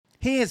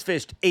He has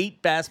fished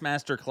 8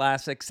 Bassmaster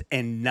Classics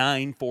and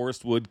 9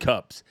 Forest Wood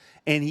Cups,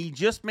 and he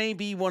just may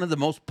be one of the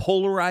most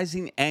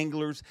polarizing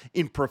anglers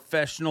in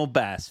professional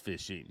bass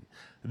fishing.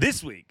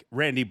 This week,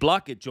 Randy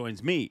Blaukat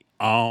joins me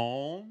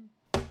on...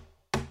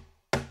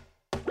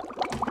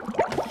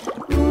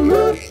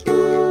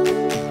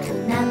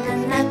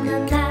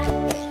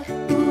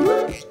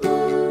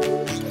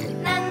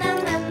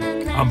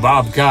 I'm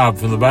Bob Cobb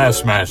from the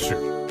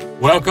Bassmaster.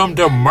 Welcome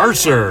to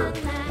Mercer.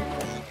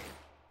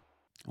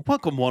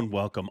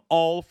 Welcome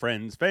all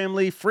friends,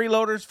 family,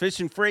 freeloaders,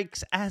 fishing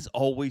freaks. As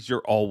always,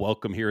 you're all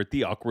welcome here at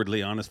the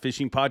Awkwardly Honest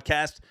Fishing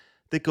Podcast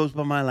that goes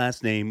by my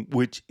last name,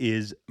 which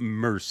is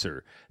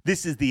Mercer.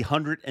 This is the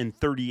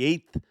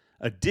 138th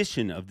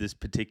edition of this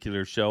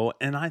particular show,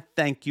 and I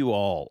thank you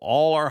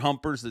all our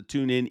humpers that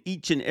tune in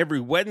each and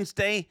every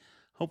Wednesday.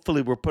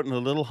 Hopefully, we're putting a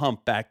little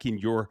hump back in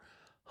your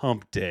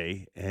hump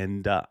day,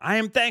 and I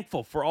am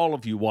thankful for all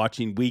of you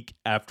watching week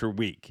after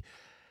week.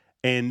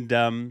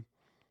 And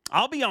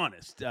I'll be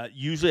honest,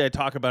 usually I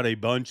talk about a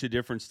bunch of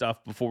different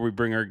stuff before we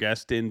bring our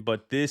guest in,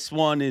 but this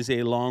one is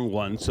a long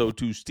one. So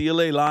to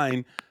steal a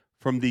line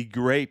from the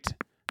great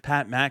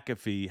Pat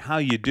McAfee, how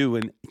you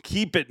doing?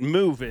 Keep it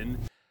moving.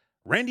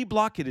 Randy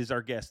Blaukat is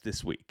our guest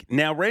this week.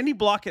 Now, Randy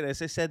Blaukat,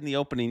 as I said in the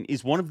opening,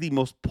 is one of the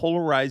most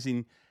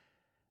polarizing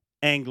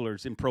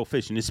anglers in pro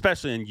fishing,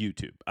 especially on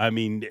YouTube. I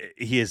mean,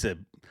 he has a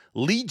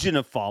legion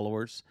of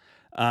followers.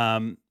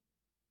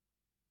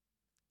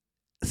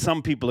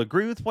 Some people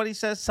agree with what he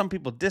says. Some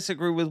people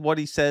disagree with what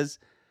he says.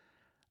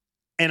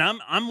 And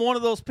I'm one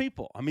of those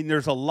people. I mean,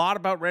 there's a lot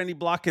about Randy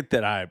Blaukat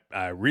that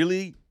I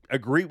really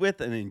agree with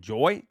and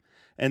enjoy.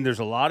 And there's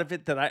a lot of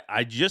it that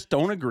I just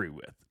don't agree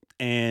with.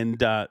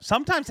 And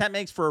sometimes that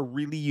makes for a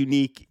really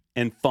unique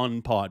and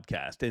fun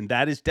podcast. And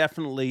that is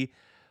definitely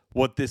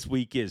what this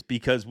week is,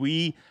 because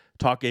we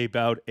talk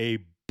about a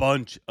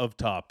bunch of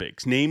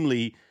topics,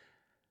 namely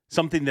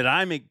something that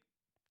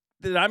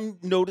I'm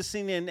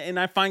noticing and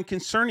I find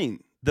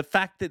concerning. The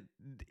fact that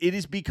it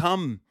has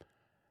become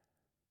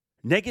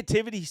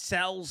negativity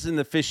sells in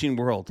the fishing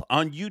world.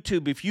 On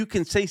YouTube, if you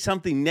can say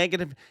something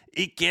negative,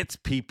 it gets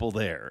people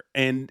there.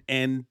 And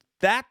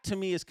that to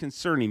me is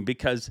concerning,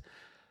 because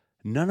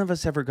none of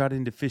us ever got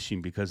into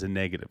fishing because of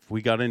negative.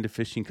 We got into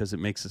fishing because it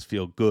makes us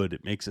feel good.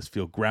 It makes us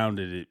feel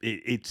grounded.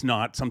 It's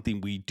not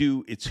something we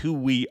do. It's who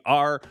we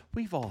are.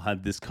 We've all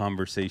had this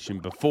conversation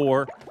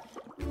before.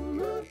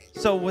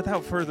 So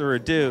without further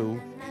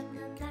ado,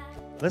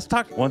 let's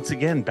talk once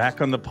again back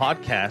on the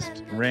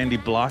podcast, Randy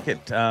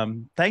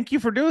Blaukat. Thank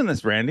you for doing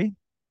this, Randy.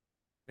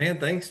 Man,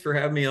 thanks for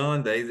having me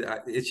on, Dave.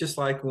 It's just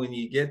like when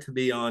you get to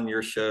be on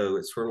your show,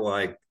 it's sort of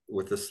like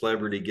with a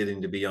celebrity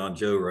getting to be on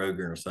Joe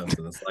Rogan or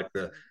something. It's like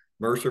the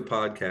Mercer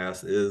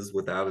podcast is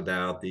without a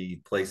doubt the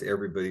place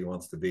everybody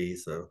wants to be.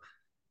 So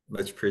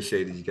much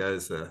appreciated you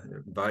guys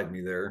inviting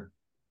me there.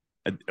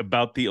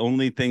 About the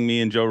only thing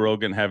me and Joe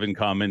Rogan have in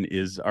common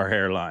is our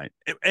hairline.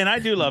 And I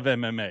do love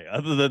MMA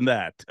other than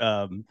that.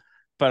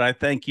 But I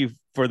thank you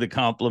for the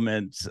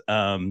compliments.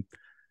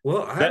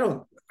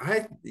 Well,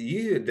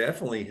 you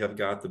definitely have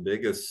got the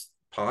biggest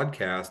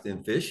podcast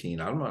in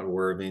fishing. I'm not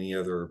aware of any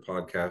other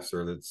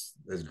podcaster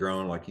has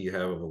grown like you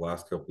have over the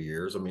last couple of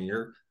years. I mean,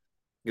 you're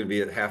going to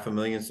be at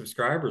 500,000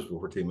 subscribers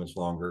before too much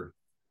longer.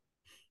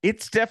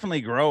 It's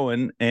definitely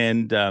growing.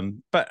 And,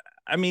 but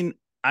I mean,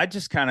 I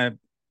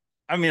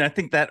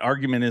think that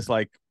argument is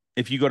like,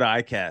 if you go to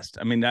ICAST,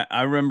 I mean,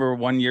 I remember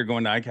one year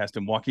going to ICAST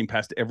and walking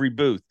past every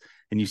booth,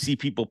 and you see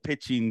people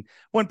pitching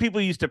when people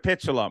used to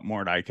pitch a lot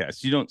more at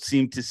ICAST. You don't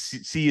seem to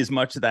see as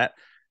much of that.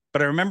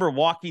 But I remember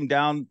walking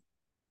down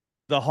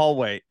the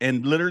hallway,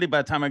 and literally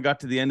by the time I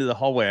got to the end of the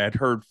hallway, I'd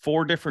heard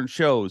 4 different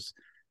shows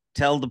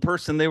tell the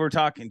person they were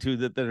talking to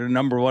that they're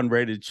number 1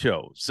 rated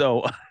show.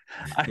 So,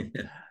 I'm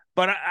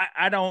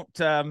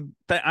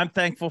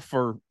thankful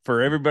for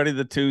everybody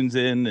that tunes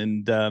in,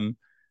 and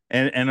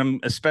I'm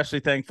especially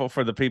thankful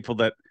for the people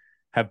that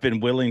have been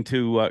willing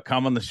to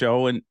come on the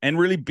show and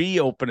really be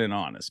open and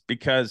honest,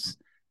 because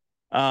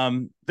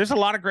there's a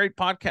lot of great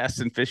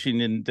podcasts in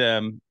fishing,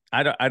 and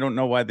I don't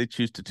know why they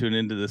choose to tune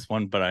into this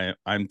one, but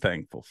I'm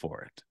thankful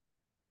for it.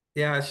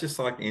 Yeah, it's just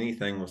like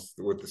anything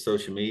with the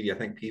social media. I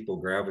think people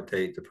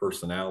gravitate to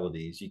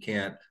personalities.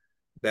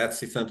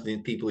 That's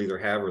something people either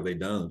have or they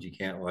don't. You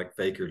can't like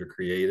fake it or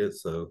create it.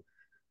 So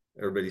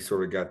everybody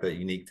sort of got that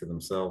unique to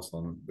themselves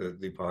on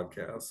the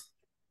podcast.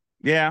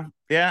 Yeah.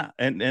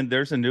 And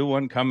there's a new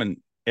one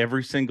coming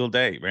every single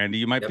day. Randy,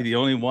 you might be the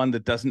only one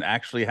that doesn't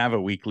actually have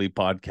a weekly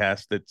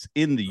podcast that's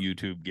in the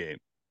YouTube game.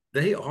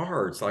 They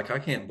are. It's like, I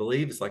can't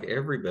believe it's like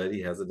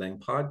everybody has a dang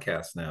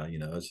podcast now. You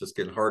know, it's just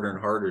getting harder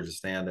and harder to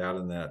stand out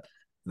in that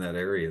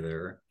area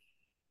there.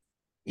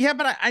 Yeah,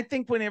 but I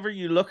think whenever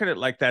you look at it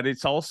like that,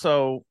 it's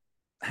also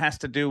has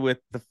to do with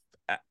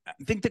I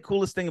think the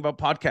coolest thing about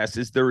podcasts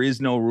is there is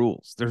no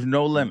rules. There's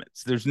no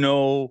limits.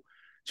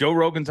 Joe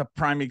Rogan's a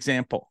prime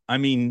example. I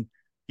mean,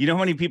 you know how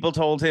many people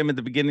told him at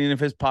the beginning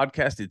of his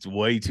podcast, it's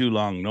way too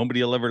long.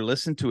 Nobody will ever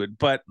listen to it.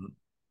 But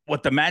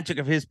what the magic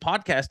of his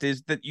podcast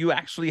is that you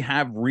actually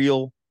have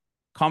real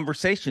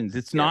conversations.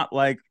 It's not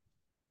like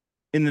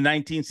in the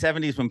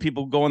 1970s when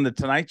people go on the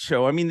Tonight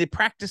Show, I mean, they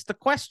practice the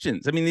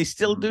questions. I mean, they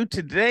still do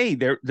today.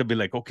 They'll be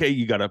like, okay,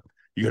 you got a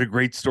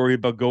great story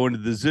about going to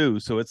the zoo.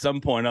 So at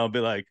some point I'll be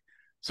like,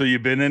 so you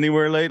been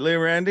anywhere lately,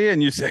 Randy?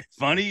 And you say,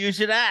 funny you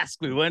should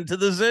ask. We went to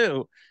the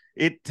zoo.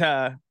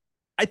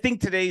 I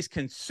think today's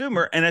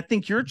consumer, and I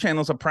think your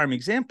channel is a prime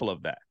example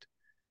of that,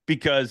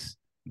 because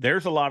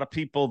there's a lot of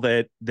people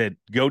that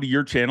go to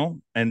your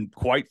channel, and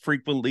quite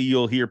frequently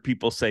you'll hear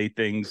people say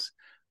things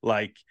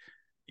like,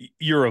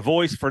 you're a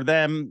voice for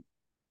them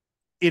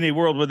in a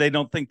world where they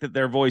don't think that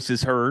their voice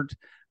is heard,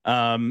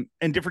 and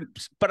different.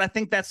 But I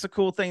think that's the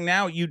cool thing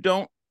now.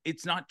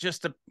 It's not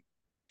just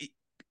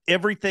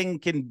everything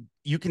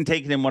you can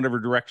take it in whatever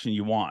direction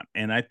you want.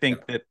 And I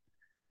think that,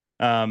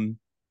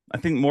 I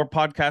think more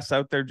podcasts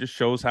out there just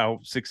shows how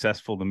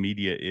successful the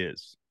media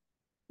is.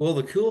 Well,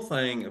 the cool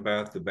thing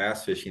about the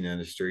bass fishing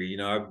industry,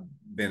 I've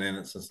been in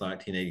it since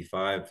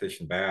 1985,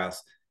 fishing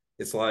bass.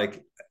 It's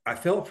like, I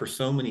felt for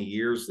so many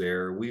years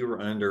there, we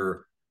were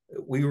under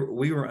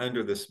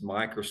this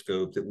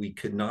microscope that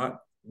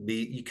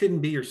you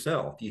couldn't be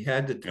yourself. You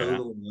had to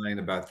toe the line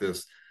about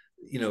this.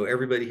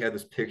 Everybody had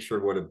this picture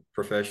of what a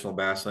professional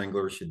bass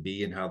angler should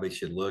be and how they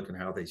should look and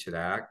how they should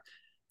act.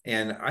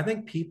 And I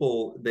think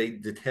they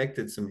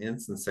detected some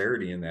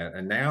insincerity in that.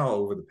 And now,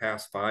 over the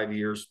past 5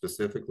 years,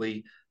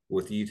 specifically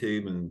with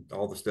YouTube and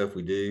all the stuff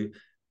we do,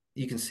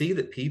 you can see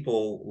that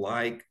people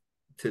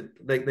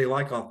they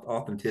like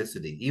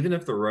authenticity, even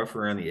if they're rough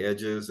around the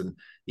edges, and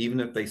even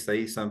if they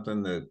say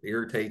something that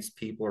irritates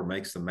people or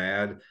makes them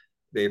mad,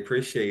 they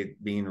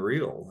appreciate being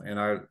real. And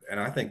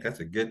I think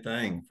that's a good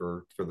thing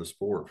for the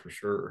sport, for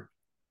sure.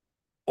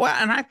 Well,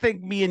 and I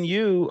think me and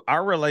you,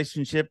 our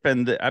relationship,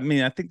 and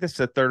I think this is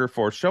the third or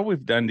fourth show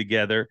we've done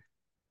together.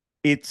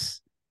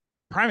 It's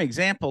prime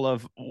example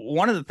of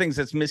one of the things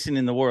that's missing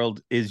in the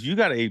world is you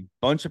got a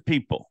bunch of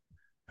people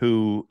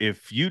who,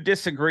 if you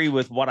disagree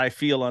with what I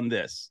feel on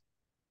this,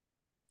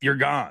 you're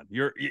gone.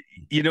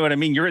 You know what I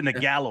mean? You're in the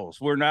gallows.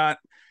 We're not,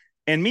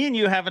 and me and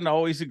you haven't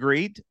always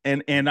agreed,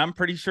 and I'm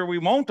pretty sure we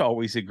won't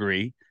always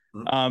agree.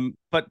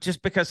 But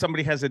just because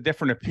somebody has a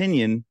different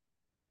opinion,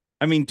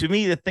 I mean, to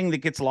me, the thing that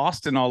gets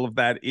lost in all of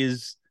that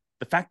is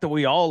the fact that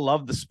we all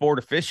love the sport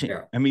of fishing.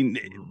 Yeah. I mean,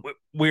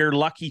 we're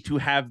lucky to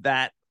have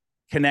that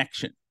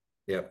connection.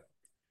 Yep.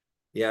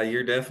 Yeah,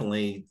 you're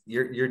definitely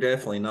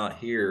not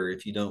here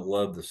if you don't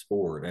love the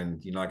sport.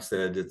 And like I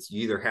said, it's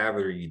you either have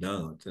it or you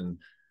don't. And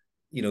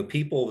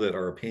people that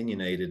are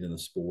opinionated in the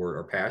sport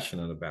are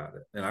passionate about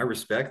it, and I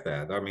respect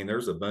that. I mean,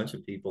 there's a bunch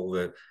of people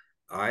that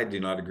I do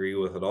not agree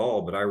with at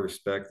all, but I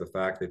respect the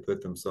fact they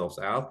put themselves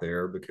out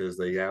there because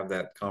they have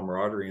that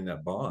camaraderie and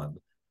that bond.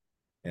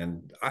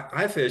 And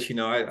I fish,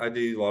 I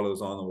do a lot of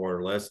those on the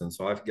water lessons.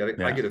 So I get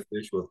to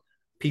fish with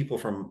people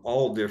from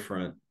all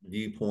different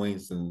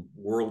viewpoints and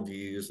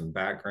worldviews and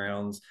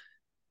backgrounds.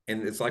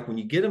 And it's like when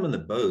you get them in the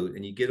boat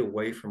and you get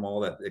away from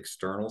all that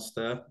external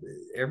stuff,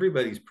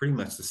 everybody's pretty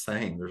much the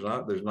same. There's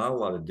not a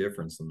lot of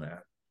difference in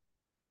that.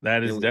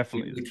 That is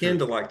definitely we tend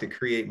to like to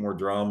create more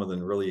drama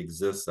than really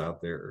exists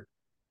out there.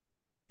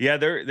 Yeah,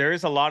 there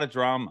is a lot of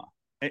drama.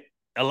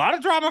 A lot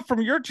of drama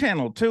from your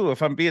channel too,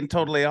 if I'm being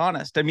totally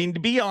honest. I mean, to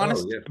be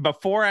honest,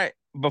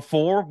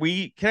 before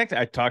we connected,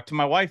 I talked to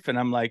my wife and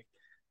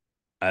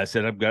I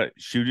said, I've got to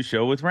shoot a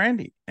show with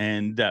Randy.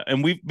 And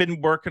we've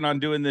been working on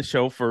doing this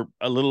show for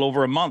a little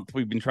over a month.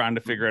 We've been trying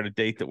to figure out a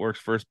date that works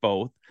for us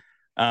both.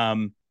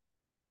 And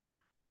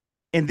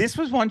this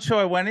was one show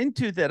I went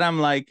into that I'm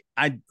like,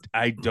 I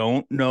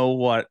don't know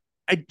what,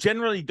 I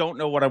generally don't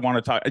know what I want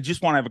to talk. I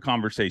just want to have a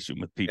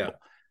conversation with people.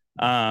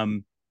 Yeah.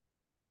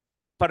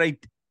 But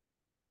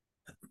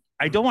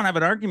I don't want to have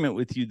an argument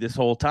with you this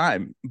whole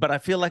time, but I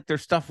feel like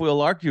there's stuff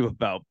we'll argue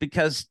about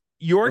because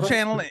your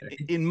channel,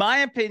 in my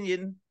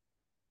opinion,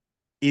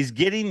 is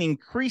getting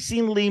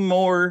increasingly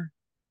more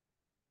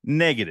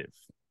negative.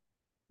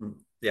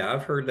 Yeah,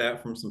 I've heard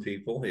that from some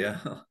people. Yeah.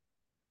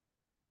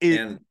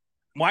 And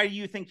why do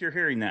you think you're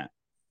hearing that?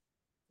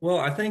 Well,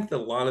 I think that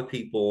a lot of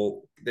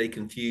people, they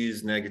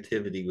confuse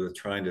negativity with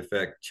trying to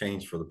affect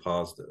change for the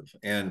positive.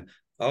 And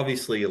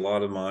obviously a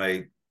lot of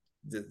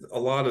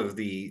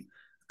the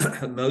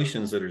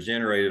emotions that are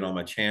generated on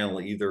my channel,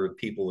 either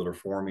people that are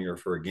for me or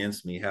for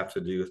against me, have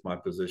to do with my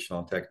position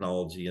on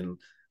technology and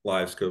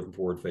live scope and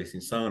forward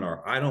facing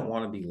sonar. I don't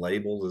want to be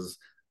labeled as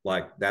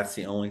like that's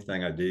the only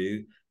thing I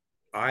do.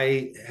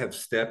 I have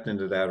stepped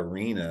into that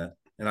arena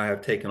and I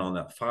have taken on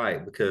that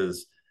fight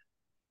because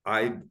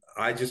I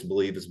just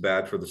believe it's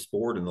bad for the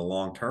sport in the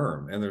long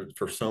term, and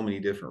for so many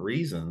different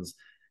reasons.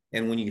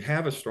 And when you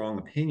have a strong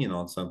opinion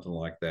on something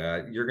like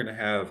that, you're going to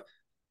have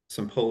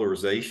some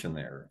polarization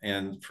there.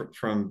 And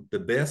from the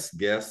best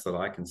guess that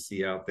I can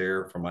see out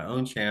there from my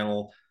own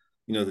channel,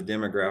 the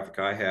demographic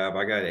I have,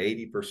 I got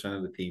 80%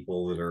 of the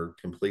people that are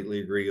completely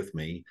agree with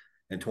me,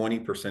 and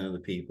 20% of the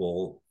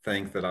people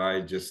think that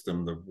I just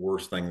am the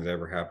worst thing that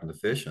ever happened to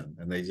fishing,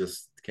 and they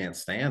just can't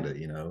stand it,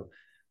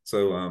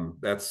 So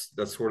that's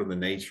sort of the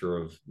nature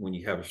of when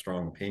you have a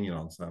strong opinion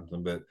on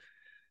something. But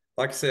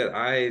like I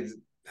said,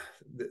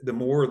 the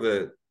more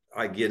that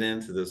I get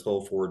into this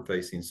whole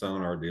forward-facing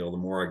sonar deal, the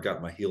more I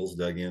got my heels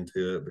dug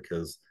into it,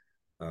 because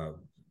uh,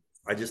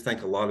 I just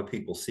think a lot of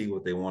people see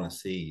what they want to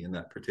see in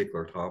that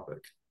particular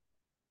topic.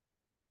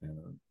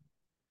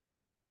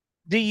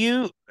 Do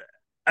you?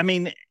 I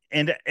mean,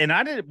 and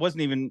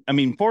wasn't even. I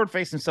mean, forward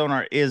facing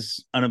sonar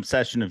is an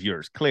obsession of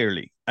yours.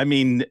 Clearly, I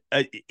mean,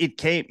 it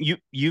came.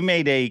 You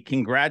made a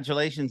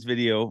congratulations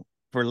video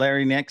for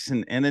Larry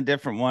Nixon and a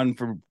different one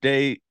for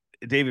David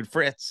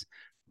Fritz,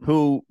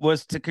 who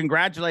was to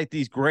congratulate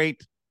these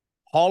great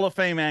Hall of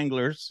Fame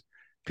anglers,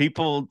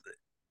 people.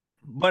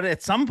 But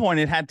at some point,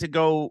 it had to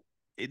go.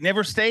 It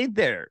never stayed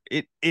there.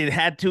 It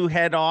had to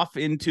head off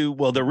into,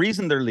 well, the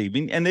reason they're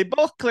leaving, and they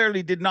both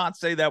clearly did not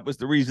say that was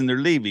the reason they're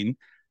leaving.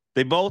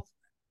 They both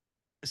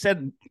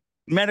said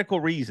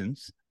medical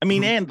reasons. I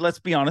mean, and let's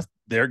be honest,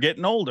 they're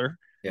getting older.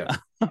 Yeah.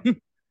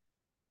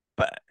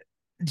 But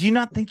do you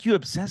not think you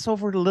obsess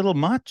over it a little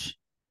much?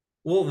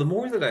 Well, the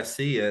more that I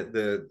see it,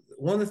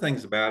 one of the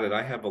things about it,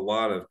 I have a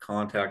lot of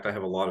contact. I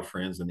have a lot of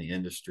friends in the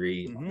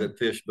industry that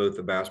fish both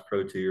the Bass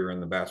Pro Tour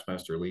and the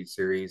Bassmaster Elite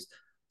Series.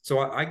 So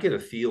I get a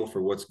feel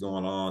for what's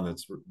going on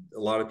that's a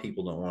lot of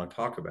people don't want to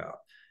talk about.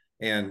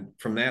 And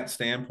from that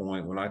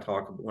standpoint, when I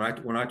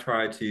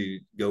try to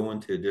go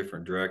into a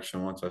different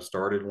direction, once I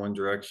started one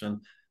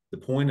direction, the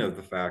point of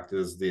the fact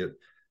is that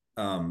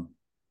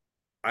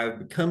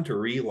I've come to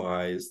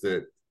realize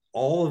that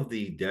all of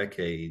the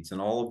decades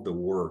and all of the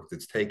work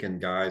that's taken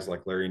guys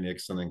like Larry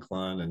Nixon and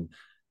Clun and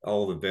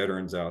all the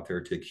veterans out there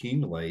to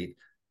accumulate,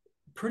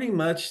 pretty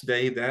much,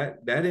 Dave,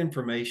 that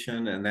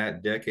information and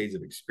that decades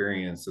of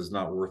experience is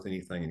not worth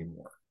anything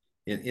anymore.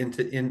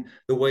 In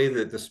the way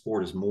that the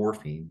sport is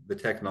morphing, the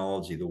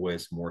technology, the way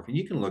it's morphing,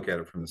 you can look at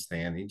it from the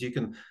standings, you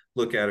can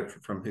look at it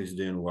from who's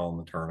doing well in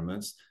the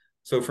tournaments.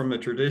 So from a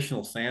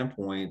traditional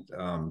standpoint,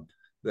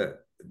 that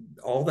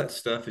all that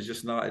stuff is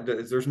just not,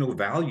 there's no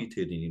value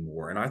to it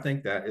anymore. And I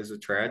think that is a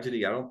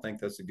tragedy. I don't think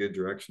that's a good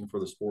direction for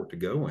the sport to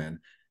go in.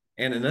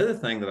 And another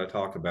thing that I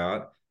talk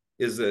about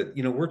is that,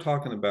 we're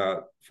talking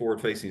about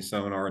forward facing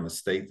sonar in the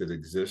state that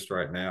exists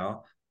right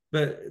now,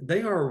 but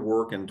they are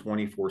working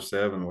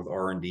 24/7 with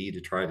R&D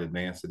to try to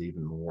advance it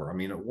even more. I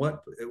mean, at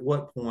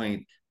what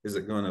point is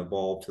it going to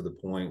evolve to the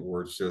point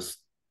where it's just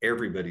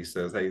everybody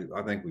says, hey,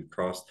 I think we've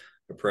crossed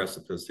a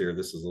precipice here.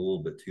 This is a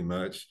little bit too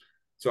much.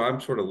 So I'm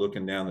sort of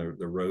looking down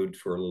the road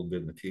for a little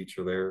bit in the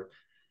future there.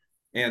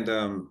 And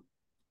a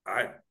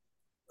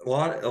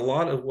lot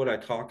of what I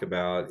talk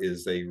about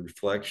is a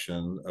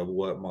reflection of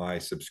what my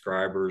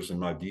subscribers and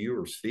my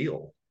viewers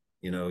feel,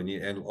 and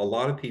a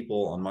lot of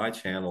people on my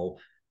channel,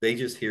 they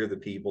just hear the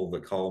people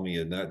that call me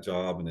a nut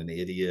job and an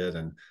idiot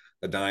and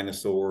a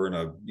dinosaur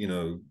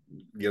and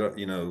get up,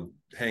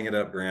 hang it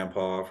up,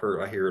 grandpa.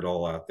 I hear it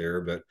all out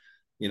there, but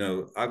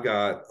I've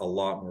got a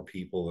lot more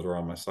people that are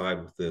on my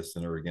side with this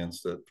than are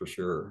against it, for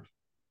sure.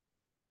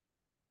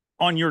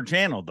 On your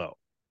channel, though?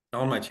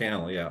 On my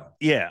channel, yeah.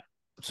 Yeah.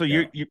 So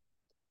yeah. you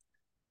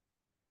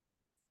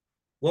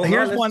well,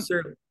 here's not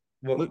necessarily.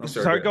 Well, I'm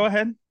sorry, go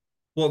ahead.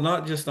 Well,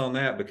 not just on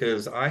that,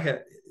 because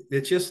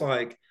it's just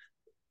like,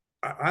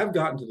 I've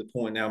gotten to the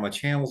point now, my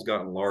channel's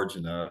gotten large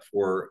enough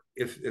where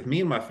if me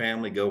and my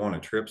family go on a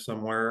trip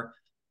somewhere,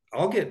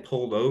 I'll get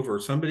pulled over.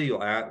 Somebody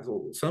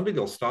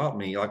will stop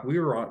me. Like we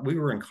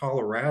were in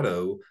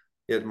Colorado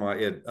at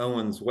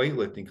Owen's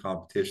weightlifting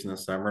competition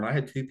this summer, and I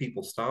had two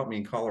people stop me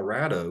in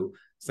Colorado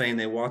saying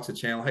they watch the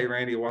channel. Hey,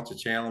 Randy, watch the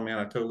channel, man.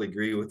 I totally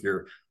agree with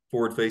your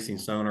forward-facing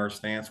sonar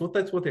stance. Well,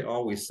 that's what they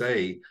always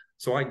say.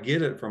 So I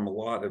get it from a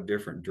lot of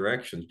different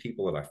directions.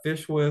 People that I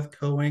fish with,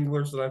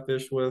 co-anglers that I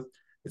fish with.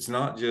 It's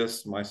not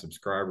just my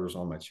subscribers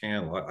on my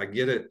channel. I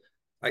get it.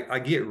 I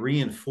get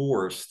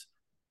reinforced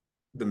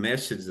the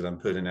message that I'm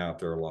putting out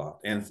there a lot.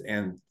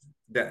 And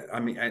that, I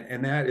mean,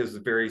 and that is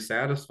very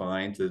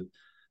satisfying to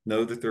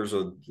know that there's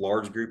a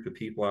large group of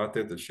people out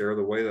there that share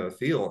the way that I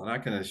feel. And I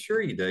can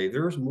assure you, Dave,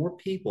 there are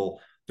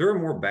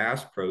more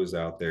bass pros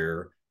out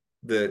there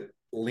that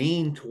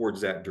lean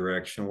towards that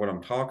direction. What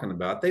I'm talking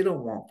about, they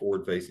don't want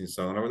forward facing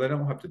sonar, or they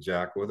don't have to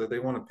jack with it. They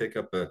want to pick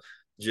up a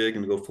jig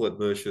and go flip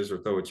bushes or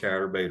throw a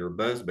chatterbait or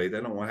buzzbait.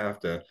 They don't want to have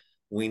to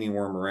weenie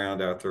worm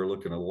around out there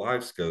looking at a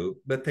live scope,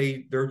 but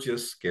they're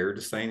just scared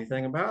to say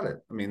anything about it.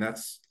 I mean,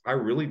 I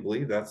really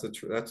believe that's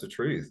the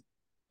truth.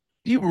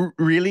 Do you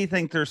really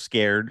think they're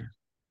scared?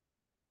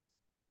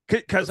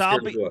 Because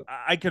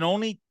I can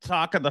only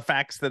talk on the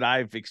facts that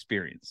I've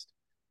experienced.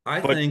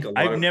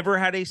 I've never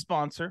had a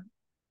sponsor,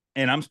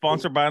 and I'm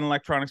sponsored by an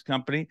electronics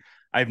company.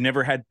 I've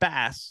never had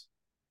Bass.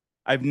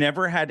 I've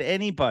never had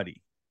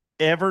anybody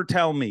ever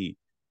tell me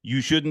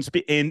you shouldn't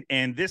speak.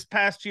 And this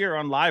past year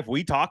on live,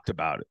 we talked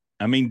about it.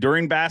 I mean,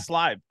 during Bass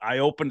Live, I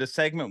opened a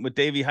segment with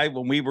Davey Height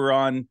when we were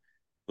on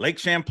Lake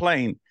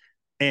Champlain,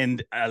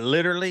 and I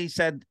literally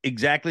said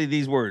exactly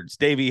these words.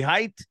 Davey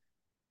Height,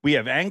 we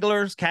have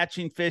anglers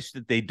catching fish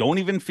that they don't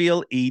even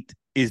feel eat.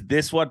 Is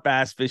this what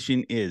bass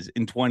fishing is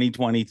in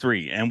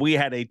 2023? And we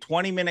had a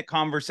 20-minute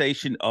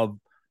conversation of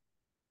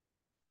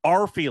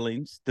our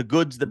feelings, the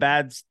goods, the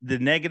bads, the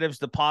negatives,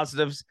 the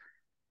positives.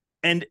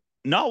 And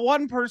not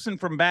one person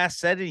from Bass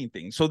said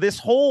anything. So this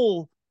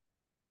whole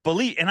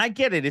believe, and I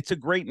get it. It's a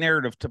great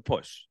narrative to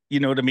push. You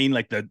know what I mean?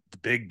 Like the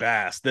big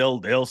bass,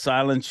 they'll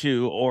silence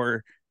you,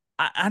 or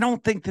I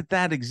don't think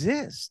that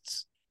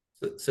exists.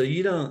 So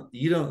you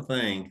don't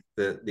think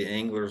that the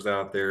anglers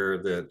out there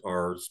that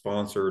are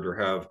sponsored or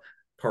have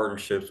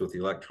partnerships with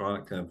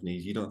electronic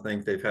companies, you don't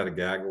think they've had a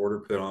gag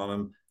order put on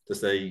them to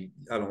say,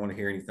 I don't want to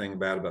hear anything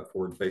bad about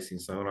forward facing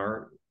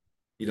sonar?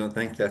 You don't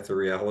think that's a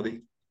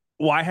reality?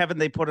 Why haven't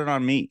they put it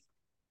on me?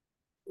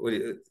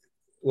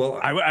 Well,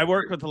 I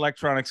work with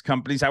electronics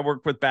companies. I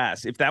work with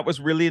Bass. If that was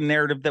really a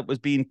narrative that was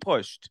being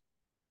pushed,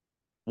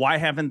 why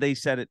haven't they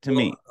said it to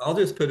me? I'll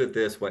just put it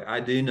this way. I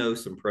do know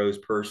some pros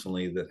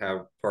personally that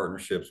have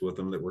partnerships with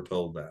them that were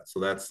told that.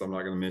 So I'm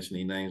not going to mention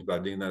any names,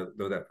 but I do know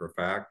that for a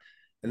fact.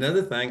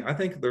 Another thing, I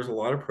think there's a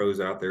lot of pros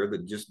out there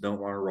that just don't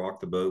want to rock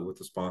the boat with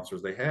the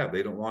sponsors they have.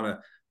 They don't want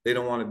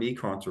to be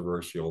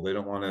controversial. They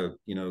don't want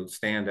to,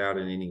 stand out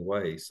in any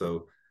way.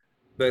 So,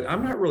 but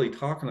I'm not really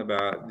talking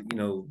about,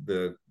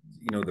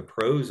 the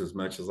pros as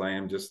much as I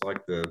am just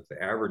like the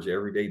average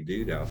everyday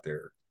dude out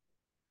there,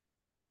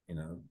 you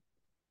know.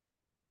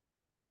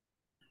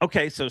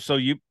 Okay, so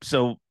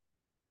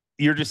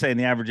you're just saying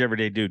the average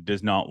everyday dude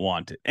does not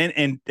want it,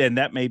 and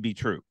that may be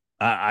true.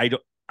 I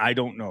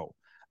don't know.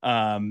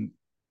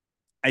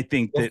 I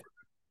think that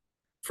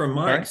from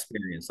my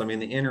experience, I mean,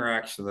 the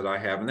interaction that I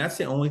have, and that's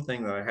the only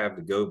thing that I have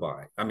to go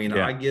by. I mean,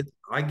 yeah.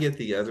 I get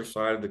the other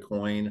side of the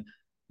coin,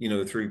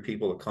 through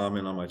people that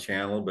comment on my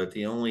channel, but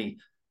the only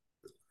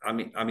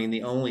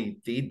the only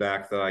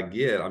feedback that I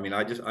get,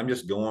 I'm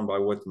just going by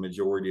what the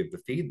majority of the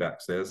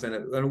feedback says. And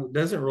it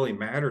doesn't really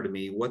matter to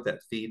me what that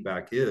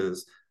feedback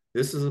is.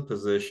 This is a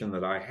position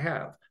that I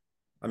have.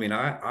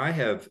 I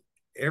have,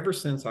 ever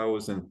since I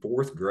was in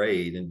fourth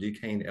grade in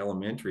Duquesne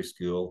Elementary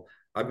School,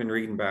 I've been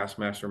reading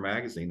Bassmaster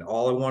magazine.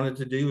 All I wanted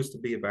to do was to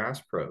be a bass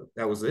pro.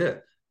 That was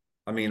it.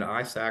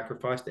 I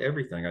sacrificed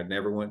everything. I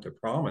never went to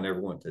prom. I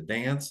never went to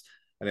dance.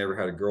 I never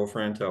had a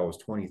girlfriend until I was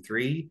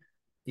 23.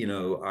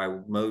 I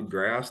mowed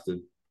grass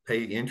to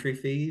pay entry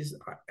fees.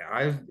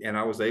 I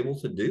was able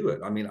to do it.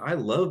 I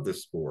love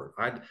this sport.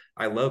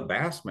 I love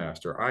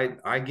Bassmaster.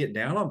 I get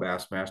down on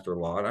Bassmaster a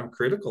lot. I'm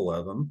critical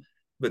of them,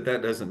 but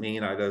that doesn't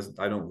mean I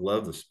don't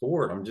love the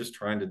sport. I'm just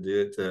trying to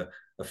do it to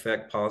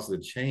affect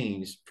positive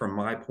change from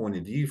my point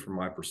of view, from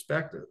my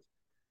perspective.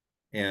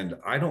 And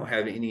I don't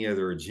have any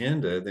other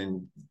agenda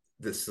than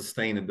the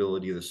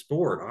sustainability of the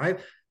sport.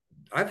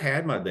 I've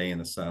had my day in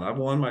the sun. I've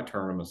won my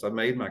tournaments. I've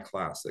made my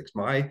classics.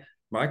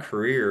 My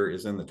career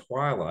is in the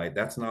twilight.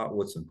 That's not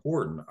what's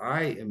important.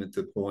 I am at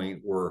the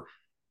point where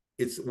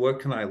it's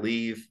what can I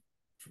leave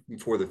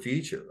for the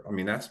future?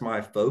 That's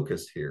my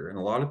focus here. And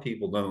a lot of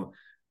people don't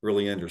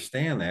really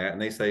understand that.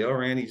 And they say, oh,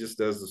 Randy just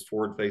does this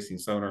forward facing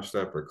sonar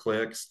stuff for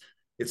clicks.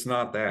 It's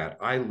not that.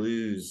 I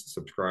lose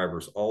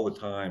subscribers all the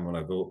time when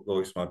I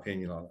voice my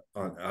opinion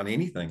on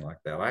anything like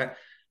that.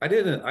 I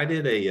did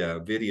a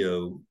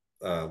video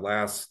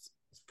last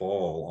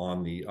fall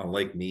on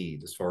Lake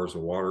Mead as far as the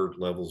water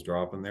levels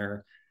dropping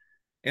there.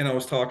 And I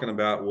was talking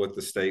about what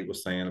the state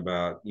was saying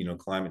about,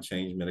 climate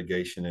change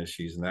mitigation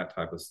issues and that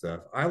type of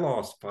stuff. I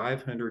lost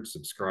 500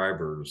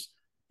 subscribers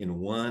in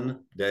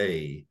one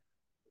day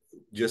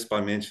just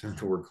by mentioning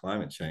the word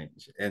climate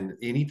change. And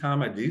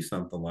anytime I do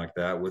something like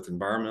that with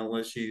environmental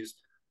issues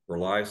or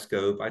live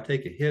scope, I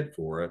take a hit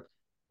for it,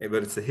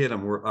 but it's a hit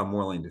I'm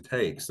willing to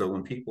take. So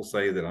when people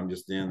say that I'm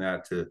just doing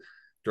that to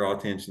draw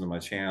attention to my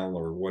channel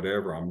or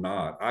whatever, I'm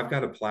not. I've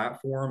got a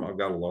platform. I've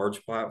got a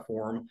large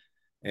platform,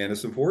 and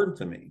it's important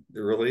to me. It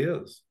really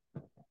is.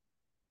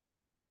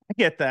 I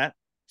get that.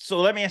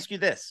 So let me ask you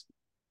this.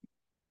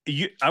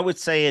 I would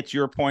say at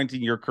your point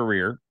in your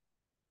career,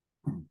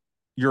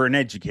 you're an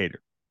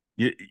educator.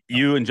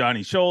 You and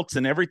Johnny Schultz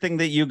and everything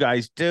that you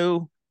guys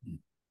do,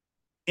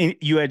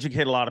 you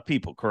educate a lot of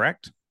people,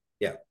 correct?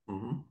 Yeah.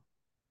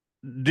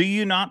 Mm-hmm. Do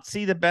you not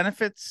see the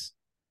benefits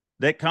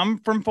that come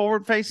from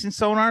forward-facing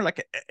sonar,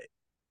 like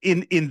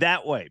in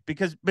that way?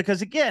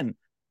 Because again,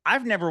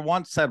 I've never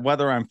once said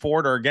whether I'm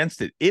for it or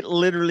against it. It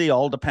literally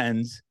all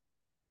depends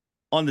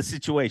on the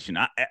situation.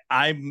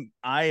 I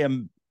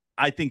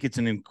think it's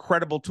an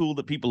incredible tool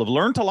that people have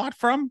learned a lot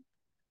from.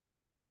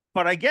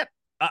 But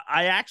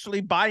I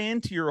actually buy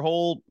into your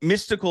whole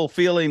mystical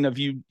feeling of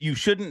you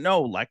shouldn't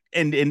know, like,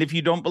 and if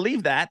you don't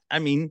believe that,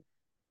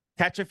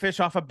 catch a fish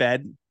off a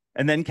bed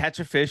and then catch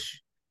a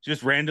fish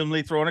just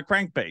randomly throwing a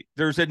crankbait.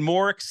 There's a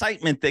more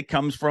excitement that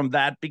comes from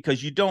that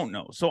because you don't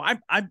know. So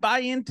I buy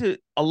into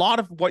a lot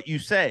of what you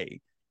say.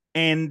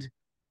 And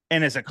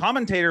as a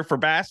commentator for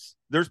bass,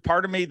 there's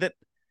part of me that,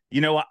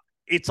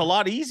 it's a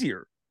lot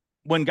easier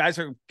when guys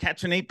are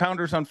catching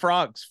 8-pounders on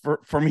frogs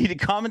for me to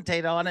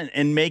commentate on it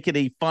and make it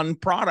a fun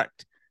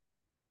product.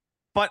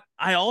 But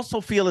I also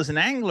feel as an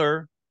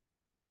angler,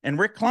 and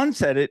Rick Clunn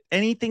said it,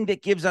 anything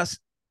that gives us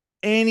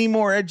any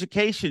more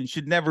education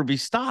should never be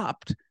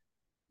stopped.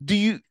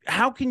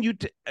 How can you,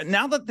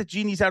 now that the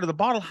genie's out of the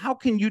bottle, how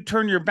can you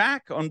turn your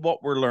back on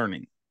what we're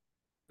learning?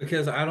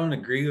 Because I don't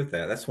agree with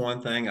that. That's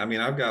one thing.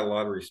 I've got a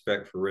lot of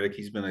respect for Rick.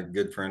 He's been a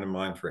good friend of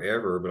mine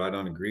forever, but I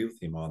don't agree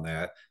with him on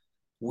that.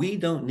 We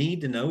don't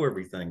need to know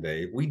everything,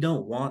 Dave. We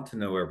don't want to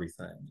know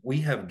everything. We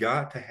have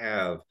got to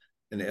have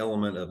an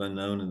element of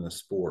unknown in the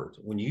sport.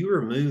 When you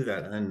remove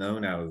that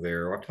unknown out of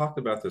there, I've talked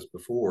about this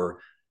before,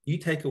 you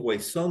take away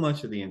so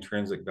much of the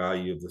intrinsic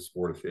value of the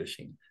sport of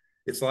fishing.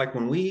 It's like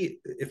when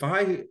if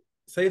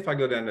I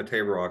go down to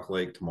Table Rock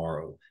Lake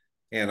tomorrow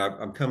and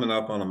I'm coming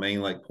up on a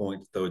main lake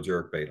point to throw a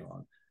jerkbait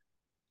on,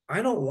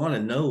 I don't want to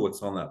know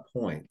what's on that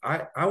point.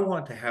 I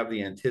want to have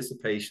the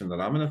anticipation that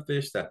I'm going to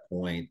fish that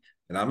point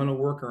and I'm going to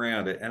work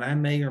around it, and I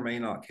may or may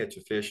not catch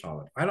a fish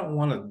on it. I don't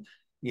want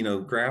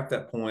to, graph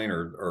that point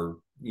or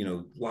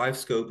live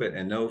scope it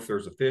and know if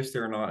there's a fish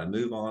there or not and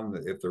move on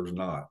if there's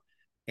not.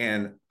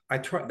 And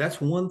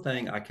that's one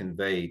thing I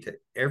convey to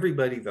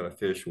everybody that I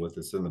fish with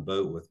that's in the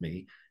boat with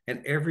me,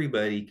 and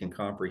everybody can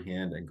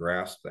comprehend and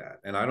grasp that.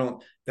 And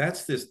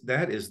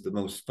that is the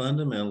most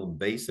fundamental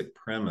basic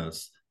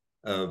premise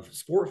of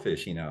sport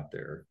fishing out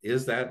there,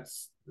 is that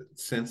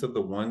sense of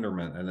the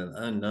wonderment and an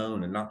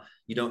unknown, and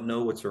you don't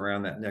know what's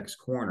around that next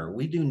corner.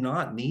 We do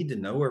not need to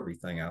know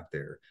everything out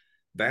there.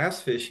 Bass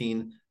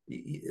fishing,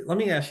 let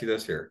me ask you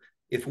this here.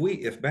 If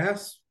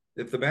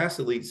the Bass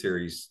Elite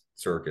Series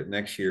circuit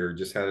next year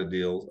just had a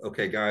deal,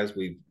 okay, guys,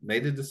 we've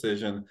made a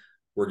decision.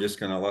 We're just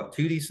going to let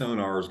 2D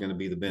sonar is going to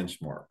be the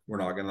benchmark. We're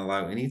not going to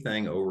allow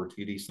anything over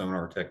 2D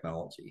sonar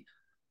technology.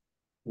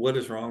 What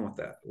is wrong with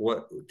that?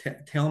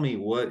 Tell me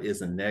what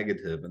is a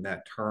negative in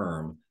that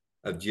term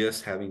of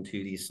just having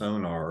 2D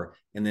sonar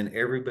and then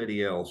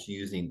everybody else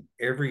using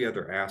every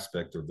other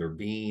aspect of their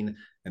being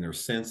and their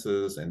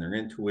senses and their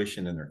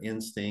intuition and their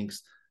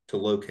instincts to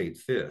locate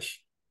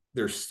fish.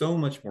 There's so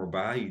much more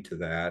value to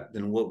that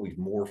than what we've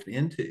morphed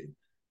into.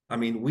 I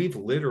mean, we've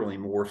literally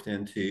morphed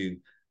into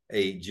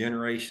a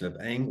generation of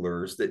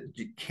anglers that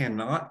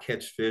cannot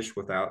catch fish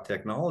without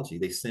technology.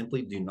 They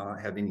simply do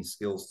not have any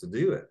skills to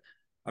do it.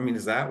 I mean,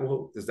 is that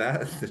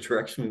the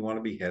direction we want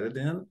to be headed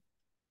in?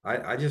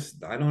 I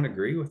don't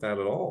agree with that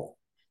at all.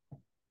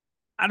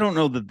 I don't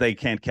know that they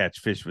can't catch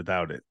fish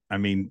without it. I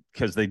mean,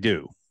 because they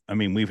do. I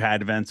mean, we've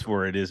had events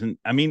where it isn't.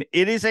 I mean,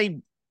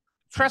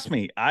 trust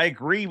me, I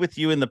agree with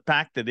you in the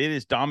fact that it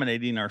is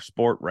dominating our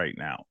sport right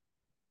now.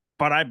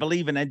 But I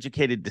believe in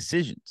educated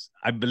decisions.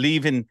 I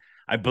believe in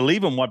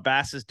what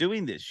Bass is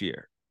doing this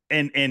year.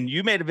 And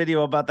you made a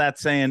video about that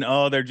saying,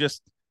 oh, they're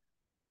just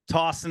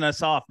tossing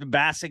us off.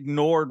 Bass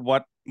ignored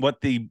what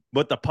the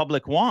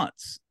public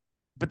wants.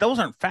 But those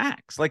aren't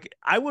facts. Like,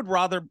 I would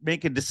rather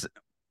make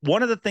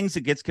one of the things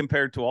that gets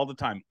compared to all the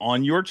time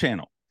on your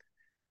channel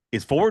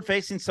is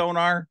forward-facing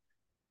sonar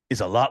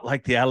is a lot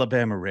like the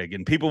Alabama rig.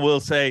 And people will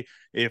say,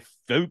 if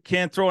you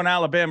can't throw an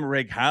Alabama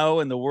rig, how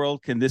in the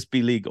world can this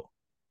be legal?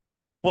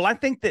 Well, I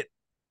think that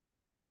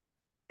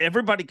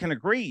everybody can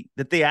agree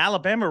that the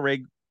Alabama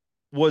rig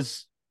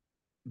was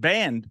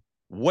banned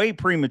way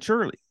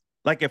prematurely.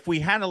 Like, if we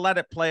had to let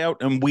it play out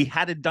and we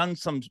had done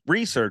some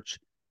research,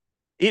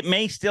 it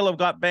may still have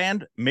got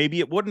banned. Maybe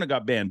it wouldn't have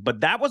got banned,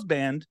 but that was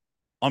banned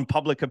on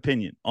public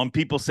opinion, on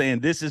people saying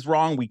this is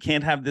wrong. We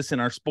can't have this in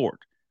our sport.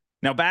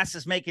 Now, Bass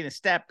is making a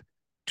step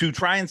to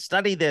try and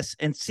study this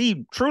and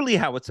see truly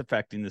how it's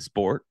affecting the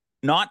sport,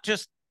 not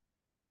just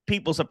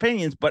people's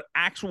opinions, but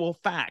actual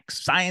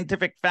facts,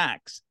 scientific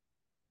facts.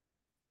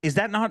 Is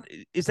that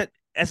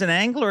as an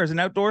angler, as an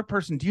outdoor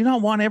person, do you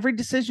not want every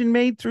decision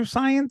made through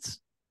science?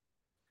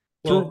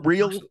 Well, through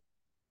real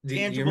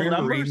tangible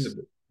numbers?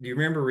 Do you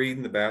remember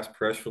reading the Bass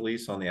press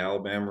release on the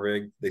Alabama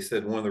rig? They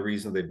said one of the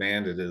reasons they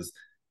banned it is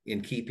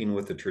in keeping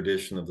with the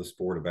tradition of the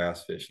sport of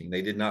bass fishing.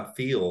 They did not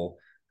feel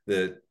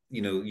that,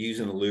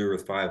 using a lure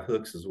with 5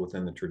 hooks is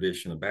within the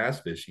tradition of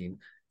bass fishing.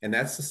 And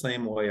that's the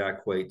same way I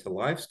equate to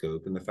live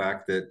scope, and the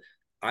fact that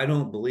I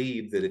don't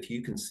believe that if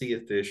you can see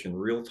a fish in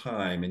real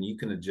time and you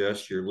can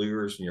adjust your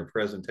lures and your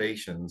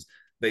presentations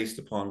based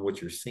upon what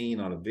you're seeing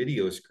on a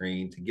video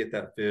screen to get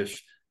that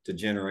fish to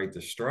generate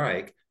the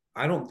strike,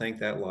 I don't think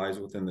that lies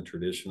within the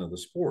tradition of the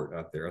sport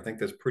out there. I think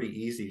that's pretty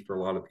easy for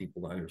a lot of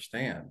people to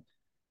understand.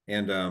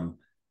 And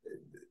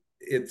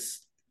at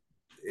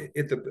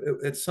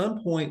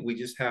some point we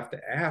just have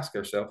to ask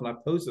ourselves, and I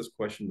posed this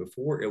question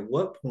before, at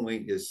what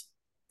point is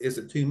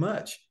it too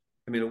much?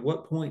 I mean, at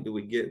what point do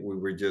we get where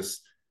we're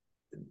just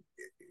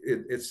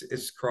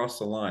it's crossed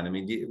the line? I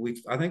mean,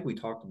 I think we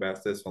talked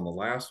about this on the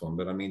last one,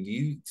 but I mean, do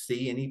you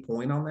see any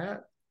point on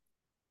that?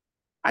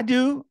 I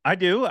do.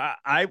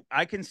 I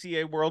can see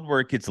a world where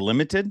it gets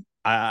limited.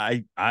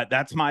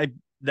 That's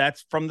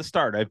from the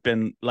start. I've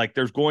been like,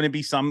 there's going to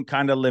be some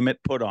kind of limit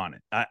put on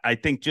it. I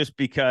think just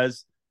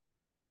because.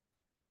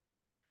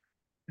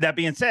 That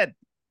being said,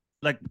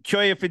 like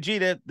Kyoya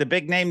Fujita, the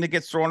big name that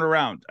gets thrown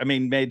around, I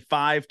mean, made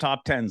 5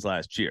 top 10s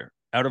last year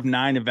out of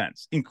 9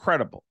 events.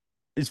 Incredible.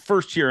 His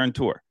first year on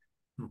tour.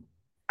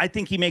 I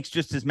think he makes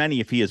just as many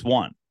if he has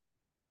one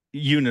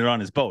unit on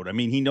his boat. I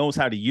mean, he knows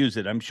how to use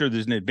it. I'm sure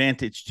there's an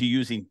advantage to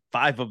using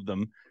 5 of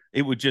them.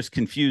 It would just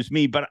confuse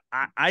me, but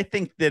I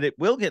think that it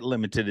will get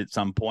limited at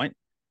some point.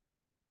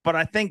 But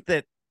I think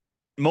that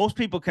most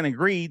people can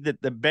agree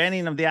that the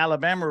banning of the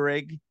Alabama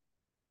rig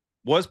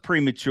was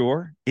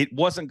premature. It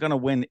wasn't going to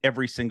win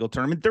every single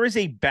tournament. There is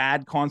a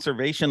bad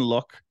conservation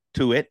look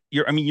to it.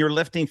 You're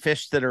lifting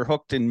fish that are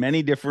hooked in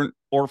many different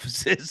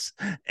orifices,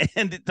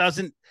 and it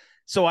doesn't.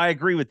 So I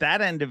agree with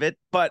that end of it,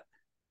 but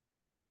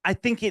I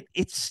think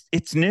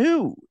it's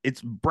new.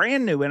 It's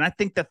brand new. And I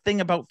think the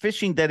thing about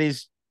fishing that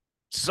is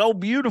so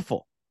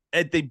beautiful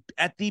at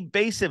the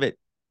base of it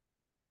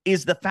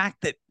is the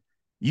fact that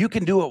you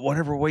can do it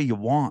whatever way you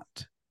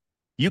want.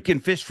 You can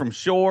fish from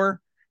shore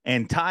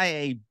and tie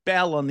a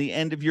bell on the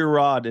end of your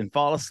rod and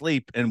fall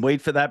asleep and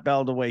wait for that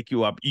bell to wake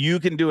you up. You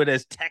can do it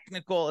as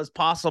technical as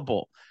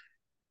possible.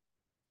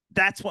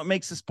 That's what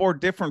makes the sport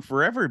different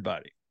for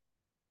everybody.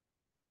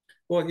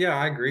 Well, yeah,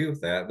 I agree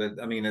with that.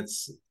 But I mean,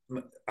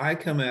 I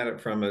come at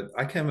it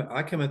I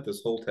come at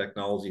this whole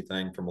technology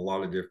thing from a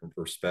lot of different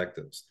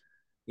perspectives.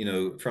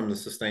 From the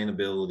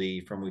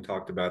sustainability, from we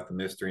talked about the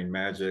mystery and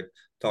magic,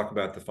 talk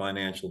about the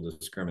financial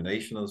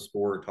discrimination of the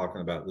sport,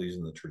 talking about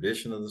losing the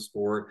tradition of the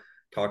sport,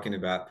 talking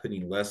about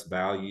putting less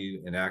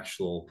value in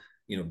actual,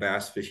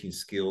 bass fishing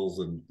skills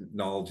and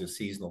knowledge of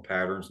seasonal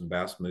patterns and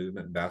bass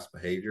movement and bass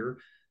behavior.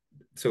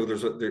 So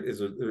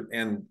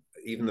and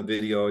even the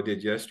video I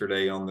did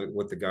yesterday on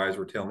what the guys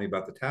were telling me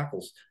about the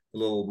tackles, the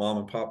little mom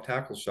and pop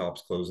tackle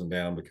shops closing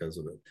down because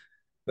of it.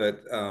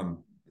 But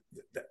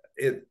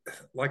it,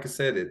 like I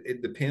said,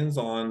 it depends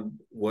on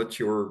what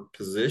your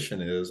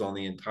position is on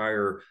the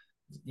entire,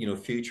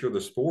 future of the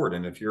sport.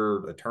 And if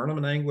you're a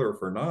tournament angler or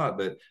if you're not,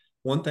 but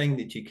one thing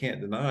that you can't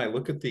deny,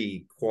 look at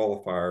the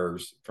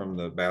qualifiers from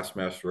the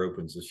Bassmaster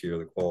Opens this year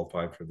that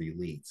qualified for the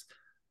elites.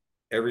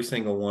 Every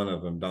single one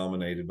of them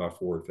dominated by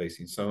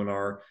forward-facing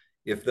sonar.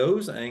 If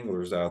those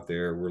anglers out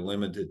there were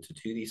limited to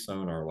 2D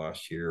sonar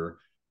last year,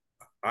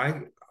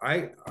 I'm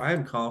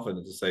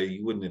confident to say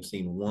you wouldn't have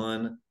seen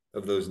one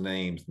of those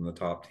names in the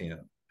top 10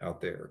 out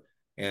there.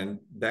 And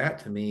that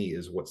to me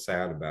is what's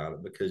sad about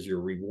it, because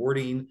you're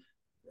rewarding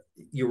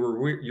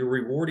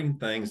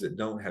things that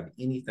don't have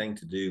anything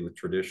to do with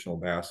traditional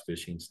bass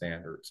fishing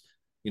standards.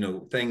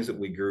 Things that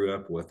we grew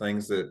up with,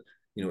 things that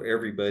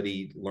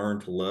everybody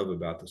learned to love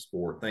about the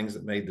sport, things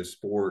that made the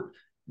sport,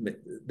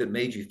 that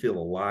made you feel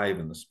alive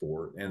in the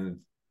sport. And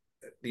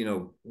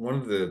one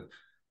of the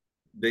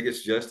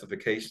biggest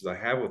justifications I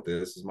have with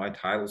this is my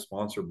title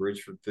sponsor,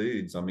 Bridgeford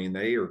Foods. I mean,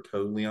 they are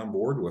totally on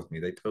board with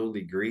me. They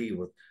totally agree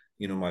with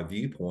my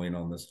viewpoint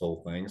on this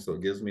whole thing. So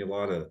it gives me a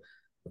lot of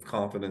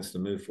confidence to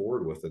move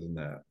forward with it in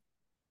that.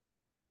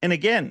 And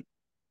again,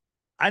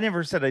 I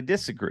never said I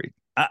disagreed.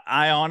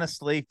 I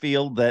honestly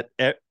feel that,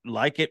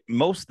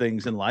 most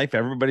things in life,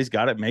 everybody's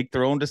got to make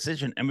their own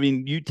decision. I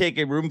mean, you take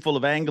a room full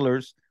of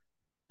anglers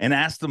and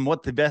ask them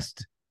what the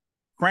best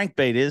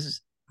crankbait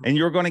is, and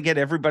you're going to get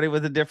everybody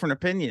with a different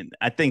opinion.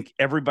 I think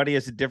everybody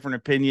has a different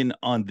opinion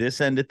on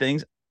this end of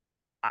things.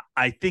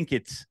 I think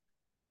it's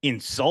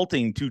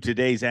insulting to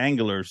today's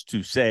anglers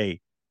to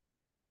say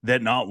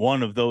that not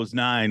one of those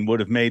 9 would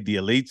have made the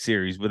Elite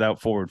Series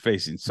without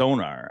forward-facing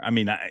sonar. I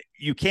mean,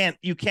 you can't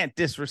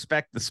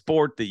disrespect the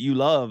sport that you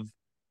love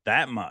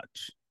that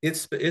much.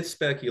 It's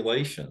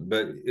speculation,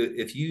 but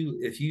if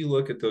you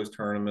look at those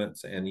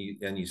tournaments and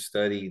you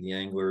study the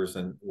anglers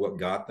and what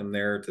got them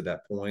there to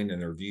that point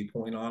and their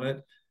viewpoint on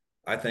it,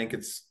 I think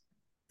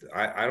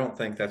I don't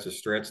think that's a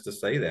stretch to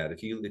say that.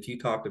 If you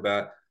talked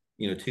about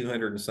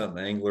 200 and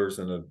something anglers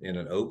in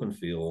an open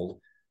field,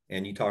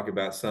 and you talk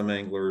about some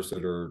anglers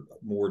that are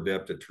more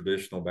adept at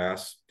traditional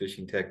bass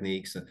fishing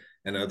techniques,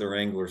 and other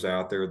anglers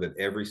out there that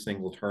every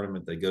single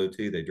tournament they go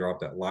to, they drop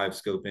that live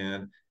scope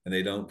in and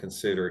they don't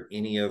consider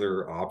any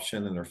other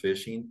option in their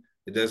fishing.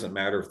 It doesn't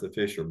matter if the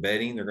fish are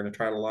bedding, they're going to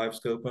try to live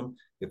scope them.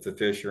 If the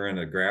fish are in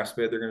a grass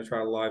bed, they're going to try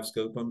to live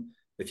scope them.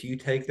 If you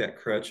take that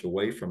crutch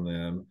away from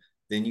them,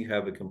 then you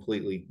have a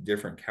completely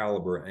different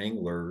caliber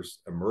anglers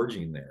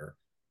emerging there.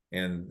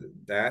 And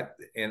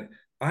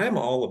I'm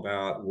all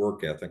about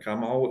work ethic.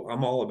 I'm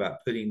all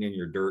about putting in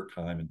your dirt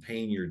time and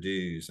paying your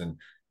dues and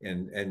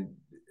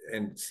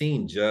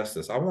seeing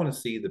justice. I want to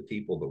see the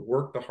people that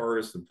work the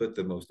hardest and put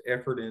the most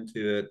effort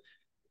into it,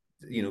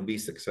 be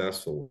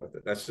successful with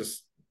it. That's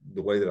just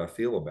the way that I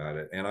feel about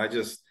it. And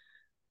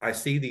I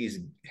see these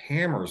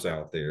hammers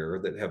out there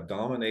that have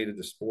dominated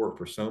the sport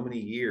for so many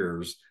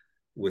years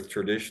with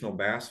traditional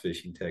bass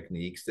fishing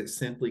techniques that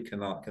simply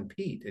cannot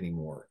compete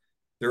anymore.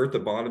 They're at the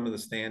bottom of the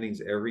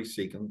standings every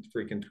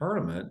freaking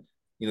tournament,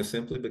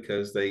 simply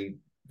because they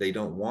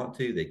don't want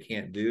to, they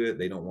can't do it,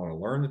 they don't want to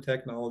learn the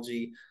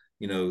technology.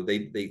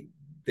 They've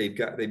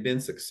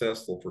been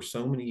successful for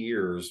so many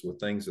years with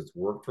things that's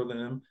worked for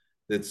them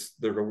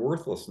they're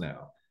worthless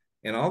now.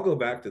 And I'll go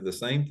back to the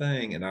same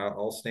thing, and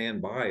I'll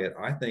stand by it.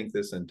 I think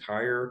this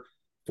entire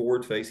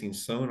forward-facing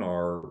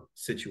sonar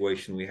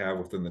situation we have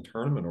within the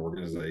tournament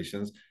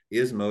organizations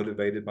is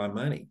motivated by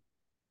money.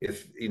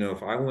 If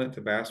I went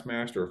to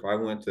Bassmaster, if I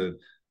went to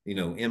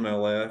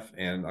MLF,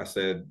 and I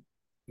said,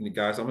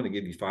 guys, I'm going to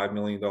give you $5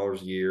 million a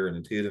year, and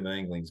Intuitive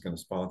Angling is going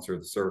to sponsor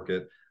the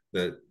circuit,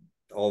 that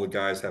all the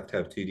guys have to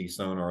have 2D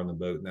sonar on the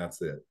boat, and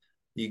that's it.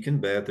 You can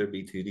bet there'd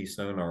be 2D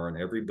sonar on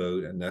every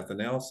boat and nothing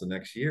else the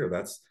next year.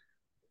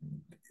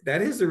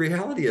 That is the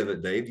reality of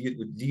it, Dave.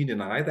 Do you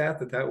deny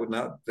that would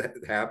not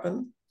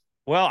happen?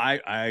 Well,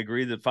 I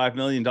agree that $5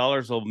 million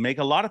will make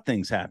a lot of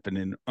things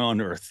happen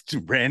on Earth.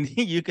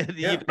 Randy, you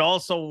could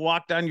also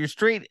walk down your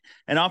street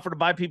and offer to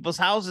buy people's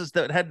houses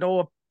that had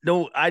no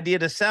idea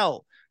to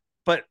sell.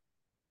 But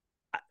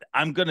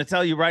I'm going to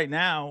tell you right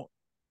now,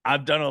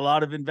 I've done a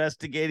lot of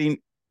investigating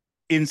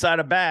inside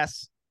of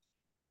Bass,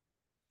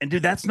 and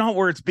dude, that's not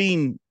where it's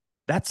being.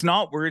 That's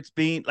not where it's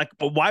being. Like,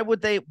 but why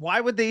would they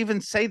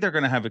even say they're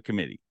going to have a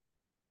committee?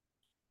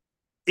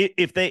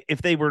 If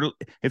they were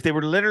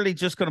literally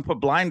just going to put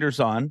blinders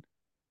on,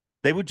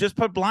 they would just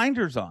put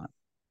blinders on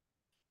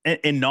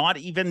and not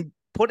even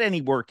put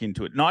any work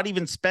into it, not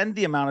even spend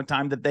the amount of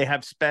time that they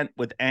have spent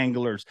with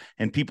anglers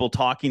and people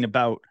talking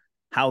about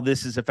how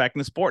this is affecting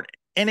the sport.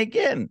 And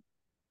again,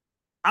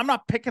 I'm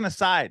not picking a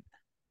side.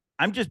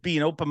 I'm just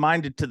being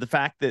open-minded to the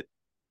fact that,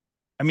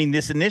 I mean,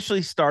 this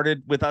initially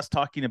started with us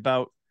talking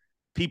about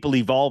people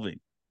evolving,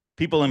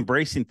 people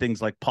embracing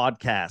things like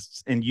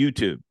podcasts and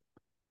YouTube.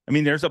 I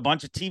mean, there's a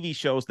bunch of TV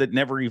shows that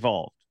never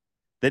evolved,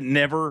 that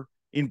never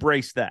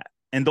embraced that.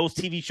 And those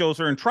TV shows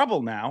are in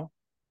trouble now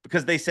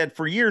because they said,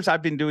 for years,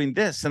 I've been doing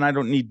this and I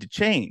don't need to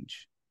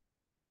change.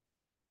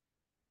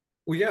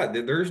 Well, yeah,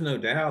 there's no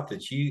doubt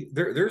that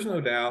there's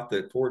no doubt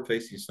that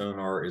forward-facing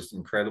sonar is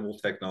incredible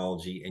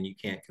technology and you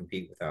can't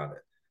compete without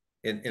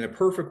it. In a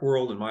perfect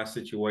world, in my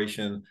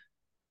situation,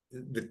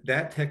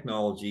 that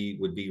technology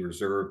would be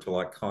reserved to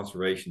like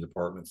conservation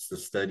departments to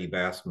study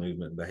bass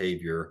movement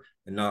behavior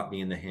and not be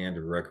in the hand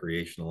of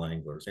recreational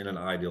anglers in an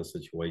ideal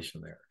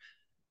situation there.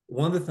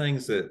 One of the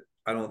things that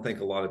I don't think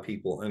a lot of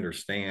people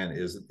understand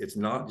is it's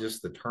not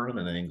just the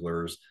tournament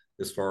anglers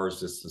as far as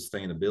the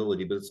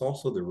sustainability, but it's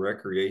also the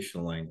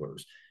recreational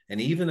anglers. And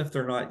even if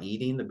they're not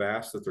eating the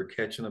bass that they're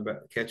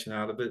catching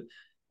out of it,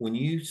 when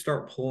you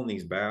start pulling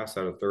these bass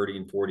out of 30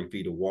 and 40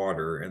 feet of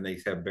water and they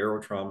have barrel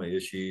trauma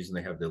issues and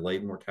they have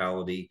delayed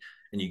mortality,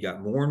 and you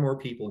got more and more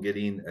people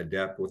getting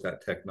adept with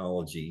that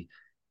technology,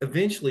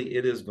 eventually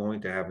it is going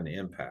to have an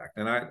impact.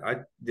 And I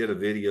did a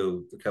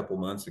video a couple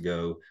months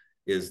ago.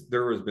 Is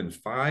there has been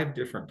 5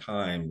 different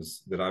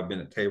times that I've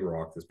been at Table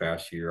Rock this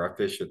past year. I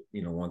fish it,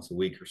 once a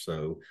week or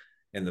so.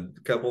 And the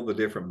couple of the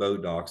different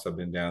boat docks I've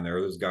been down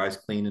there, those guys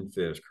cleaning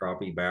fish,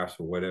 crappie, bass,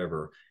 or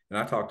whatever. And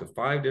I talked to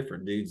 5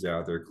 different dudes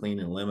out there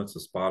cleaning limits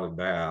of spotted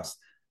bass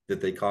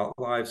that they caught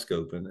live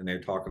scoping. And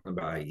they're talking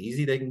about how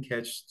easy they can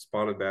catch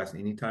spotted bass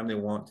anytime they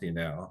want to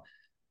now,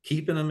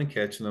 keeping them and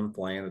catching them,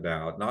 flaying it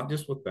out, not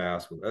just with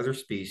bass, with other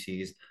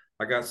species.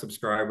 I got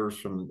subscribers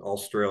from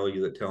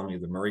Australia that tell me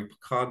the Murray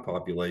cod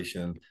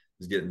population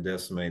is getting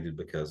decimated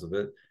because of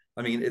it.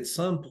 I mean, at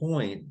some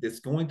point, it's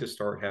going to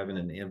start having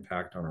an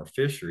impact on our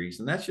fisheries.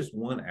 And that's just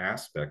one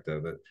aspect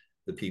of it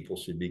that people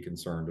should be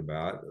concerned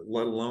about,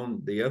 let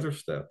alone the other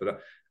stuff.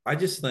 But I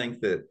just think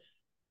that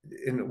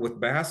with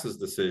Bass's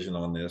decision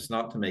on this,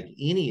 not to make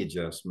any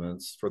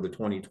adjustments for the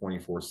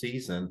 2024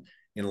 season,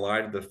 in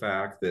light of the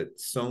fact that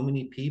so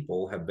many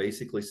people have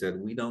basically said,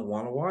 we don't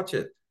want to watch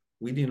it.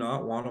 We do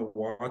not want to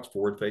watch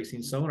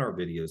forward-facing sonar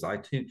videos. I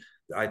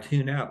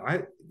tune out.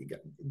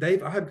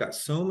 I've got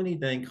so many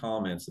dang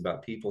comments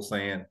about people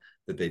saying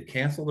that they've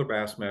canceled their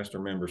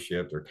Bassmaster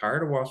membership. They're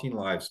tired of watching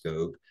live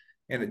scope,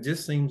 and it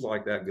just seems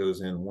like that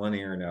goes in one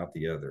ear and out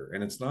the other.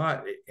 And it's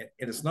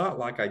not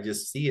like I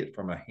just see it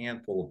from a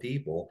handful of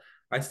people.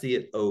 I see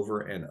it over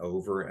and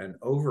over and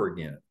over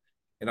again.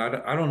 And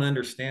I don't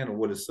understand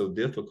what is so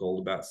difficult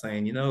about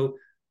saying,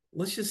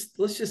 let's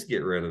just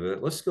get rid of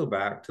it. Let's go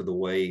back to the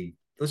way.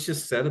 Let's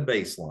just set a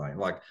baseline,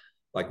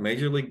 like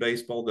Major League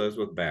Baseball does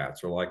with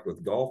bats, or like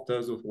with golf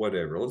does with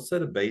whatever. Let's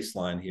set a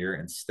baseline here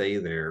and stay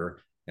there,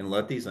 and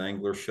let these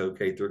anglers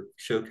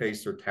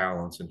showcase their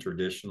talents in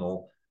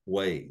traditional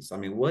ways. I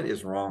mean, what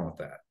is wrong with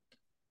that?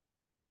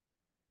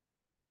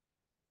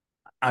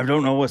 I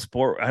don't know what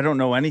sport. I don't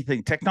know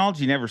anything.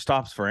 Technology never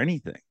stops for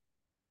anything.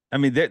 I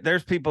mean,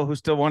 there's people who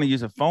still want to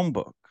use a phone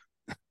book.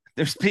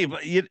 There's people,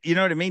 you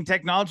know what I mean?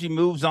 Technology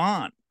moves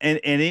on, and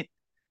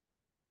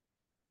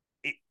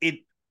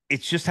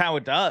it's just how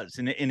it does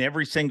in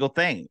every single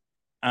thing.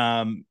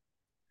 But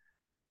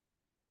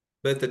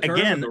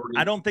again,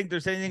 I don't think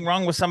there's anything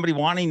wrong with somebody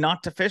wanting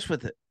not to fish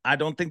with it. I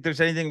don't think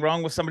there's anything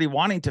wrong with somebody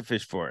wanting to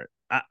fish for it.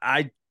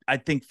 I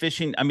think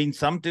fishing, I mean,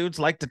 some dudes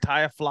like to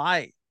tie a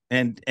fly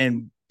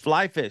and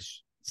fly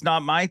fish. It's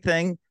not my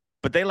thing,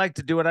 but they like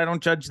to do it. I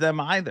don't judge them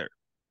either.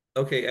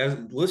 Okay,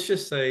 let's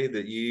just say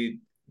that you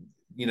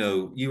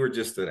were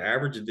just an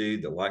average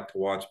dude that liked to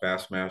watch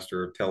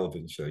Bassmaster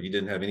television show. You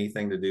didn't have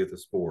anything to do with the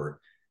sport,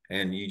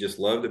 and you just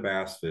loved to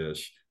bass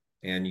fish,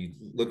 and you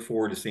look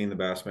forward to seeing the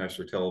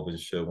Bassmaster television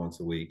show once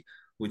a week.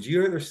 Would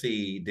you rather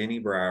see Denny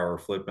Brower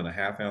flipping a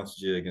half-ounce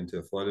jig into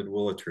a flooded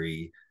willow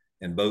tree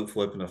and boat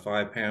flipping a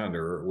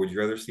 5-pounder, or would you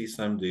rather see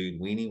some dude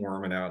weenie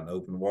worming out in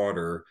open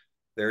water?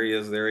 There he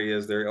is.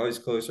 Oh, he's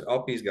closer.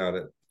 Oh, he's got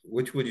it.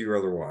 Which would you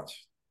rather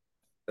watch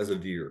as a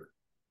viewer?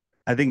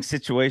 I think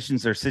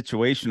situations are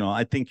situational.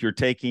 I think you're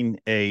taking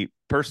a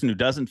person who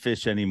doesn't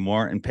fish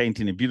anymore and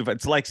painting it beautiful.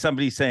 It's like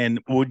somebody saying,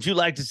 would you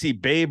like to see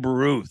Babe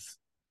Ruth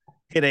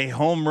hit a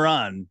home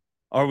run,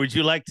 or would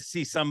you like to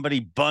see somebody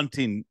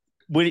bunting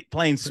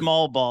playing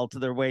small ball to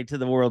their way to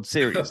the World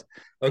Series.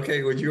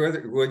 Okay, would you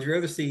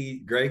rather see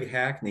Greg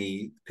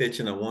Hackney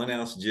pitching a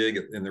 1-ounce jig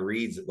in the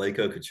reeds at Lake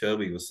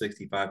Okeechobee with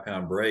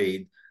 65-pound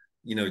braid,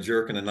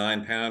 jerking a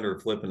 9-pounder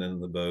flipping into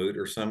the boat,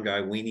 or some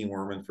guy weenie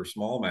worming for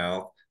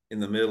smallmouth in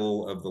the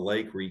middle of the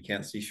lake where you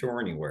can't see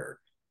shore anywhere,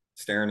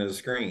 staring at a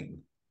screen?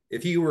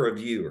 If you were a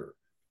viewer.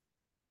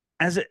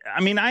 I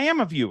am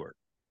a viewer.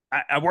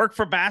 I work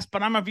for Bass,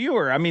 but I'm a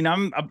viewer. I mean,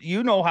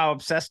 you know how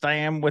obsessed I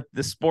am with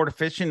the sport of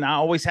fishing. I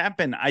always have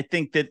been. I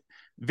think that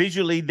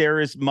visually there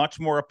is much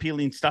more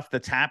appealing stuff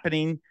that's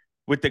happening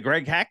with the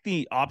Greg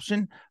Hackney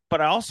option, but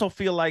I also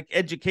feel like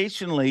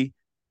educationally,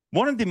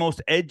 one of the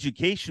most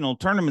educational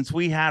tournaments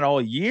we had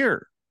all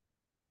year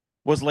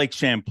was Lake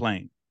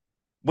Champlain.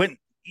 When,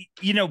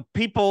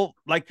 people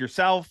like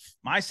yourself,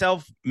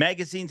 myself,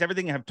 magazines,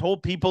 everything have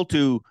told people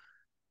to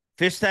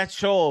fish that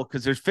shoal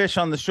because there's fish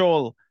on the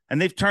shoal, and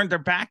they've turned their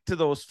back to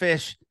those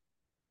fish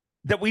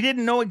that we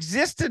didn't know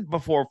existed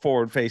before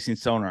forward-facing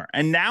sonar.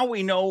 And now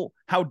we know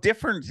how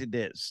different it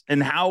is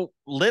and how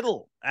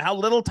little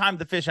time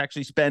the fish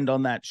actually spend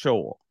on that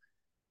shoal.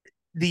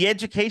 The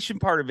education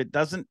part of it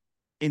doesn't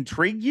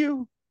intrigue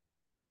you?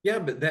 Yeah,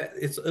 but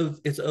it's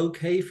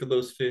okay for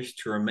those fish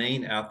to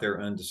remain out there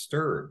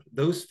undisturbed.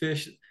 Those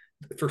fish,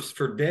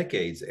 for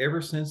decades,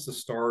 ever since the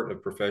start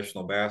of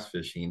professional bass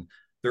fishing,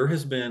 there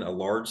has been a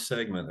large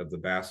segment of the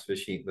bass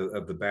fishing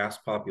of the bass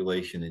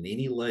population in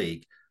any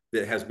lake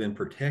that has been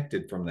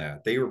protected from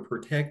that. They were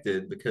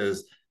protected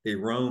because they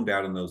roamed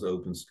out in those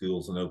open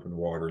schools and open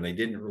water, and they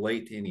didn't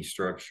relate to any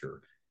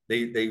structure.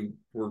 They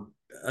were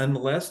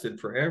unmolested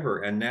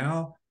forever, and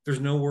now there's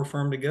nowhere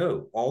for them to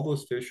go. All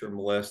those fish are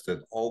molested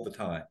all the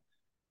time.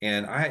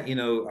 And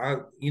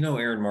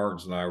Aaron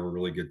Martins and I were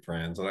really good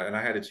friends, and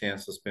I had a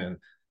chance to spend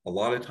a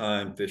lot of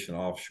time fishing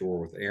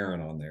offshore with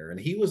Aaron on there. And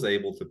he was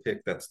able to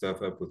pick that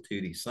stuff up with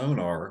 2D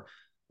sonar,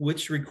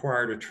 which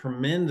required a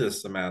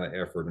tremendous amount of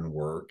effort and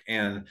work.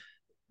 And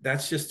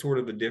that's just sort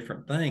of a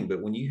different thing.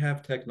 But when you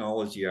have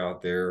technology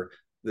out there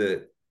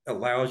that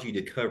allows you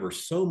to cover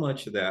so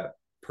much of that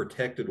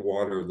protected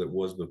water that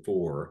was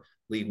before,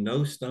 leave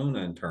no stone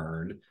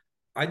unturned,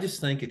 I just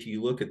think if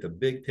you look at the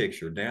big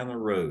picture down the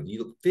road, you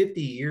look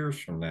 50 years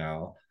from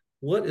now,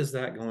 what is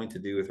that going to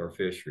do with our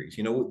fisheries?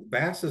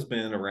 Bass has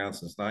been around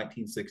since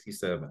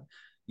 1967.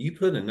 You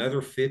put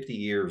another 50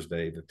 years,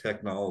 Dave, of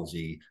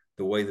technology,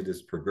 the way that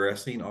it's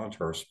progressing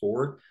onto our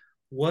sport,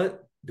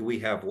 what do we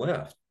have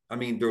left? I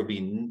mean, there'll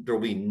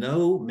be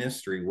no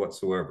mystery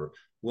whatsoever.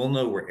 We'll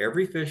know where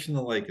every fish in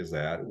the lake is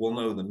at. We'll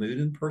know the mood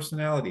and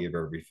personality of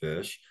every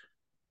fish.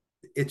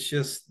 It's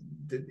just,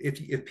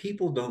 if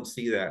people don't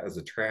see that as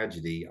a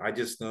tragedy, I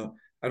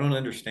don't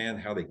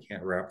understand how they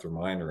can't wrap their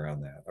mind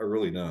around that. I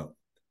really don't.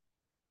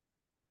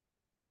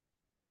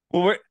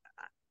 Well,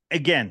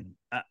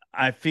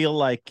 I feel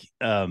like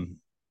I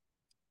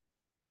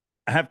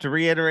have to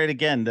reiterate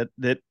again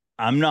that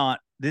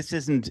this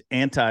isn't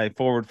anti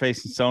forward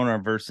facing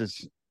sonar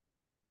versus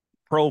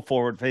pro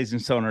forward facing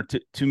sonar.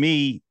 To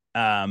me,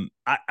 I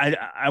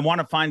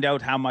want to find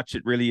out how much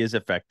it really is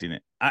affecting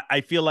it. I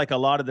feel like a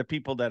lot of the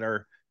people that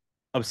are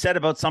upset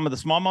about some of the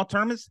smallmouth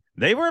tournaments,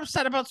 they were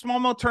upset about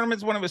smallmouth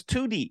tournaments when it was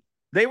 2D.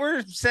 They were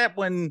upset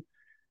when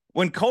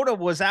Coda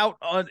was out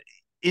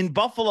in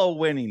Buffalo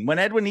winning, when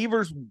Edwin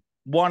Evers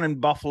won in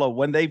Buffalo,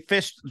 when they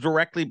fished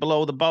directly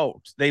below the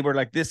boat. They were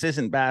like, this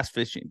isn't bass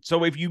fishing.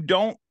 So if you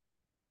don't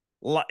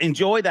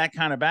enjoy that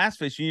kind of bass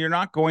fishing, you're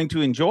not going to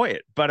enjoy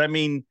it. But I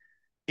mean,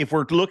 if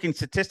we're looking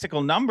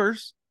statistical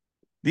numbers,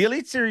 the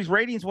Elite Series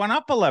ratings went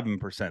up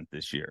 11%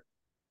 this year.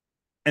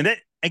 And that,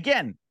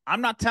 again,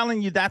 I'm not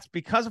telling you that's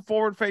because of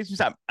forward-facing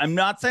stuff. I'm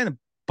not saying it,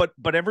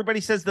 but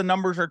everybody says the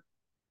numbers are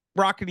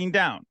rocketing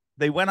down.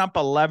 They went up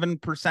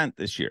 11%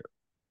 this year.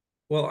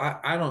 Well,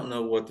 I don't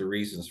know what the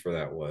reasons for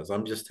that was.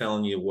 I'm just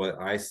telling you what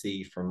I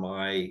see from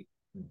my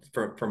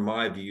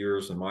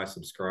viewers and my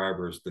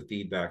subscribers, the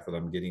feedback that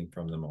I'm getting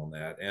from them on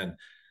that. And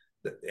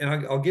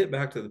I'll get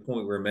back to the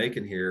point we're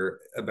making here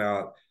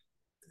about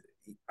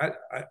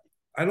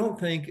I don't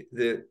think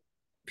that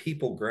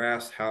people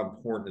grasp how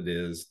important it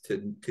is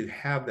to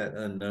have that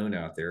unknown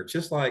out there. It's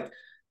just like,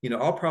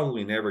 I'll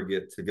probably never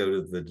get to go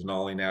to the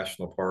Denali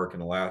National Park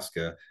in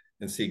Alaska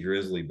and see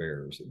grizzly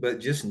bears,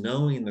 but just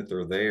knowing that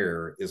they're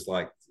there is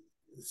like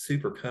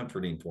super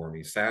comforting for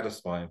me,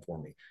 satisfying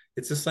for me.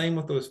 It's the same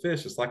with those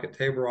fish. It's like at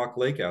Table Rock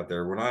Lake out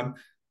there. When I'm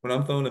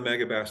throwing a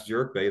megabass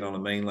jerkbait on a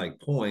main lake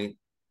point,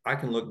 I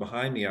can look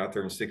behind me out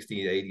there in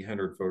 60 to 80,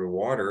 100 foot of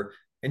water.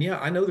 And yeah,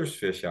 I know there's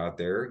fish out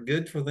there.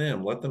 Good for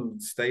them. Let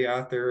them stay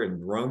out there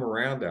and roam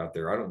around out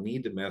there. I don't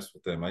need to mess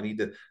with them. I need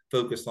to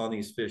focus on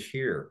these fish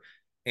here.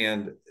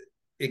 And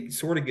it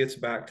sort of gets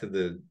back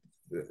to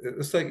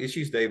let's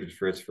use David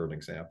Fritz for an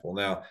example.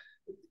 Now,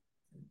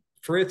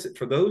 Fritz,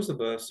 for those of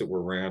us that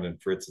were around in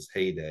Fritz's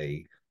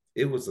heyday,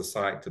 it was a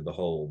sight to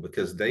behold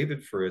because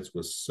David Fritz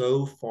was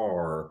so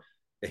far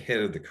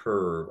ahead of the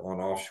curve on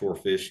offshore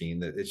fishing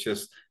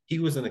that he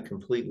was in a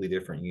completely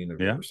different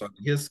universe. Yeah.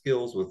 His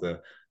skills with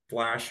a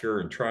flasher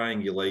and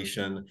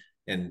triangulation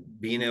and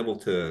being able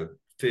to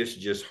fish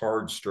just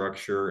hard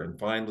structure and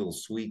find little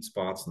sweet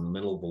spots in the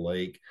middle of the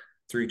lake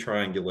through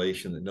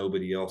triangulation that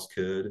nobody else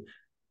could.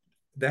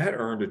 That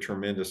earned a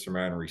tremendous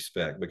amount of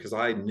respect because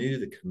I knew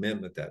the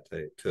commitment that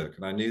took,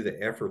 and I knew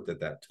the effort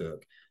that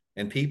took.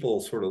 And people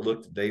sort of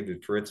looked at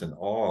David Fritz in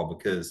awe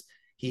because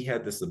he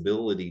had this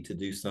ability to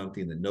do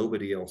something that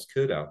nobody else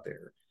could out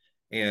there.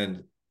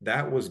 And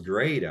that was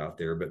great out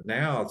there. But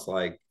now it's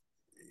like,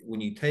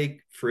 when you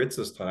take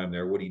Fritz's time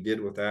there, what he did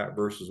with that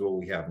versus what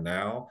we have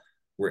now,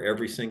 where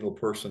every single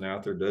person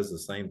out there does the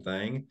same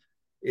thing,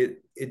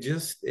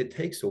 it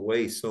takes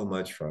away so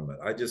much from it.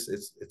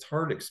 It's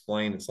hard to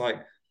explain. It's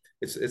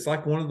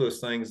like one of those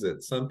things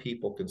that some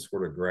people can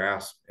sort of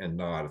grasp and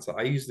not.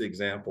 I use the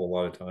example a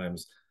lot of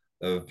times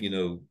of,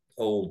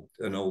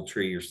 an old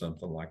tree or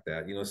something like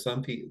that.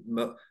 Some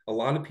people, a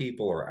lot of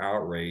people are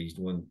outraged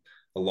when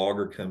a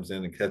logger comes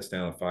in and cuts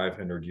down a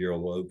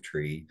 500-year-old oak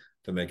tree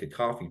to make a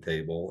coffee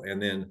table,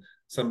 and then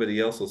somebody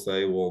else will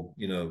say, well,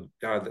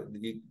 God,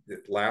 you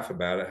laugh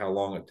about it, how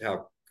long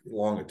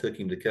it took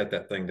him to cut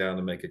that thing down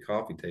to make a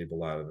coffee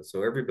table out of it.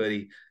 So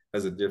everybody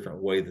has a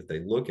different way that they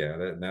look at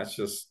it, and that's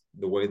just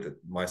the way that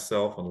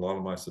myself and a lot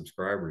of my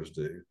subscribers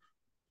do.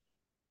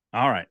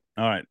 All right.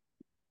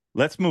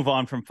 Let's move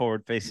on from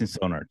forward facing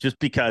sonar, just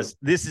because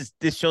this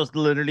show's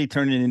literally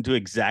turning into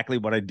exactly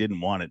what I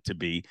didn't want it to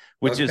be,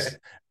 which is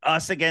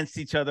us against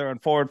each other on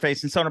forward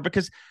facing sonar.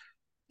 Because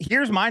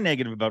here's my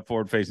negative about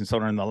forward facing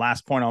sonar, and the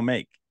last point I'll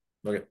make.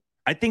 Okay.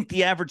 I think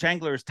the average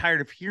angler is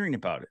tired of hearing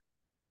about it.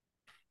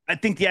 I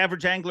think the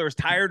average angler is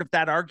tired of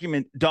that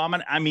argument.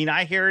 I mean,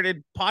 I hear it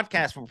in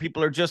podcasts where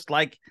people are just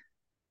like,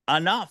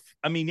 enough.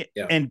 I mean,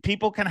 and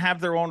people can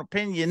have their own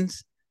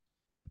opinions.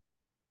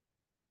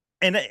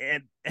 And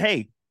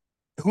hey,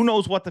 who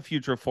knows what the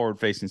future of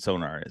forward-facing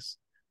sonar is?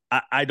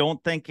 I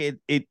don't think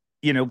it,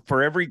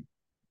 for every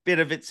bit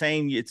of it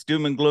saying it's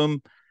doom and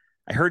gloom,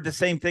 I heard the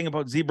same thing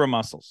about zebra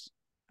mussels.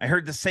 I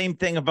heard the same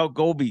thing about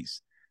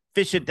gobies.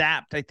 Fish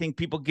adapt. I think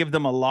people give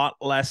them a lot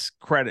less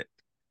credit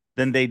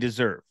than they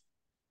deserve.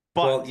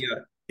 But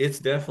it's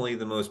definitely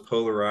the most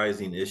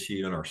polarizing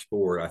issue in our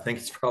sport. I think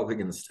it's probably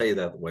going to stay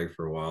that way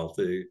for a while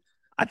too.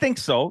 I think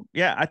so.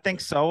 Yeah, I think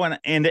so.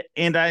 And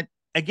I,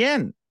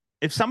 again,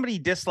 if somebody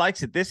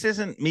dislikes it, this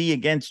isn't me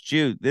against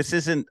you. This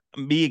isn't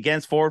me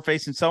against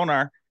forward-facing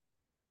sonar.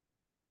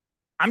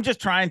 I'm just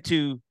trying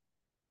to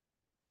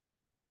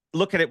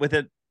look at it with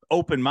an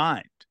open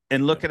mind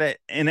and look at it.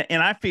 And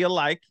I feel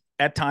like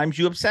at times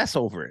you obsess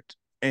over it.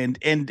 And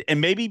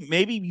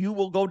maybe you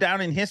will go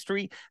down in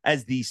history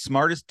as the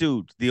smartest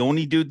dude, the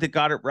only dude that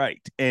got it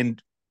right.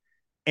 And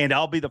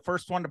I'll be the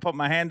first one to put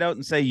my hand out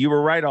and say you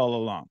were right all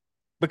along,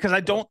 because I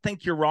don't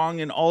think you're wrong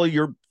in all of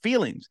your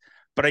feelings.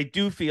 But I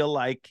do feel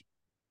like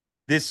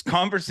this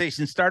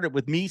conversation started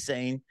with me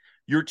saying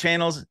your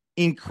channel's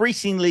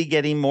increasingly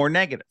getting more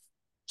negative.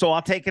 So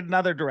I'll take it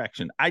another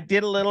direction. I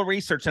did a little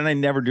research, and I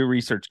never do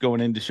research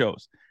going into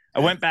shows. I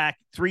went back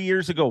 3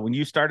 years ago when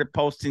you started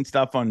posting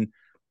stuff on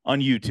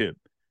YouTube,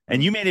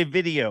 and you made a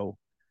video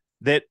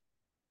that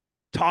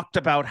talked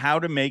about how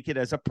to make it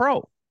as a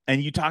pro.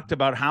 And you talked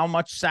about how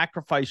much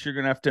sacrifice you're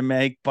going to have to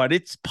make, but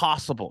it's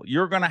possible.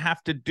 You're going to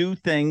have to do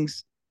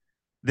things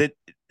that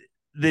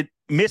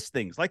miss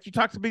things. Like you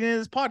talked at the beginning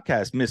of this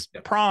podcast, miss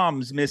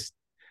proms, miss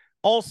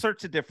all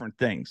sorts of different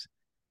things.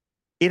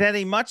 It had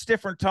a much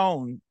different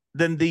tone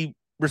than the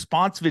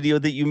response video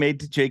that you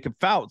made to Jacob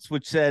Fouts,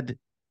 which said,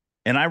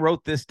 and I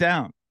wrote this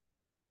down,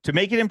 to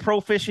make it in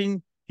pro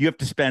fishing, you have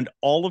to spend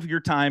all of your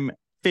time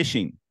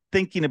fishing,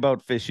 thinking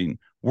about fishing,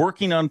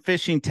 working on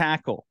fishing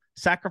tackle,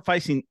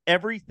 sacrificing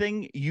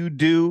everything you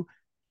do,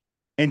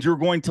 and you're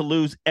going to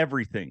lose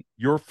everything.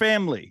 Your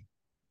family,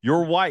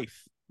 your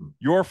wife,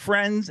 your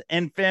friends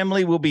and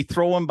family will be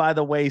thrown by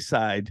the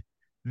wayside.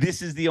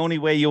 This is the only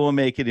way you will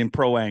make it in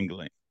pro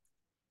angling.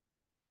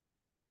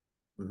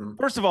 Mm-hmm.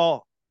 First of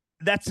all,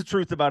 that's the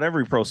truth about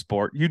every pro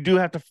sport. You do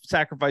have to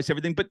sacrifice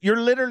everything, but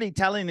you're literally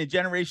telling a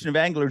generation of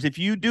anglers, if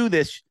you do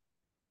this,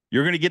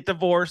 you're going to get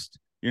divorced.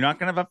 You're not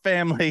going to have a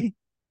family.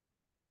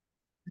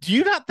 Do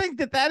you not think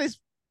that is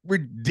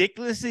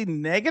ridiculously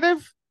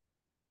negative?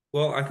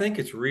 Well, I think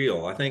it's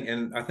real. I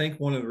think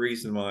one of the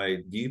reasons my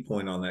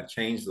viewpoint on that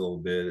changed a little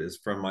bit is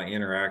from my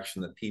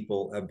interaction that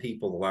people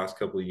the last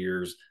couple of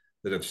years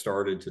that have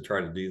started to try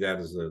to do that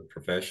as a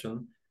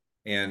profession.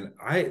 And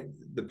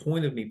the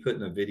point of me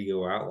putting a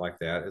video out like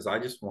that is I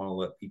just want to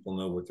let people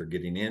know what they're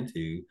getting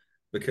into,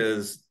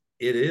 because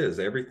it is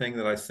everything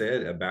that I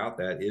said about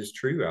that is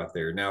true out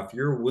there. Now, if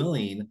you're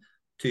willing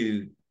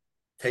to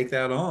take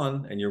that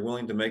on and you're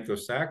willing to make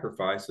those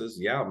sacrifices,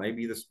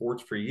 maybe the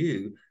sport's for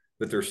you.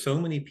 But there's so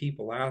many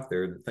people out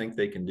there that think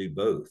they can do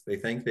both. They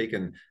think they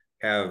can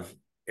have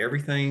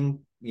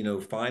everything,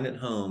 fine at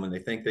home, and they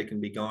think they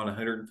can be gone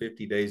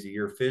 150 days a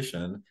year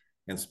fishing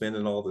and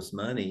spending all this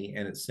money,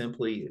 and it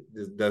simply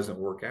doesn't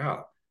work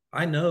out.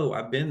 I know,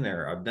 I've been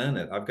there, I've done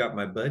it. I've got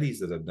my buddies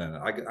that have done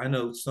it. I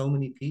know so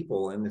many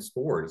people in the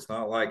sport. It's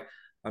not like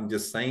I'm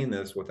just saying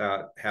this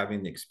without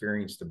having the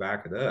experience to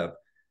back it up.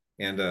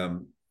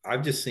 And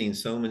I've just seen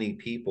so many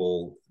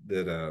people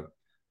that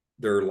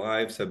their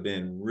lives have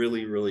been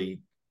really,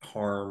 really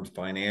harmed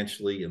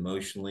financially,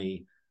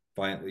 emotionally,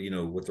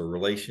 with their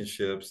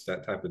relationships,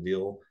 that type of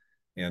deal.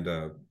 And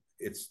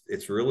it's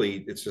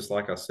just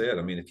like I said.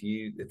 I mean,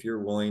 if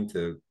you're willing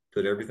to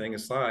put everything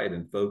aside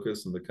and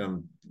focus and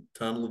become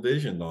tunnel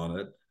visioned on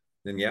it,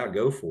 then yeah,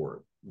 go for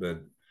it.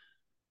 But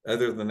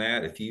other than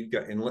that, if you've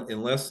got,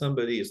 unless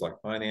somebody is like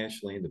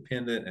financially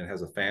independent and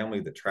has a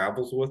family that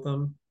travels with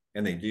them,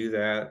 and they do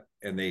that,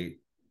 and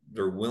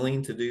they're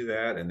willing to do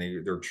that, and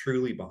they're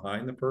truly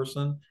behind the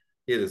person,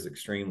 it is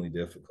extremely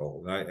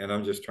difficult. And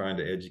I'm just trying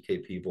to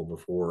educate people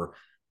before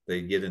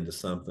they get into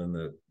something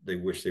that they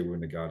wish they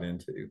wouldn't have got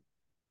into.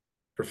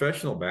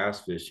 Professional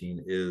bass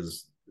fishing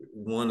is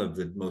one of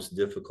the most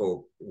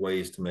difficult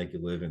ways to make a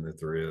living that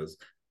there is.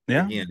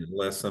 Yeah. Again,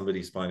 unless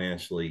somebody's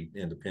financially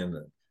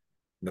independent.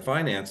 And the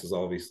finances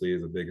obviously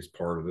is the biggest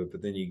part of it,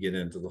 but then you get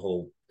into the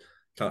whole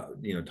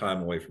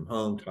time away from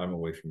home, time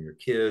away from your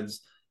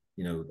kids,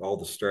 all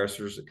the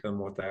stressors that come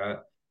with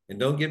that. And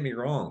don't get me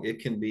wrong, it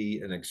can be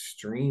an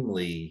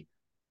extremely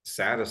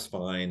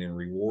satisfying and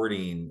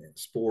rewarding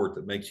sport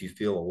that makes you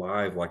feel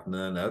alive like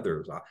none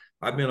others.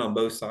 I've been on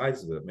both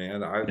sides of it,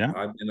 man. Yeah.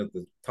 I've been at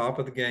the top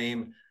of the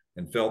game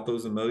and felt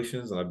those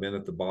emotions, and I've been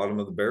at the bottom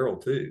of the barrel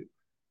too,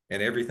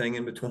 and everything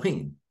in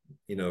between,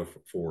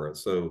 for it.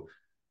 So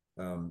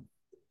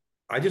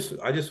I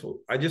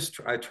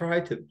try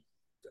to,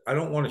 I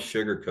don't want to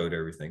sugarcoat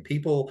everything.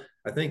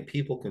 I think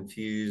people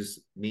confuse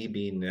me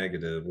being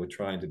negative with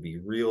trying to be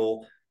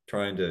real,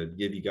 trying to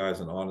give you guys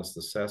an honest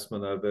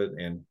assessment of it.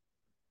 And,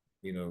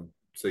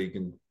 so you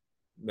can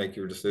make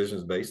your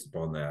decisions based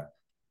upon that.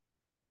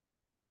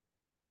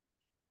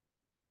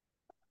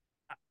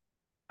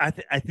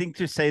 I think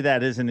to say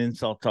that is an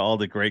insult to all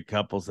the great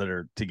couples that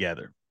are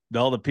together,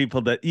 all the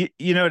people that,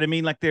 you know what I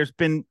mean? Like it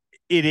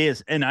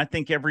is. And I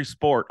think every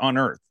sport on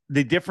earth,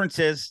 the difference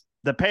is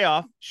the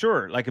payoff.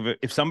 Sure. Like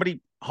if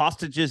somebody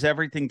hostages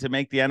everything to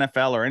make the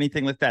NFL or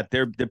anything like that,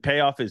 the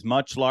payoff is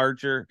much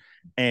larger.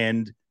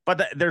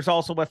 But there's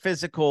also a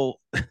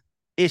physical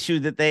issue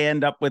that they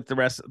end up with the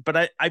rest.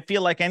 But I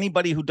feel like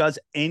anybody who does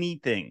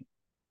anything,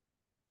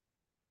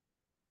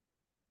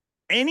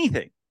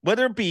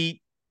 whether it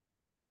be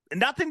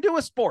nothing to do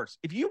with sports,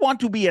 if you want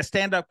to be a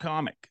stand-up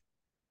comic,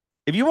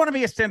 you are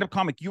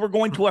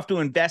going to have to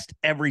invest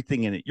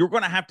everything in it. You're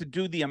going to have to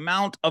do the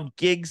amount of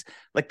gigs.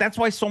 Like that's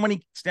why so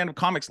many stand-up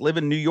comics live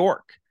in New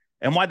York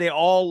and why they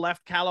all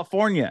left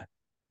California,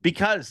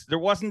 because there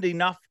wasn't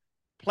enough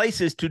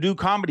places to do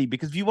comedy.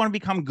 Because if you want to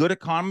become good at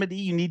comedy,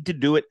 you need to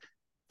do it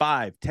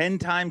 5-10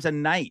 times a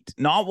night,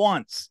 not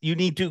once. You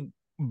need to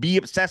be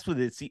obsessed with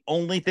it. It's the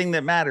only thing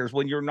that matters.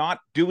 When you're not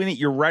doing it,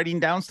 you're writing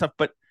down stuff.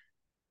 But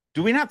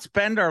do we not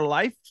spend our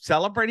life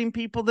celebrating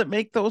people that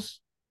make those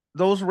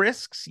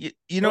risks?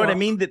 You know what I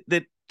mean?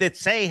 That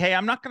say, hey,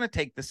 I'm not going to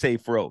take the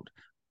safe road.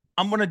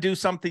 I'm going to do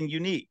something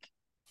unique.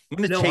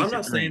 I'm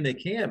not saying they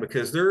can,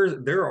 because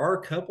there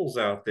are couples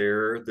out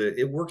there that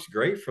it works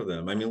great for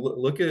them. I mean,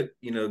 look at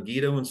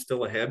Guido and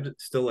Stella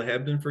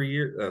Hebden for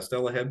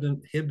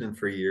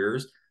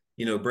years.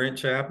 Brent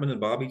Chapman and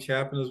Bobby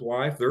Chapman, his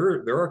wife.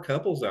 There are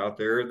couples out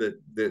there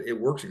that it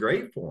works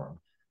great for them.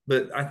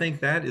 But I think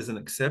that is an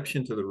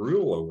exception to the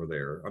rule over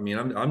there. I mean,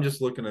 I'm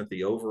just looking at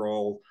the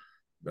overall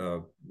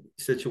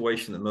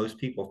situation that most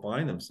people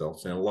find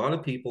themselves in. A lot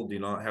of people do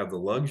not have the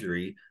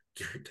luxury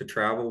to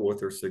travel with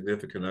their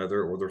significant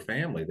other or their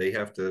family. They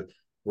have to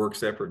work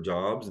separate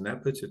jobs, and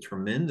that puts a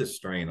tremendous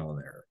strain on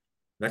there.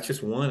 That's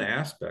just one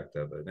aspect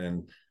of it.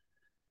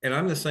 And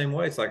I'm the same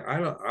way. It's like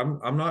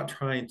I'm not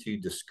trying to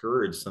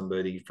discourage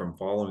somebody from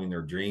following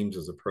their dreams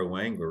as a pro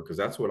angler, because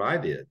that's what I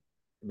did.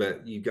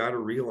 But you got to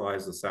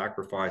realize the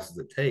sacrifices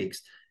it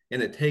takes,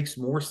 and it takes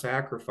more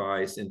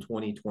sacrifice in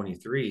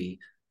 2023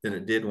 than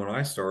it did when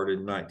I started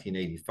in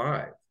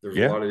 1985. There's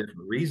a lot of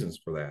different reasons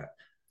for that.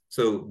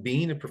 So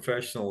being a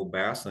professional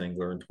bass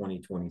angler in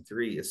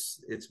 2023,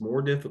 it's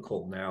more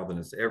difficult now than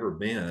it's ever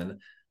been,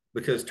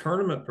 because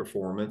tournament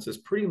performance is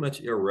pretty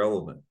much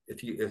irrelevant.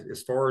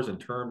 As far as in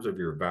terms of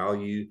your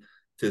value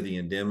to the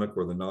endemic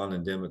or the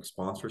non-endemic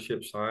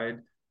sponsorship side,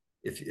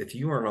 if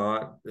you are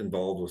not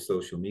involved with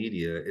social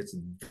media, it's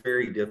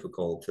very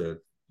difficult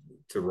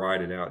to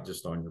ride it out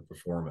just on your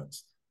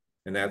performance.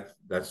 And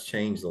that's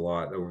changed a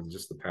lot over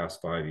just the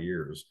past 5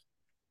 years.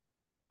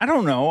 I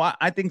don't know.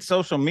 I think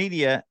social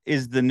media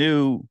is the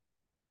new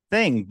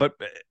thing. But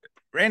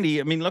Randy,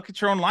 I mean, look at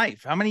your own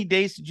life. How many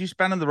days did you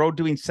spend on the road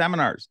doing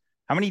seminars?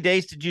 How many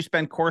days did you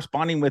spend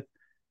corresponding with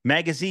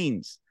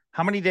magazines?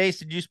 How many days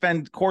did you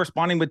spend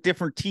corresponding with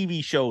different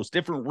TV shows,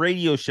 different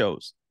radio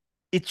shows?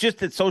 It's just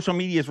that social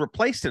media has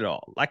replaced it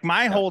all. Like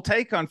my whole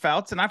take on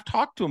Fouts, and I've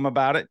talked to him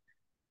about it.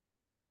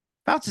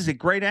 Fouts is a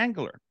great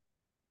angler.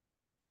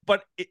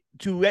 But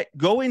to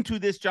go into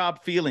this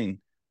job feeling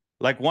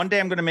like one day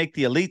I'm going to make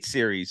the Elite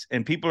Series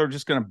and people are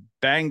just going to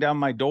bang down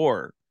my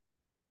door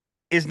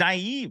is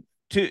naive.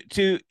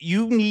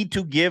 You need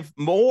to give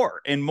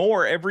more and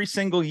more every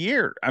single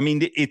year. I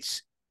mean,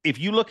 if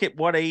you look at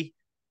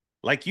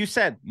like you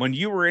said, when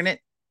you were in it,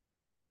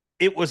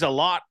 it was a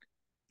lot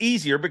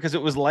easier because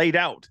it was laid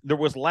out. There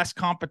was less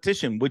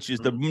competition, which is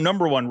the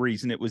number one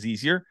reason it was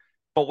easier.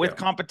 But with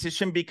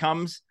competition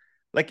becomes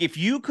like, if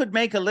you could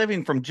make a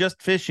living from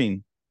just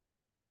fishing,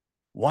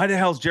 why the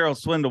hell's Gerald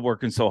Swindle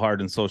working so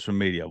hard in social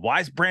media? Why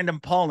is Brandon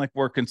Palnick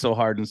working so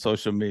hard in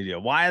social media?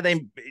 Why are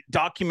they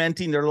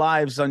documenting their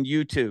lives on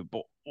YouTube?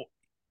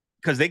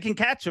 Because they can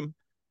catch them,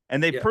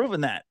 and they've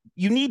proven that.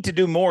 You need to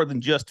do more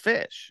than just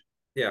fish.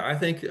 Yeah, I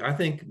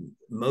think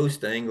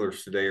most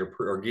anglers today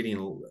are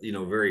getting,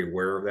 very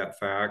aware of that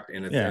fact,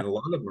 and and a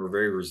lot of them are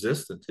very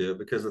resistant to it,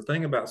 because the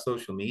thing about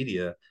social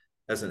media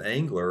as an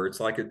angler, it's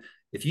like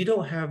if you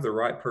don't have the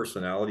right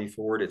personality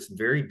for it, it's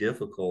very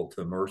difficult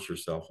to immerse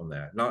yourself in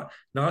that.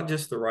 Not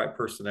just the right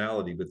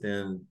personality, but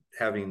then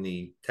having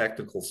the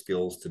technical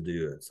skills to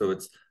do it. So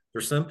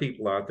there's some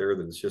people out there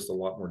that it's just a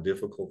lot more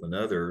difficult than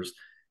others,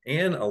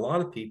 and a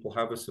lot of people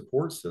have a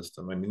support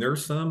system. I mean,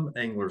 there's some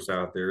anglers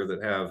out there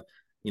that have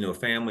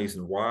families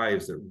and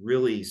wives that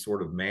really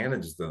sort of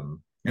manage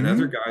them, and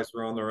other guys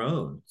are on their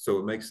own. So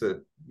it makes it,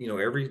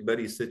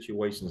 everybody's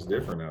situation is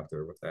different out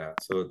there with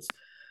that. So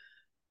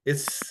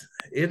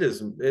it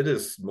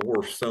is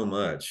more so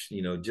much,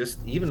 just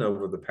even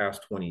over the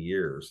past 20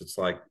 years, it's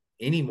like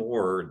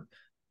anymore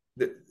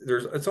that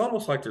it's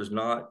almost like there's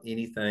not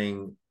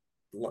anything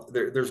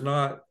there's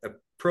not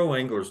pro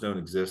anglers don't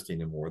exist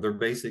anymore. They're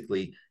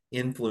basically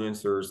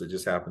influencers that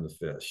just happen to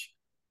fish.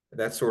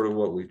 That's sort of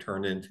what we've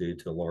turned into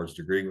to a large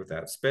degree with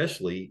that,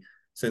 especially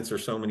since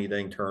there's so many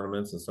dang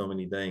tournaments and so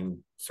many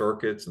dang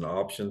circuits and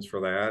options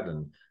for that.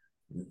 And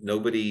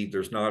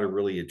there's not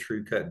really a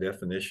true cut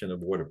definition of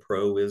what a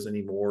pro is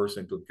anymore,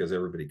 simply because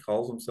everybody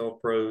calls themselves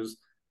pros.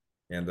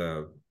 And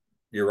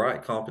you're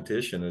right,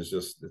 competition is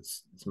just,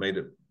 it's made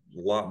it a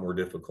lot more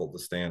difficult to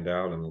stand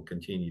out, and will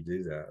continue to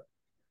do that.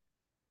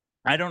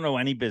 I don't know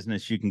any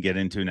business you can get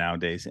into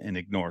nowadays and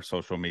ignore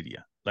social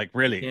media. Like,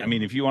 really, I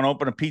mean, if you want to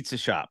open a pizza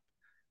shop,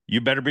 you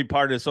better be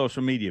part of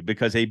social media,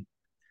 because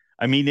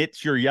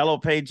it's your yellow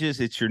pages,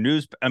 it's your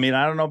news. I mean,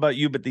 I don't know about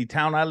you, but the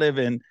town I live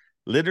in,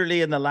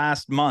 literally in the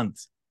last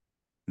month,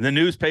 the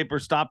newspaper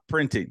stopped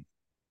printing.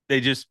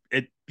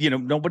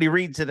 Nobody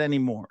reads it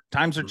anymore.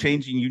 Times are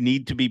changing. You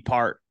need to be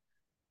part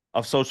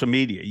of social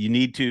media. You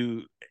need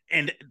to,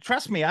 and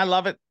trust me, I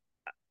love it.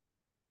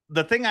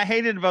 The thing I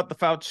hated about the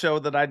Fouch show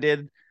that I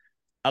did,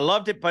 I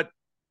loved it, but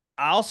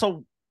I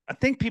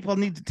think people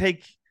need to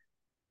take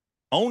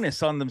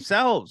onus on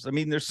themselves. I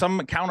mean, there's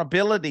some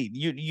accountability.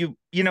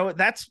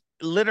 That's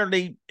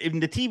literally in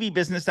the TV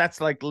business.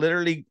 That's like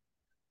literally,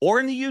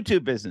 or in the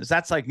YouTube business,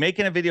 that's like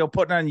making a video,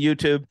 putting it on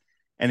YouTube.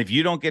 And if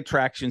you don't get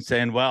traction,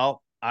 saying,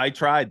 well, I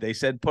tried, they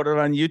said, put it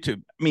on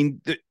YouTube. I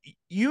mean,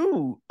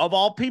 you of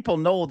all people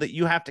know that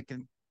you have to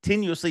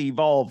continuously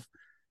evolve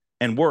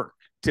and work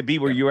to be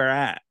where you are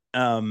at.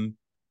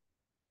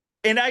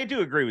 And I do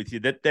agree with you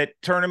that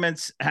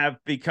tournaments have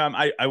become,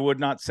 I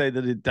would not say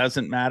that it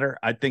doesn't matter.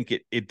 I think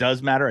it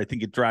does matter. I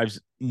think it drives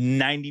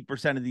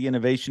 90% of the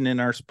innovation in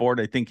our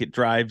sport. I think it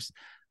drives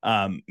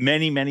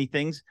many, many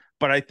things.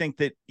 But I think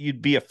that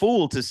you'd be a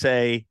fool to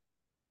say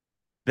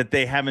that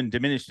they haven't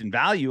diminished in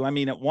value. I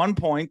mean, at one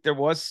point there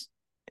was,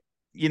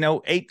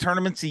 8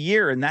 tournaments a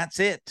year, and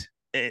that's it.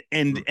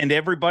 And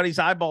everybody's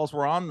eyeballs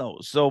were on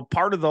those. So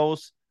part of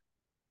those,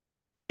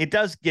 it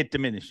does get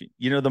diminishing.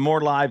 The more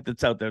live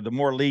that's out there, the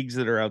more leagues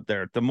that are out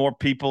there, the more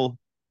people.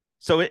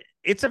 So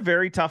it's a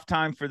very tough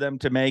time for them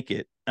to make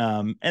it.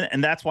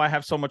 And that's why I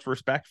have so much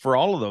respect for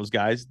all of those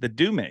guys that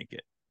do make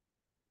it.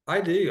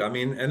 I do. I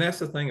mean, and that's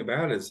the thing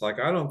about it. It's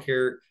like, I don't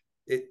care.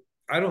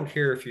 I don't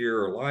care if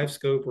you're a live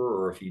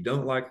scoper or if you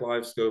don't like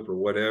live scope or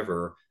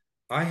whatever.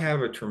 I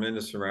have a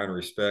tremendous amount of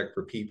respect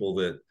for people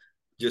that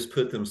just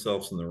put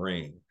themselves in the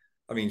ring.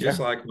 I mean, just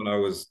like when I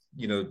was,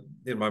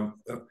 in my,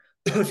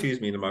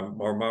 excuse me, in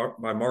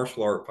my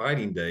martial art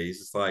fighting days,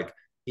 it's like,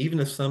 even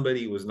if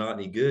somebody was not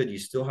any good, you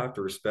still have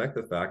to respect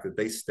the fact that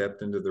they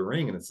stepped into the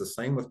ring. And it's the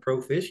same with pro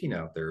fishing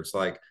out there. It's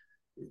like,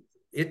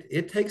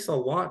 it takes a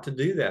lot to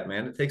do that,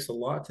 man. It takes a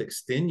lot to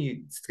extend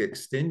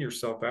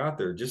yourself out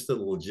there, just the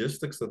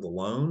logistics of the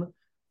loan.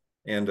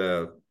 And,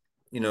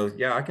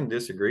 I can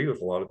disagree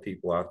with a lot of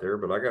people out there,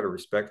 but I got a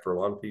respect for a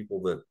lot of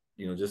people that,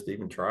 just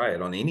even try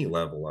it on any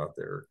level out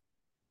there.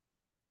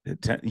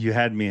 You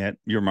had me at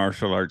your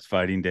martial arts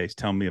fighting days.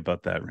 Tell me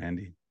about that,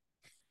 Randy.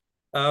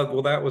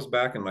 Well, that was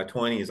back in my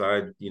 20s.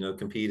 I,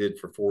 competed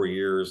for 4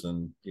 years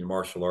in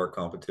martial art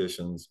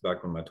competitions back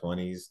in my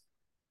 20s,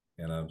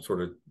 and I've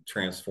sort of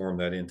transformed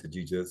that into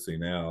jiu-jitsu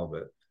now.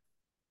 But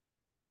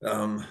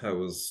I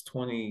was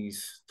 20s,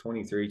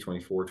 23,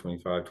 24,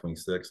 25,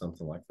 26,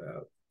 something like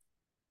that.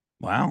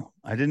 Wow.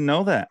 I didn't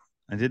know that.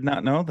 I did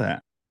not know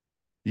that.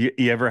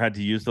 You ever had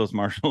to use those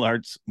martial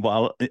arts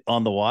while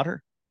on the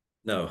water?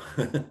 No,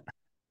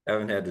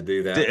 haven't had to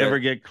do that. Did it ever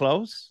get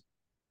close?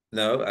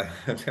 No,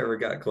 I've never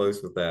got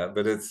close with that,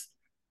 but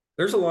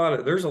there's a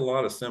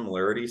lot of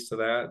similarities to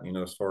that,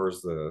 as far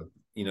as the,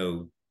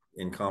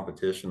 in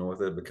competition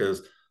with it,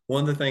 because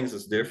one of the things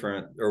that's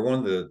different, or one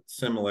of the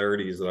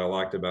similarities that I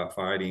liked about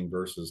fighting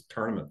versus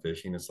tournament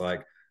fishing, it's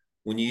like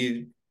when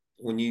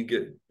when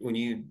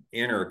you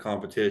enter a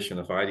competition,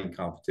 a fighting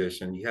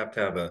competition, you have to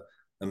have a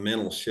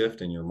mental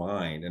shift in your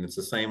mind. And it's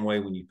the same way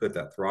when you put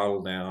that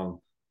throttle down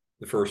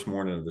the first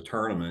morning of the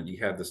tournament,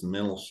 you have this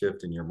mental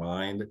shift in your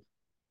mind.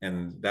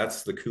 And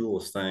that's the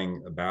coolest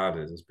thing about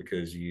it, is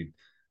because you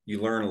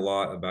learn a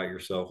lot about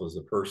yourself as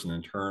a person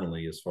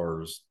internally, as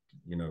far as,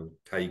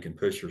 how you can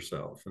push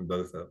yourself in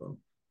both of them.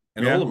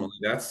 And Yeah. ultimately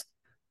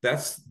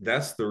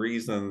that's the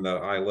reason that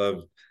I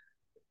love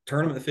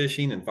tournament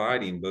fishing and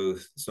fighting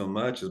both so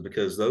much, is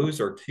because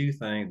those are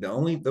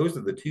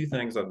the two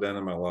things I've done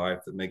in my life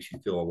that makes you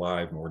feel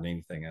alive more than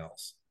anything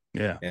else.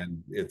 Yeah.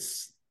 And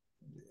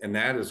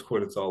that is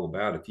what it's all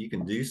about. If you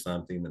can do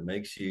something that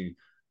makes you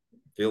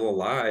feel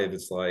alive,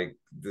 it's like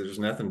there's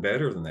nothing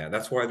better than that.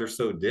 That's why they're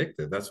so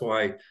addictive. That's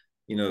why,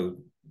 you know,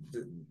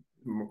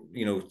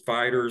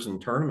 fighters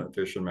and tournament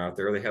fishermen out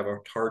there, they have a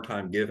hard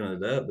time giving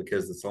it up,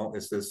 because it's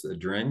this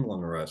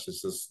adrenaline rush.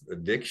 It's this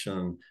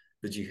addiction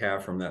that you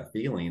have from that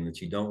feeling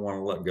that you don't want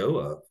to let go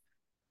of.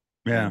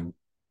 Yeah.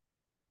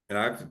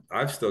 And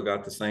I've still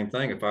got the same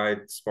thing. If I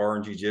spar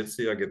in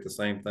jiu-jitsu, I get the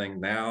same thing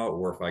now.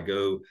 Or if I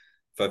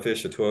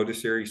fish a Toyota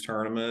Series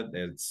tournament,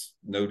 it's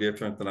no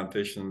different than I'm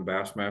fishing the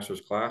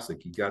Bassmasters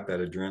Classic. You got that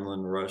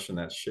adrenaline rush and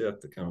that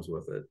shift that comes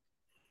with it.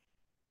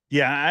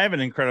 Yeah, I have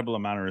an incredible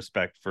amount of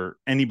respect for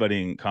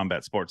anybody in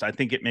combat sports. I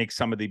think it makes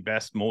some of the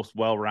best, most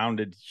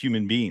well-rounded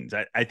human beings.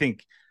 I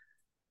think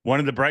one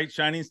of the bright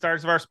shining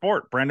stars of our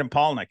sport, Brendan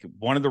Palnick,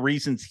 one of the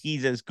reasons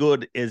he's as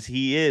good as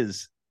he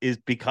is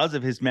because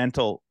of his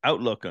mental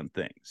outlook on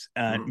things,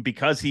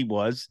 because he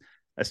was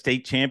a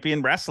state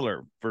champion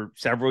wrestler for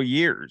several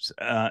years,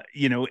 and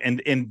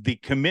the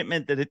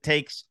commitment that it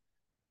takes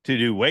to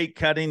do weight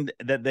cutting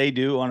that they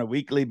do on a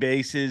weekly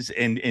basis,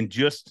 and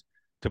just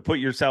to put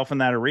yourself in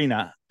that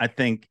arena. I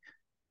think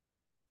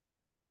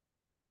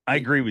I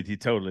agree with you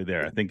totally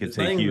there. I think it's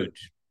a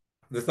huge.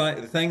 The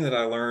thing that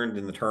I learned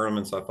in the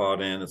tournaments I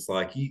fought in, it's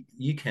like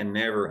you can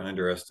never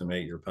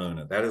underestimate your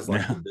opponent. That is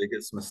like the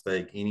biggest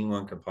mistake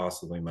anyone could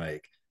possibly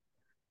make.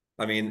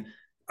 I mean,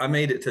 I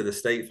made it to the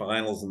state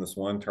finals in this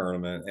one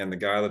tournament, and the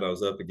guy that I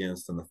was up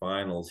against in the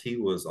finals, he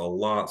was a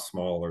lot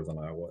smaller than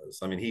I was.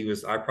 I mean,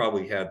 I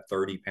probably had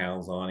 30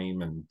 pounds on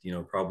him, and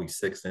probably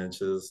 6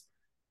 inches,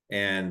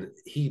 and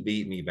he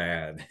beat me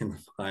bad in the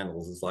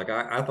finals. It's like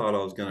I thought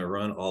I was going to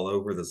run all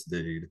over this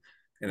dude.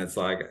 And it's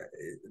like,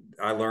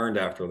 I learned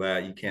after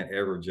that, you can't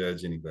ever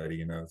judge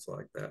anybody, it's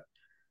like that.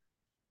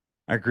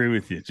 I agree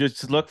with you.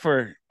 Just look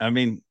for,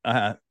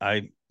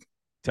 I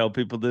tell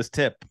people this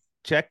tip: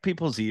 check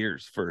people's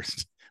ears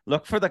first.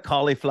 Look for the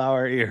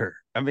cauliflower ear.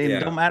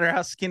 No matter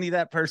how skinny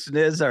that person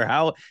is or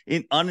how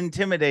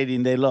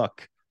unintimidating they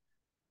look,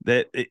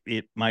 that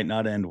it might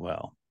not end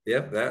well.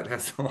 Yep, that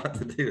has a lot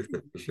to do with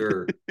it for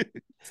sure.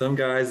 Some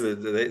guys,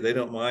 they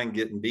don't mind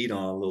getting beat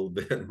on a little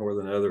bit more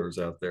than others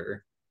out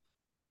there.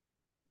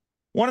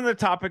 One other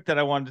topic that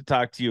I wanted to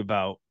talk to you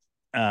about,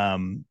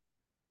 because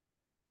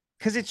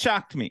it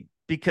shocked me,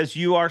 because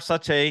you are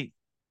such a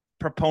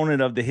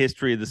proponent of the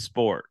history of the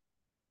sport.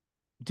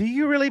 Do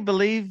you really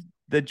believe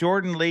that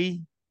Jordan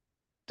Lee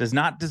does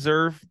not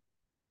deserve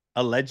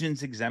a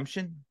Legends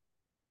exemption?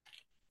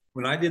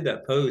 When I did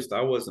that post,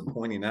 I wasn't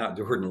pointing out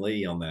Jordan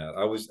Lee on that.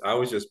 I was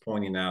just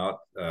pointing out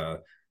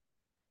but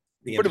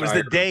it was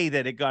the day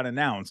that it got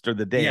announced, or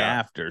the day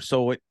after.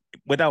 So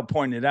without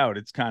pointing it out,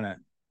 it's kind of.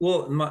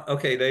 Well,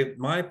 Dave,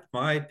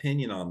 my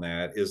opinion on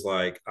that is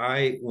like,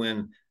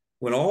 when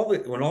all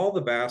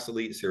the Bass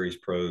Elite Series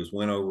pros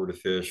went over to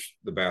fish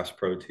the Bass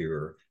Pro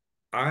Tour,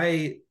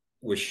 I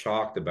was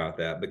shocked about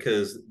that,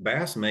 because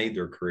Bass made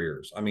their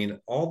careers. I mean,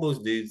 all those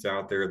dudes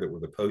out there that were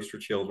the poster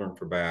children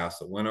for Bass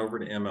that went over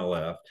to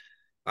MLF,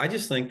 I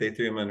just think they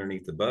threw them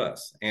underneath the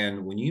bus.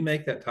 And when you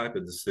make that type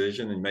of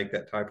decision and make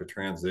that type of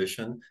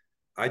transition,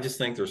 I just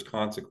think there's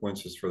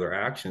consequences for their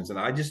actions. And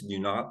I just do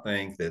not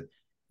think that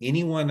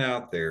anyone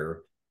out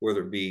there,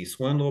 whether it be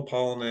Swindle,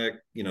 Palnick,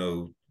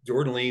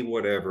 Jordan Lee,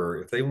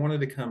 whatever, if they wanted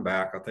to come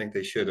back, I think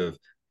they should have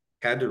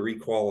had to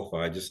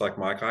requalify, just like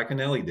Mike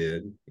Iaconelli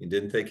did. He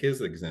didn't take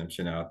his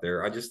exemption out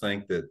there. I just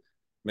think that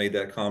made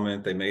that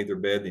comment, they made their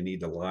bed, they need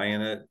to lie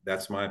in it.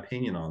 That's my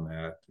opinion on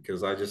that,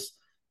 because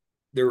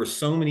there were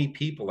so many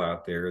people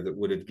out there that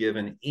would have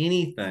given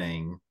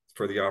anything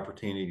for the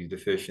opportunity to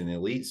fish in the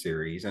Elite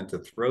Series, and to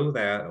throw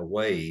that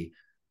away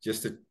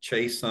just to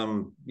chase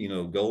some,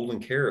 golden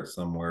carrot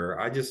somewhere.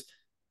 I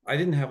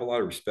didn't have a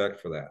lot of respect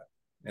for that.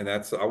 And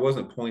I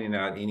wasn't pointing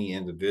out any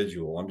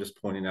individual. I'm just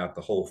pointing out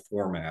the whole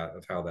format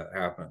of how that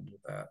happened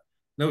with that.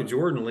 No,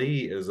 Jordan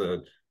Lee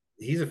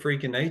he's a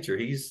freak in nature.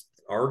 He's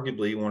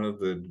arguably one of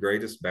the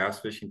greatest bass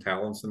fishing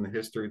talents in the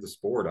history of the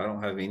sport. I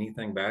don't have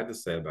anything bad to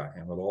say about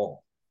him at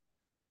all.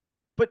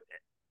 But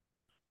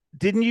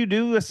didn't you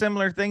do a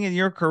similar thing in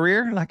your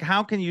career? Like,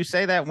 how can you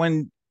say that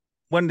when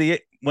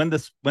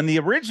the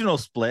original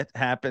split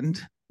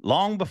happened,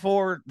 long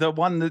before the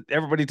one that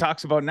everybody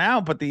talks about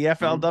now, but the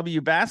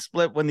FLW Bass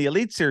split when the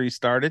Elite Series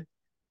started?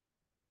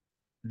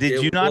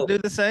 Did you not do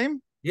the same?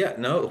 Yeah,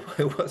 no,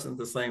 it wasn't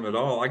the same at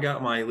all. I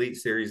got my Elite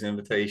Series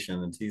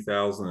invitation in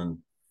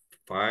 2005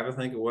 2005, I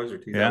think it was, or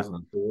Yeah.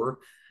 2004.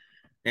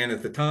 And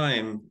at the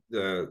time,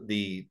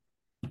 the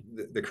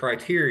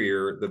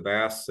criteria the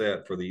Bass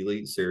set for the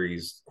Elite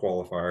Series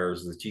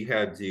qualifiers that you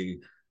had to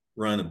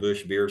run a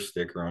Busch Beer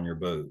sticker on your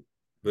boat.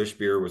 Busch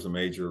Beer was a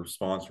major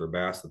sponsor of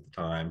Bass at the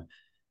time.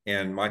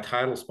 And my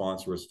title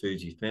sponsor was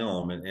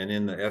Fujifilm. And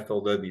in the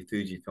FLW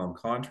Fujifilm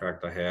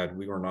contract I had,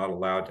 we were not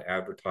allowed to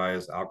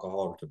advertise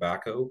alcohol or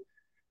tobacco.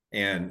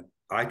 And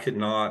I could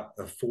not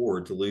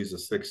afford to lose a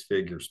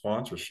six-figure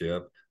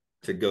sponsorship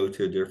to go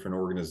to different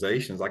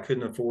organizations. I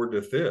couldn't afford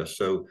to fish.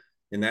 So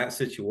in that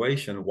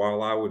situation,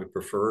 while I would have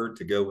preferred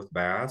to go with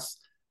Bass,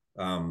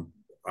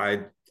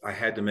 I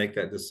had to make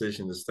that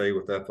decision to stay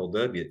with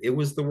FLW. It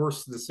was the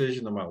worst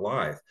decision of my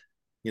life.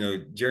 You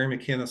know, Jerry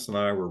McInnes and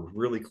I were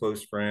really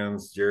close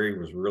friends. Jerry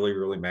was really,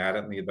 really mad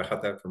at me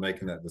about that for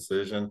making that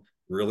decision,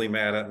 really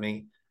mad at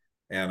me.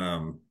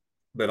 And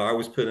but I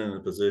was put in a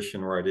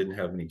position where I didn't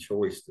have any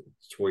choice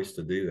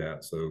to do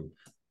that. So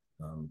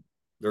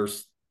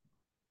there's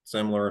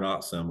similar or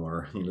not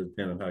similar, you know,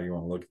 depending on how you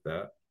want to look at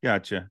that.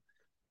 Gotcha.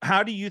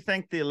 How do you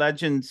think the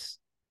Legends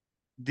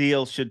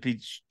deal should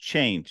be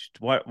changed?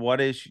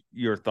 What is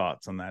your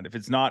thoughts on that? If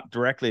it's not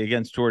directly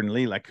against Jordan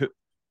Lee, like,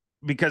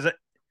 because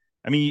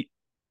I mean,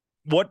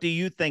 what do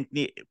you think?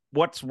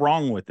 What's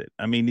wrong with it?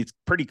 I mean, it's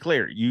pretty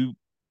clear. You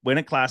win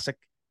a classic,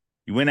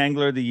 you win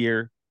Angler of the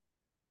Year,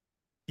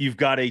 you've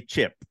got a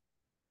chip,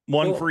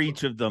 one for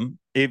each of them.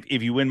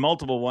 If you win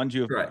multiple ones,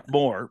 you have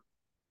more.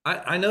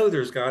 I know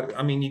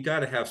I mean, you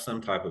got to have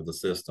some type of the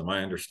system.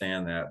 I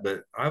understand that,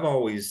 but I've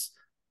always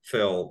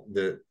felt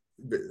that,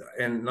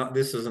 and not,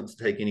 this isn't to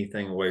take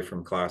anything away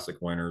from classic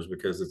winners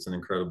because it's an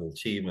incredible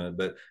achievement,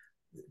 but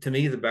to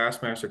me, the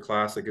Bassmaster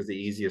Classic is the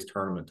easiest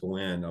tournament to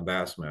win a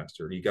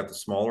Bassmaster. You got the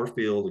smaller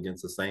field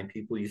against the same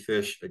people you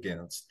fish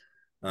against.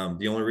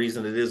 The only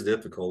reason it is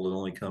difficult, it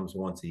only comes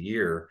once a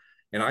year.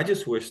 And I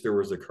just wish there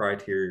was a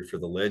criteria for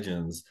the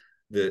Legends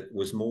that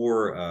was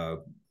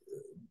more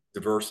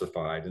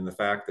diversified in the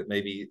fact that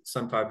maybe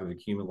some type of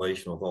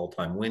accumulation with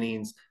all-time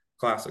winnings,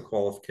 classic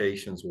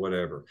qualifications,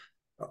 whatever.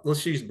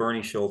 Let's use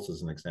Bernie Schultz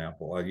as an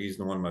example. I've used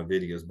in one of my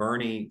videos.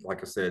 Bernie,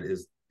 like I said,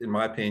 is, in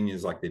my opinion,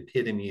 is like the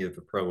epitome of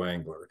a pro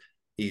angler.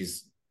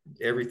 He's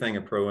everything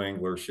a pro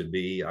angler should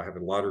be. I have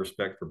a lot of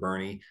respect for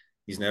Bernie.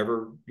 He's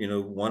never, you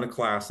know, won a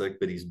classic,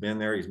 but he's been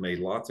there. He's made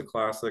lots of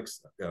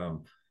classics.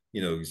 You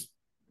know, he's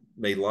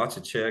made lots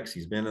of checks.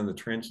 He's been in the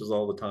trenches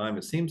all the time.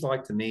 It seems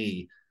like to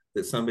me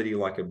that somebody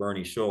like a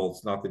Bernie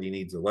Schultz, not that he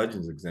needs a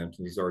Legends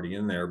exemption, he's already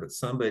in there, but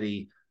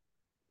somebody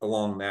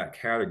along that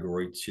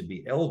category should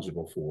be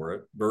eligible for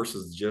it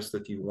versus just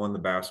if you won the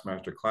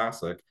Bassmaster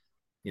Classic,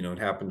 you know, and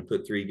happened to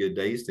put 3 good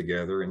days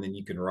together, and then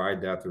you can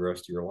ride that the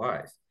rest of your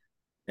life.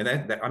 And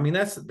I mean,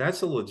 that's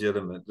a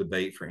legitimate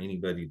debate for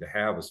anybody to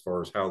have as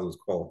far as how those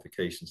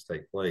qualifications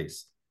take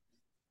place.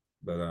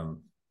 But I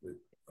don't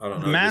know.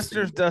 The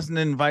Masters doesn't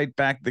invite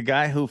back the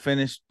guy who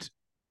finished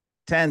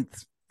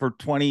 10th for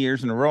 20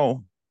 years in a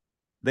row.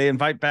 They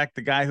invite back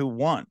the guy who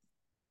won.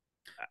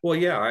 Well,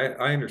 yeah,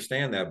 I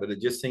understand that, but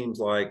it just seems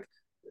like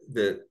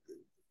that,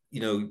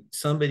 you know,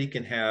 somebody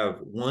can have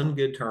one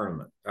good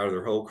tournament out of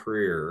their whole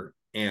career.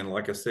 And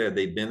like I said,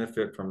 they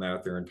benefit from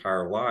that their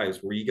entire lives,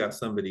 where you got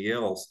somebody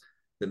else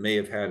that may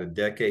have had a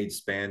decade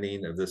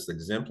spanning of this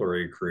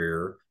exemplary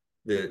career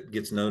that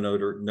gets no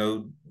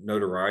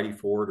notoriety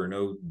for it or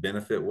no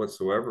benefit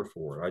whatsoever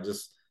for it. I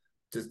just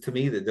to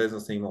me, that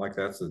doesn't seem like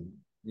that's a,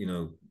 you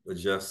know, a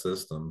just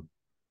system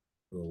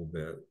a little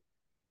bit.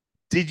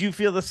 Did you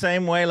feel the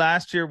same way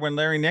last year when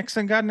Larry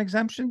Nixon got an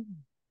exemption?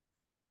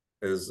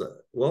 As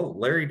well,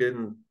 Larry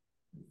didn't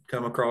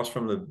come across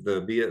from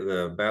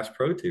the Bass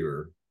Pro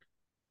Tour.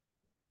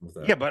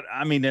 Yeah, but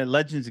I mean, a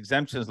Legends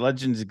exemption is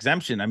Legends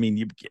exemption. I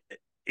mean,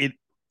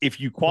 if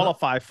you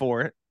qualify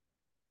for it.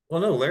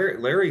 Well, no,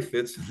 Larry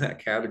fits in that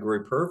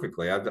category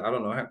perfectly. I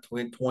don't know, I have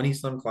 20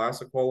 some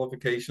classic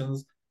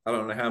qualifications. I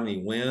don't know how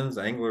many wins,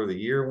 Angler of the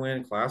Year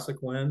win,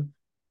 classic win.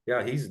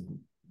 Yeah, he's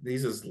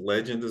as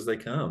legend as they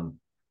come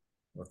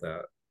with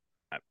that.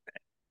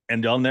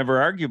 And I'll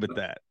never argue with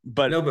that.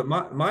 But no, but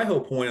my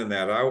whole point in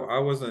that, I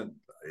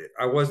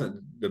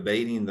wasn't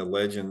debating the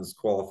Legends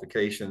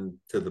qualification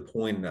to the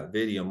point in that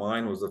video.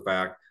 Mine was the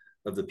fact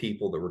of the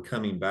people that were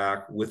coming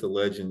back with a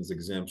Legends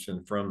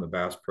exemption from the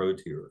Bass Pro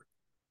Tour.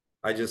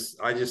 I just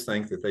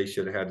think that they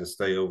should have had to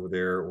stay over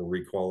there or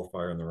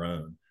requalify on their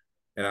own.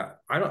 And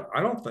I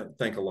don't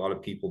think a lot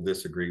of people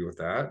disagree with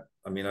that.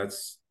 I mean,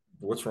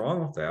 what's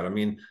wrong with that? I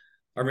mean,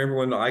 I remember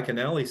when Ike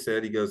Anelli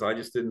said, he goes, I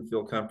just didn't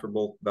feel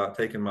comfortable about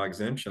taking my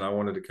exemption. I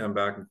wanted to come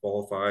back and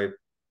qualify,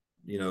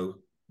 you know,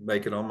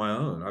 make it on my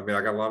own. I mean,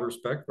 I got a lot of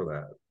respect for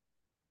that.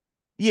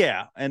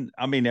 Yeah. And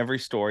I mean, every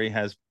story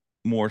has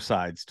more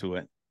sides to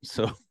it.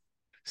 So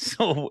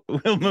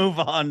we'll move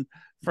on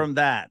from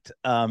that.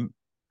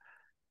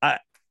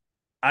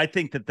 I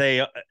think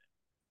that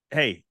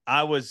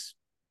I was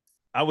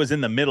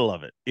in the middle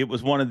of it. It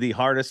was one of the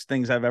hardest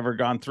things I've ever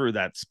gone through,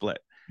 that split.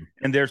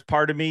 And there's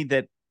part of me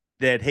that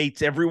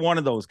hates every one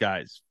of those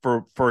guys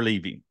for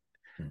leaving.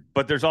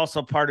 But there's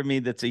also part of me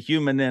that's a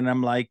human, and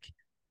I'm like,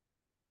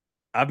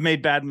 I've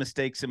made bad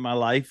mistakes in my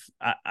life.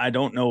 I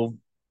don't know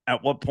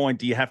at what point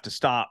do you have to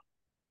stop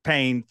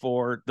paying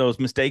for those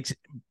mistakes.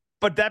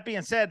 But that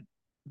being said,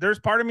 there's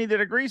part of me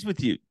that agrees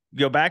with you.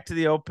 Go back to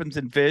the opens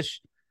and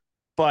fish.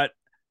 But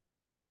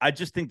I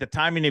just think the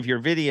timing of your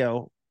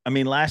video, I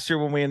mean, last year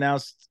when we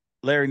announced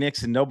Larry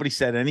Nixon, nobody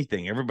said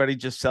anything. Everybody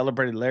just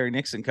celebrated Larry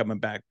Nixon coming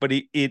back. But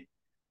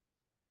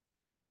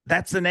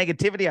that's the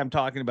negativity I'm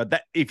talking about.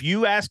 That if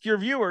you ask your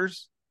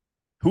viewers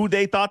who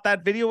they thought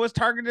that video was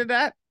targeted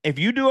at, if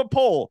you do a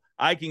poll,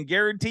 I can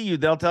guarantee you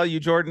they'll tell you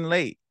Jordan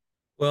Lee.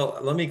 Well,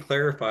 let me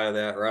clarify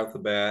that right off the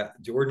bat.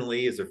 Jordan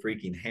Lee is a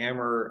freaking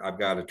hammer. I've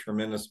got a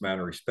tremendous amount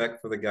of respect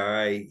for the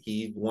guy.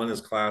 He won his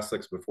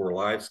classics before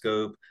Live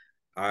Scope.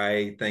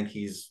 I think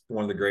he's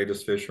one of the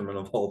greatest fishermen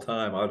of all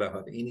time. I don't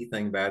have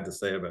anything bad to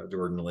say about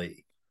Jordan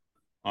Lee.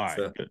 All right,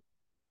 so,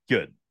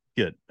 good.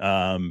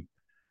 Well,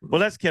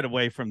 let's get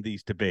away from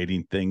these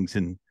debating things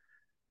and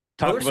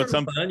talk about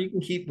some fun.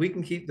 We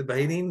can keep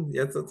debating.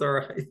 Yes, that's all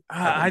right.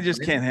 I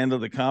just can't handle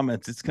the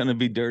comments. It's going to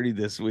be dirty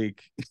this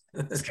week.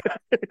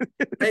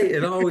 Hey,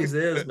 it always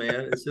is,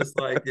 man. It's just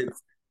like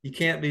you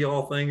can't be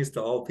all things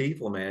to all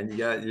people, man.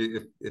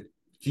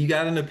 If you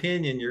got an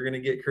opinion, you're going to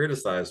get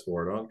criticized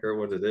for it. I don't care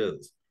what it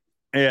is.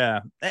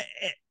 Yeah.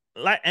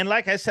 And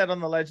like I said on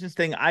the Legends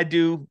thing, I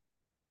do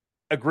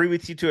agree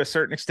with you to a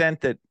certain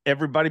extent that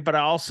everybody, but I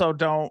also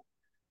don't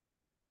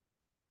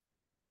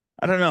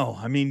know.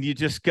 I mean,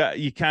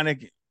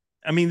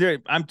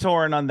 I'm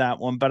torn on that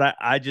one, but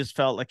I just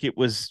felt like it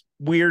was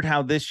weird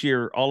how this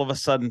year, all of a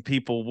sudden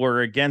people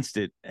were against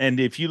it. And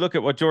if you look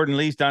at what Jordan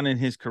Lee's done in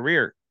his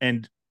career,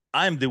 and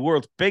I'm the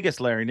world's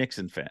biggest Larry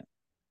Nixon fan,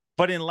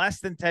 but in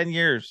less than 10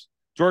 years,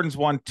 Jordan's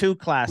won 2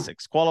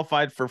 classics,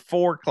 qualified for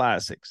 4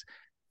 classics,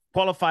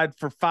 qualified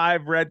for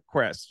 5 Red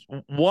Crests,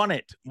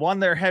 won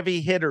their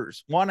heavy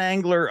hitters, won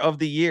Angler of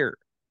the Year,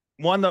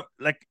 he's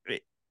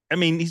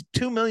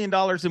 $2 million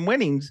in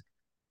winnings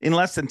in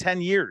less than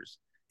 10 years.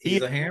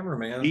 He's a hammer,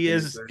 man. He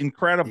is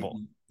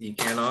incredible. You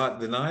cannot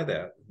deny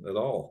that at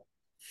all.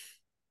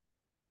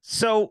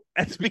 So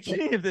at the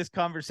beginning of this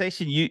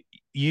conversation,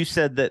 you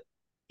said that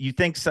you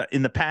think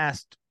in the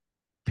past,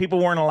 people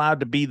weren't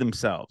allowed to be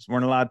themselves,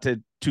 weren't allowed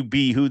to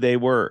be who they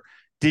were.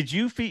 Did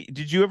you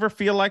ever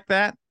feel like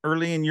that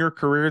early in your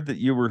career, that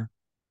you were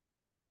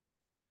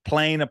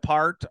playing a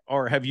part,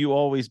 or have you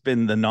always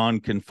been the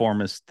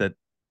nonconformist that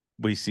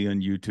we see on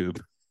YouTube?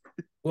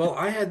 Well,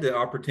 I had the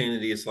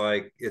opportunity. It's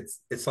like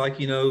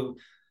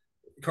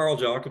Carl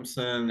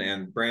Jacobson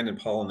and Brandon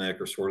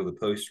Polnick are sort of the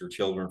poster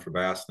children for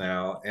bass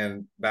now.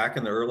 And back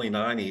in the early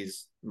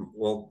 90s,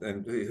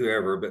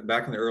 but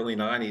back in the early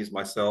 90s,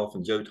 myself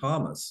and Joe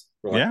Thomas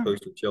were like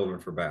poster children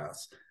for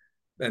bass.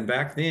 And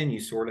back then, you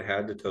sort of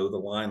had to toe the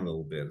line a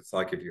little bit. It's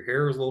like if your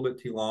hair was a little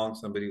bit too long,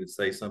 somebody would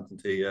say something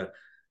to you.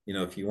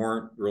 If you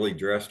weren't really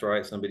dressed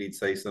right, somebody'd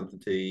say something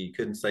to you. You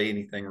couldn't say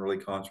anything really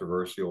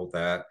controversial with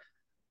that.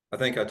 I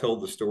think I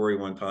told the story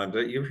one time.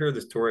 Did you ever hear the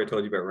story I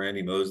told you about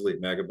Randy Mosley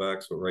at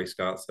Megabucks, what Ray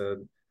Scott said?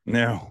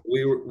 No.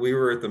 We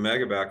were at the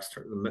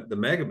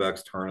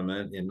Megabucks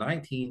tournament in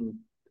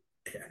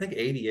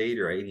 88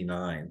 or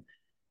 89.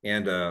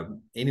 And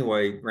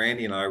anyway,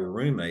 Randy and I were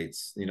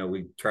roommates.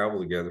 We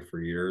traveled together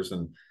for years,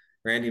 and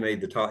Randy made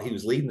the top. He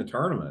was leading the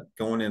tournament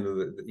going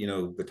into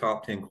the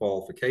top 10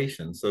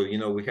 qualification. So,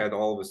 we had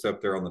all of us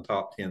up there on the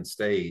top 10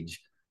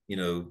 stage,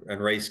 and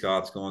Ray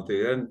Scott's going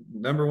through and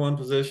number 1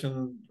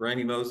 position,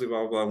 Randy Mosley,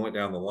 blah, blah, blah, went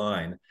down the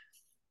line.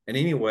 And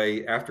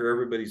anyway, after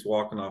everybody's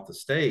walking off the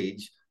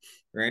stage,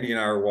 Randy and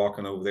I are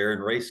walking over there,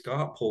 and Ray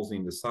Scott pulls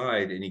him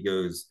aside, and he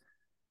goes,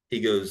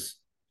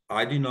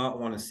 I do not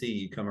want to see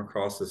you come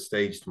across the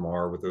stage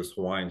tomorrow with those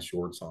Hawaiian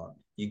shorts on.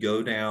 You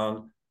go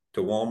down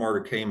to Walmart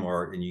or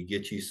Kmart and you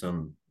get you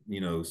some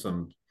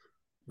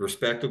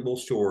respectable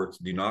shorts.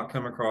 Do not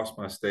come across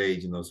my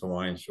stage in those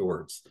Hawaiian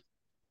shorts.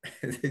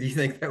 Do you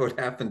think that would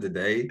happen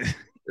today?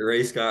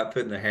 Ray Scott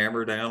putting a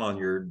hammer down on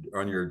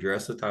your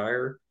dress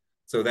attire?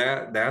 So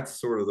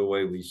that's sort of the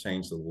way we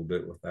changed a little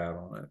bit with that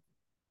on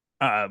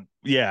it.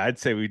 Yeah, I'd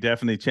say we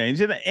definitely changed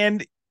it.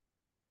 And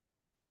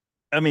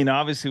I mean,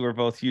 obviously we're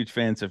both huge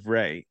fans of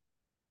Ray.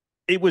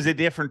 It was a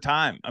different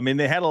time. I mean,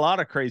 they had a lot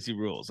of crazy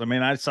rules. I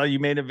mean, I saw you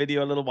made a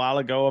video a little while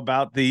ago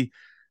about the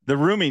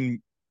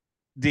rooming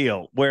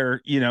deal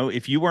where,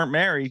 if you weren't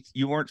married,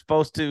 you weren't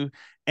supposed to.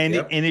 And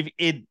and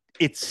if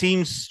it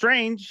seems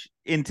strange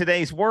in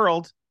today's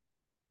world,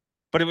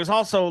 but it was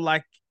also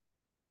like,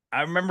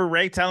 I remember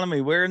Ray telling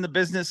me we're in the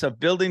business of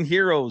building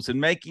heroes and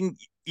making,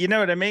 you know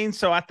what I mean?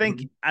 So I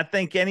think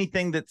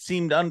anything that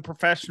seemed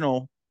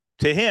unprofessional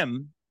to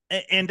him,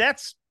 and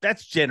that's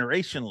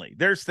generationally,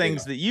 there's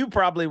things that you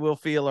probably will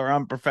feel are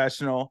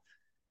unprofessional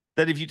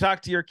that if you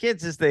talk to your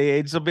kids as they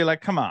age, they'll be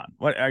like, come on,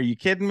 what, are you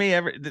kidding me?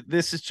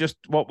 This is just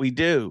what we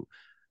do.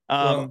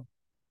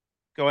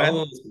 Go ahead.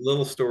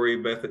 Little story,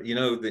 Beth.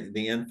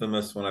 The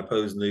infamous when I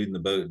posed nude in the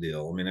boat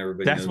deal. I mean,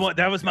 everybody.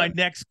 That was my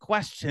next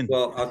question.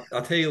 Well,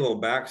 I'll tell you a little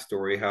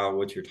backstory.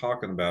 What you're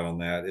talking about on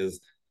that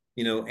is,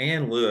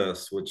 Ann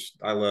Lewis, which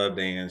I loved.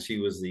 Ann, she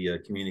was the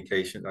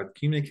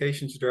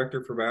communications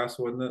director for Bass,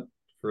 wasn't it?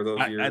 for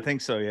those years? I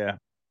think so, yeah.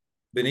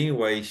 But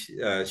anyway,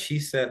 she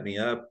set me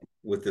up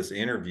with this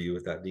interview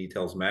with that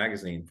Details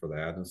magazine for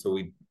that, and so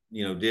we,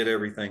 did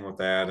everything with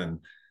that, and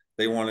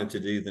they wanted to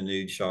do the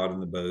nude shot in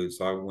the boat,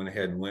 so I went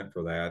ahead and went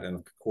for that. And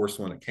of course,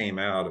 when it came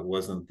out, it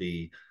wasn't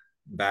the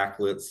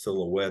backlit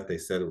silhouette they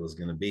said it was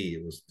going to be.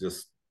 It was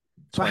just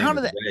So how plain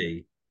did as that,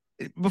 day.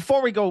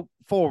 before we go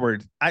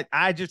forward,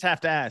 I just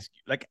have to ask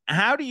you, like,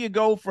 how do you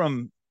go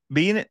from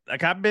being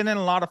like, I've been in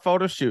a lot of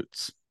photo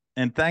shoots,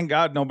 and thank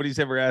God nobody's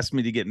ever asked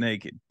me to get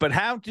naked. But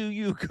how do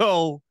you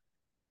go,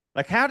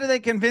 like, how do they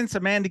convince a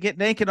man to get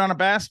naked on a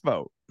bass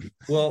boat?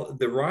 Well,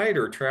 the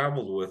writer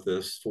traveled with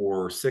us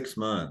for 6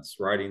 months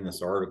writing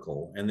this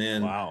article. And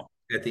then Wow.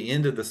 at the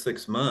end of the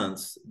 6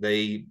 months,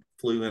 they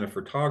flew in a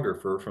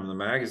photographer from the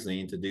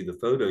magazine to do the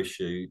photo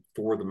shoot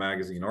for the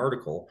magazine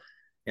article.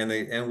 And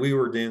we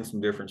were doing some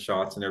different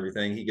shots and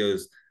everything. He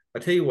goes, I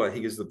tell you what,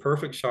 he goes, the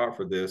perfect shot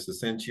for this is,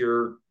 since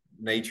you're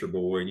nature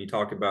boy and you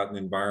talk about the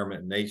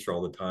environment and nature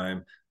all the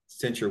time,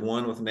 since you're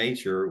one with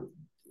nature,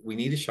 we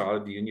need a shot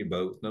of you in your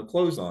boat with no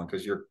clothes on,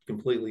 because you're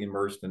completely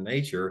immersed in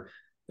nature.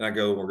 And I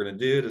go, we're going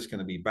to do it. It's going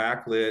to be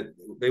backlit.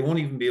 They won't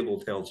even be able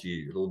to tell it's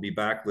you. It'll be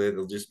backlit.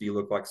 It'll just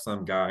look like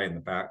some guy in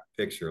the back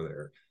picture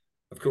there.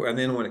 Of course. And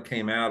then when it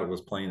came out, it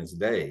was plain as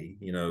day,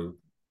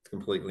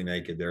 completely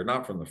naked there,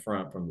 not from the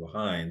front, from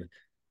behind.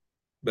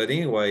 But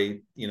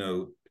anyway,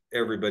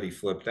 everybody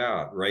flipped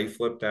out. Ray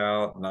flipped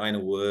out. Nina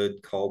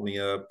Wood called me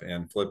up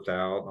and flipped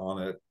out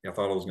on it. I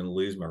thought I was going to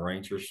lose my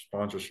Ranger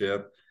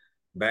sponsorship.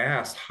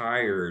 Bass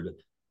hired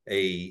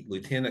a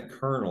lieutenant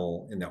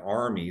colonel in the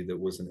Army that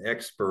was an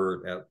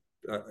expert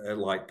at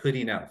like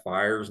putting out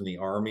fires in the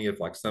Army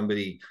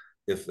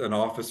if an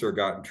officer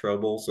got in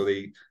trouble. So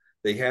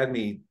they had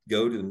me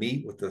go to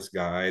meet with this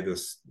guy,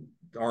 this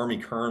Army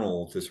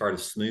colonel, to try to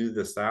smooth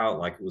this out,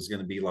 like it was going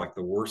to be like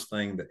the worst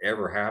thing that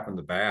ever happened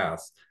to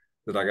bass,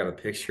 that I got a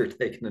picture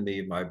taken of me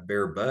in my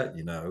bare butt,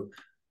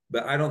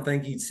 But I don't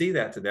think you'd see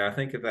that today. I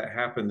think if that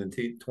happened in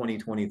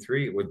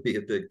 2023, it would be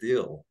a big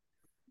deal.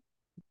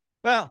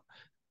 Well,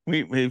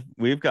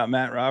 we've got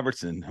Matt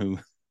Robertson, who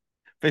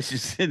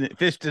fished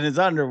in his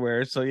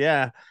underwear. So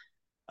yeah.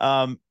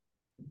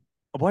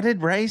 What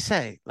did Ray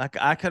say? Like,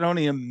 I could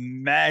only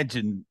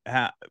imagine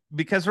how,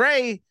 because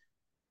Ray,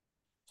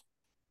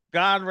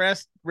 God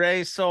rest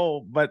Ray's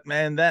soul, but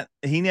man,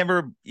 you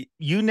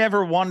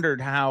never wondered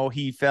how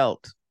he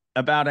felt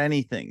about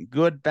anything,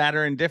 good, bad,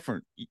 or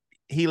indifferent.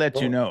 He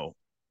let you know.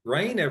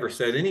 Ray never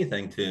said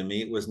anything to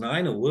me. It was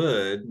Nina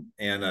Wood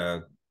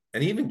and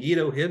even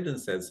Guido Hibden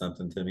said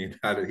something to me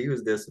about it. He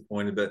was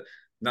disappointed, but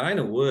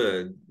Nina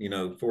Wood,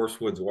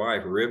 Forrest Wood's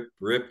wife,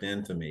 ripped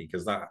into me,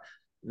 because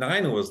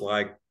Nina was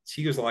like,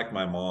 she was like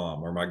my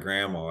mom or my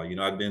grandma.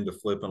 I'd been to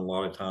flipping a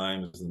lot of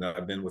times, and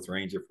I've been with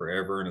Ranger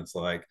forever. And it's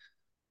like,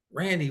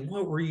 Randy,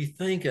 what were you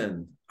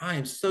thinking? I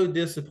am so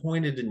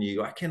disappointed in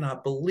you. I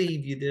cannot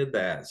believe you did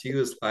that. She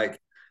was like,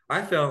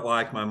 I felt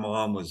like my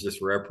mom was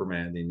just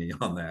reprimanding me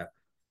on that.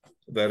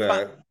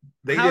 But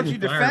they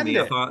didn't fire me.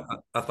 I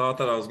thought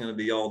that I was going to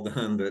be all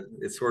done, but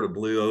it sort of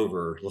blew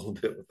over a little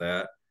bit with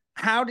that.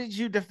 How did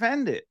you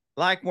defend it?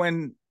 Like,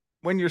 when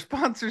your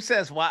sponsor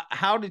says, "Why?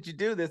 How did you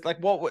do this?" Like,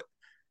 what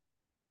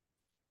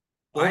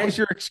was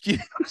your excuse?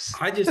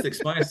 I just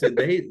explained. I said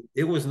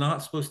it was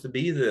not supposed to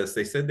be this.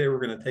 They said they were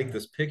going to take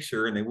this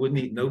picture, and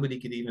nobody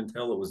could even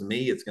tell it was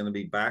me. It's going to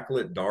be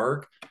backlit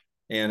dark,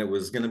 and it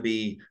was going to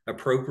be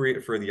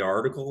appropriate for the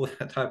article,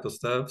 that type of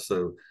stuff.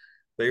 So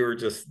they were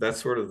that's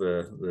sort of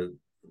the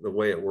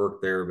way it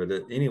worked there.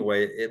 But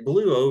anyway, it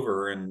blew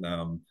over, and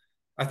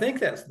I think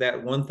that's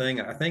that one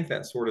thing. I think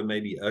that sort of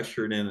maybe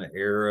ushered in an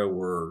era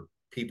where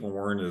people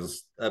weren't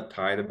as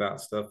uptight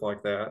about stuff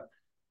like that,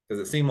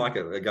 because it seemed like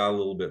it got a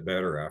little bit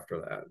better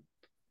after that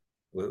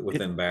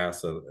within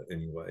bass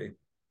anyway.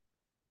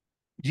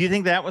 Do you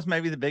think that was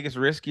maybe the biggest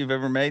risk you've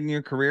ever made in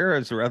your career, or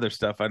is there other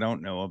stuff I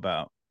don't know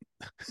about?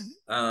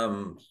 Let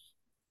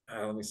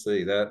me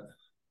see that.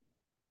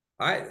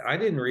 I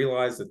didn't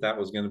realize that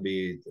was going to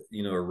be,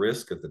 a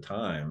risk at the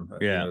time.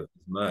 Yeah. As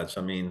much.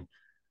 I mean,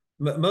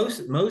 most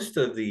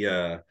of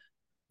the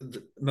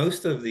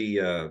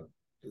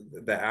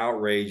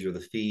outrage or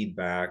the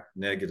feedback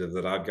negative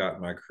that I've got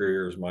in my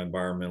career is my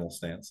environmental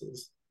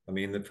stances. I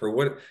mean,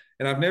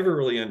 and I've never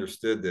really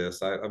understood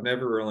this. I've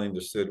never really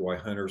understood why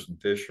hunters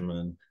and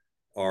fishermen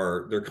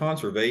they're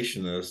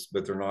conservationists,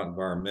 but they're not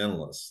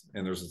environmentalists.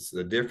 And there's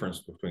a difference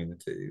between the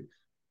two.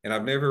 And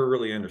I've never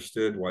really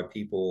understood why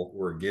people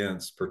were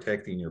against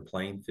protecting your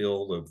playing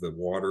field of the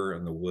water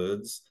and the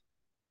woods.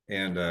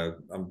 And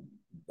I'm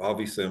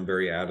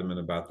very adamant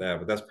about that.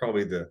 But that's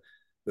probably the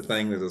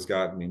thing that has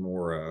gotten me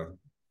more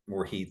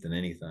heat than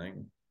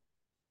anything.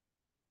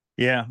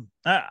 Yeah.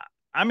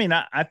 I mean,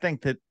 I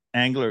think that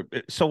angler.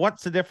 So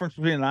what's the difference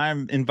between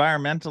an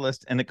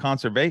environmentalist and a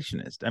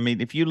conservationist? I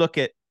mean, if you look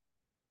at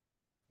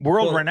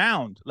world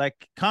renowned,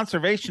 like,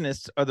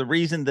 conservationists are the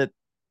reason that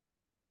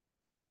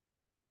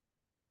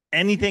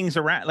anything's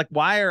around. Like,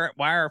 why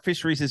are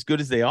fisheries as good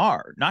as they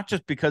are? Not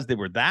just because they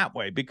were that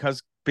way,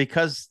 because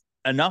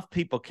enough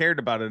people cared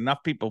about it,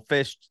 enough people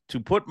fished to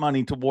put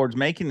money towards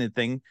making the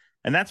thing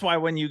And that's why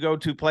when you go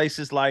to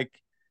places like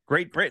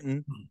Great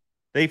Britain,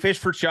 they fish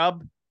for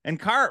chub and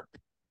carp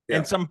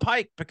and some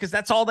pike because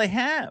that's all they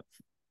have.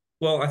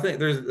 Well, I think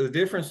there's a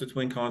difference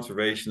between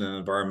conservation and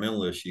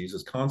environmental issues.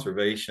 Is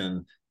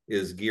conservation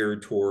is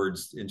geared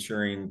towards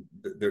ensuring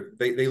that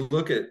they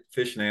look at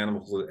fish and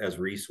animals as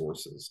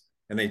resources,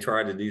 and they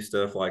try to do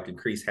stuff like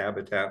increase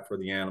habitat for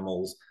the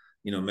animals,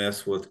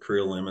 mess with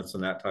creel limits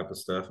and that type of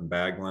stuff and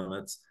bag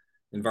limits.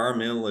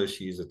 Environmental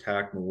issues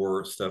attack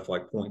more stuff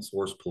like point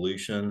source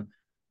pollution,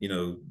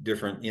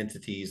 different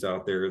entities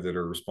out there that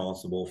are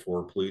responsible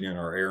for polluting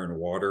our air and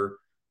water.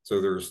 So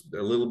there's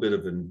a little bit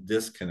of a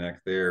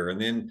disconnect there.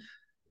 And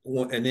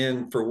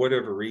then for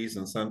whatever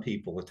reason, some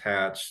people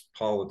attach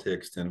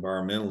politics to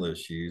environmental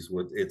issues.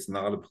 It's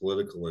not a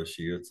political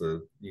issue. It's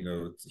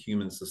it's a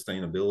human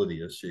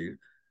sustainability issue.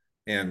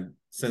 And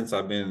since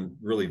I've been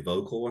really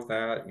vocal with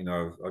that,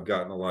 I've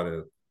gotten a lot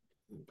of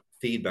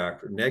feedback,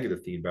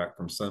 negative feedback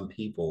from some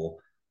people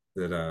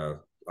that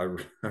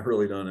I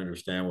really don't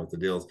understand what the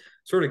deal is.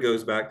 Sort of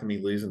goes back to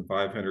me losing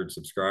 500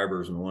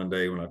 subscribers in one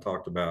day when I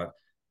talked about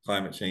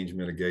climate change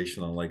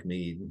mitigation on Lake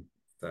Mead.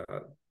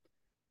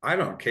 I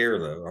don't care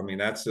though. I mean,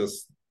 that's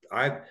just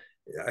I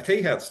tell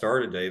you how it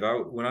started, Dave.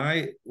 When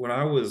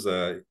I was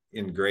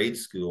in grade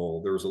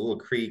school, there was a little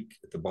creek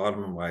at the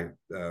bottom of my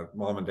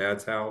mom and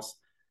dad's house,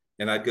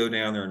 and I'd go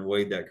down there and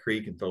wade that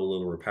creek and throw a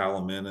little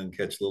rapala in and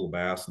catch little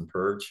bass and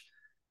perch.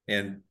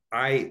 And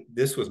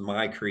this was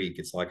my creek.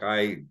 It's like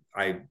I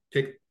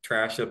picked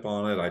trash up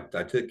on it.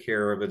 I took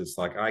care of it. It's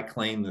like I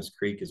claimed this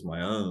creek as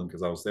my own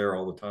because I was there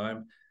all the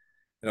time.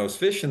 And I was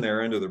fishing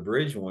there under the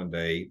bridge one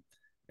day,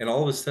 and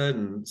all of a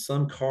sudden,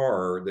 some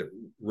car that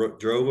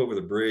drove over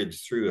the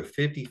bridge threw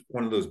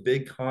one of those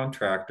big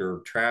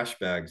contractor trash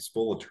bags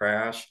full of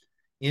trash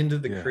into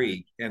the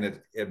creek, and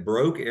it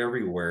broke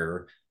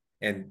everywhere,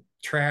 and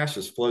trash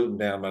is floating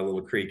down my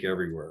little creek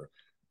everywhere.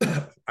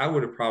 I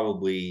would have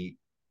probably,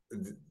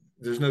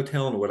 there's no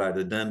telling what I'd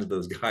have done to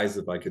those guys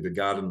if I could have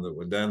got them that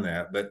would have done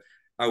that. But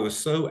I was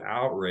so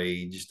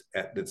outraged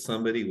that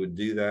somebody would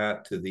do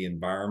that to the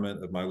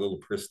environment of my little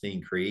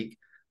pristine creek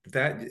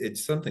that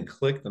it's something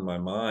clicked in my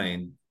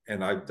mind,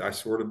 and I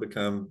sort of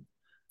become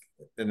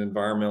an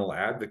environmental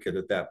advocate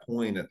at that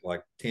point at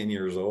like 10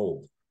 years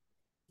old.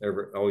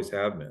 Always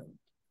have been.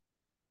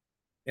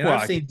 And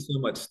I've seen so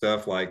much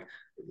stuff like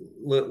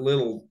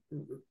little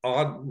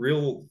odd,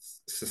 real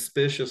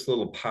suspicious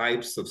little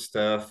pipes of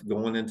stuff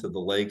going into the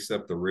lakes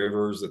up the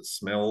rivers that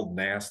smelled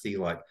nasty,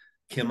 like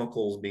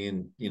chemicals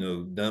being,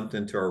 dumped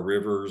into our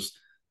rivers,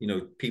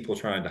 people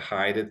trying to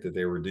hide it that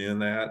they were doing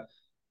that.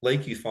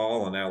 Lake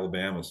Eufaula in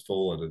Alabama is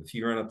full of it. If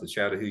you run up the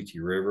Chattahoochee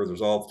River,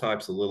 there's all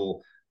types of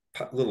little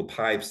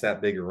pipes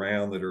that big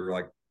around that are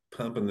like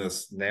pumping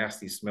this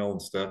nasty smelling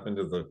stuff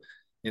into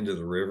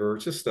the river.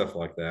 It's just stuff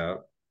like that.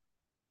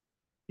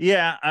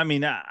 Yeah, I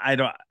mean, I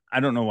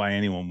don't know why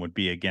anyone would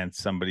be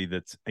against somebody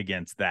that's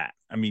against that.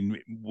 I mean,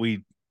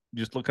 we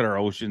just look at our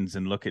oceans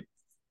and look at.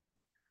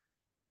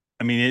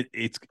 I mean,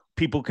 it's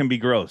people can be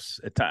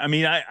gross at times. I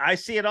mean, I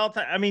see it all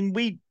the time. I mean,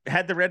 we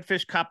had the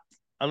Redfish Cup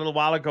a little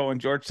while ago in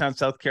Georgetown,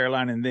 South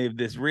Carolina, and they have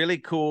this really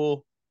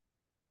cool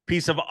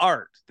piece of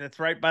art that's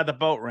right by the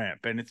boat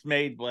ramp, and it's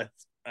made with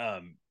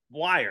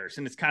wires,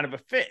 and it's kind of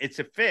it's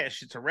a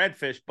fish, it's a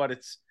redfish, but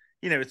it's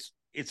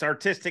it's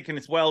artistic and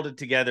it's welded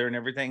together and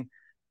everything.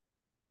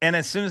 And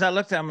as soon as I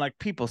looked at it, I'm like,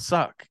 people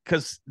suck,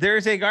 because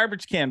there's a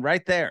garbage can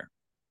right there,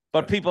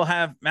 but people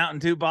have Mountain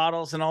Dew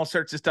bottles and all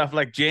sorts of stuff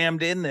like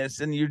jammed in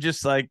this, and you're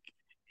just like,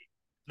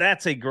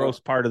 that's a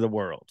gross part of the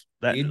world.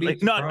 That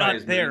like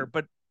not there,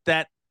 but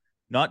that.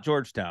 Not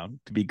Georgetown,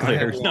 to be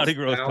clear. It's not a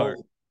gross part.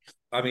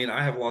 I mean,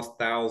 I have lost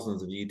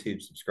thousands of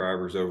YouTube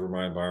subscribers over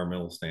my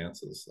environmental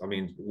stances. I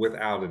mean,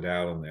 without a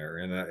doubt in there.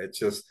 And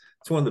it's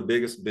one of the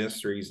biggest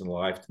mysteries in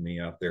life to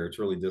me out there. It's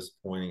really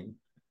disappointing.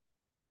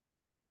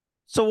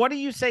 So what do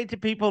you say to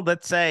people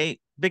that say,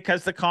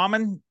 because the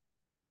common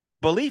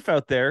belief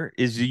out there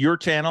is your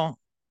channel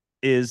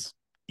is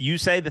you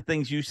say the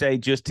things you say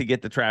just to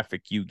get the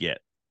traffic you get?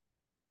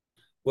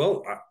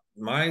 Well,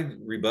 my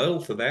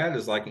rebuttal to that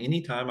is like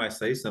anytime I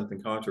say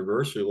something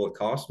controversial, it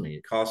costs me.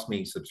 It costs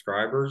me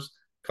subscribers,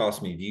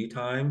 costs me view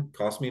time,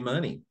 costs me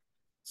money.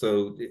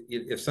 So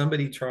if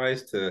somebody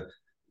tries to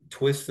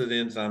twist it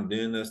into I'm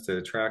doing this to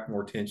attract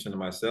more attention to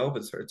myself,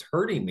 it's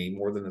hurting me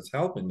more than it's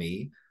helping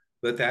me.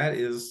 But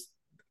that's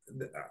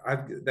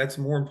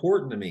more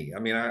important to me. I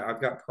mean,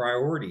 I've got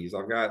priorities.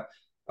 I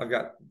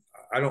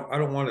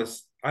don't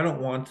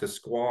want to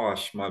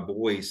squash my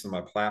voice and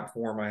my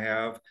platform I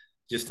have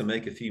just to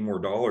make a few more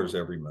dollars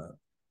every month.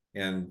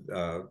 And,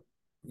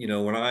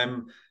 when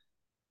I'm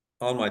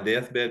on my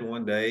deathbed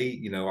one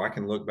day, I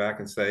can look back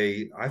and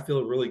say, I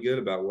feel really good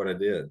about what I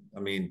did. I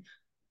mean,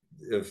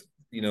 if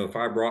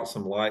I brought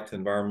some light to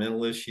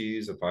environmental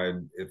issues, if I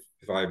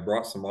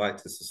brought some light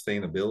to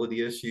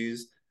sustainability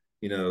issues,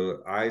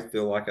 I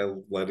feel like I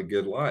led a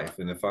good life.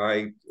 And if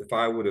I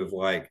would have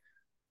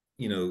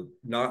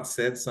not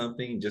said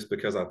something just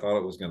because I thought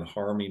it was going to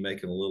harm me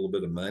making a little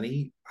bit of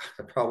money,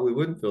 I probably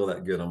wouldn't feel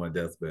that good on my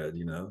deathbed.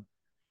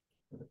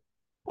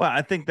 Well,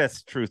 I think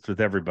that's the truth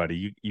with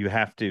everybody. You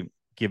have to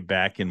give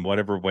back in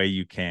whatever way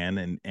you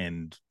can,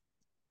 and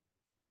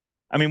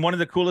I mean, one of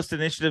the coolest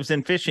initiatives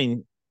in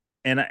fishing,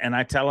 and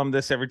I tell him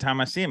this every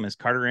time I see him, is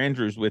Carter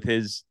Andrews with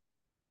his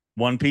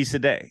one piece a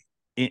day.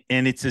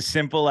 And it's as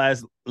simple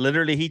as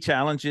literally he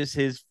challenges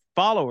his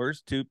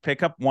followers to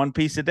pick up one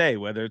piece a day,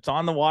 whether it's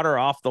on the water or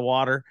off the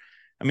water.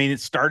 I mean, it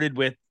started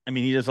with, I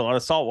mean, he does a lot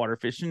of saltwater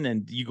fishing,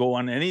 and you go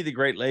on any of the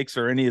Great Lakes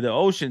or any of the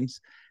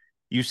oceans,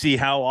 you see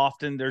how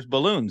often there's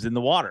balloons in the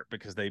water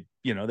because they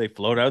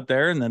float out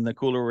there and then the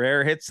cooler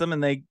air hits them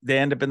and they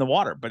end up in the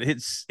water. But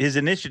his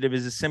initiative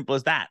is as simple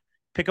as that.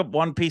 Pick up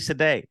one piece a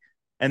day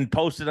and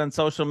post it on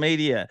social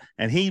media,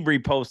 and he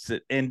reposts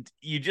it. And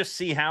you just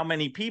see how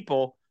many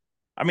people,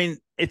 I mean,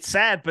 it's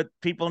sad, but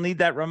people need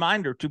that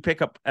reminder to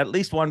pick up at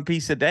least one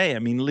piece a day. I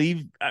mean,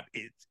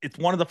 it's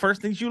one of the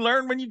first things you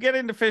learn when you get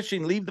into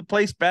fishing. Leave the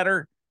place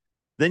better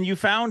than you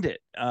found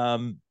it.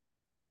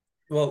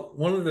 Well,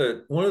 one of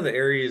the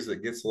areas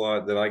that gets a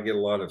lot that I get a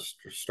lot of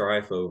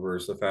strife over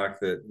is the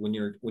fact that when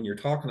you're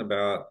talking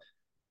about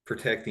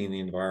protecting the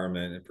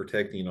environment and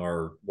protecting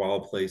our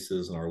wild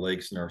places and our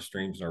lakes and our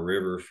streams and our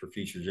rivers for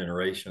future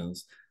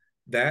generations,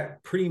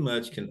 that pretty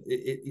much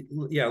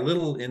yeah,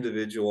 little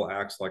individual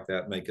acts like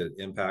that make an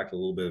impact, a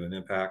little bit of an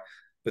impact,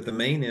 but the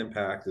main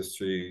impact is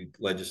through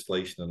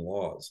legislation and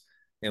laws.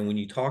 And when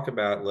you talk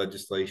about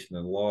legislation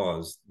and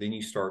laws, then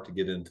you start to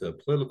get into a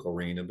political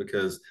arena,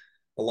 because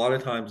a lot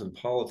of times in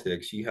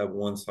politics, you have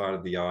one side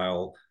of the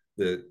aisle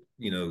that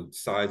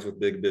sides with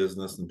big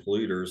business and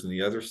polluters, and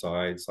the other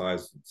sides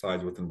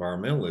with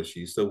environmental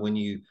issues. So when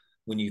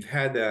you've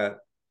had that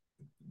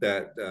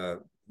the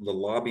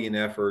lobbying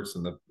efforts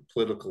and the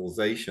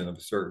politicalization of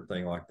a certain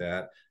thing like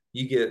that,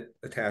 you get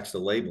attached a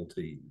label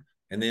to you.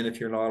 And then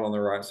if you're not on the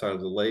right side of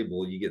the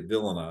label, you get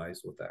villainized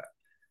with that.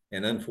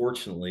 And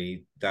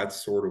unfortunately,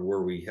 that's sort of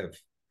where we have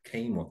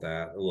came with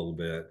that a little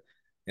bit.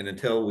 And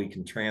until we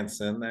can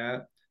transcend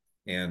that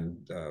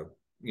and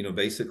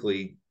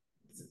basically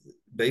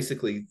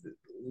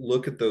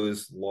look at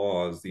those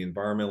laws, the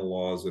environmental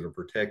laws that are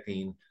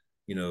protecting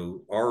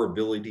our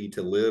ability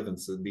to live and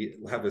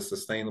have a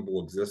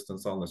sustainable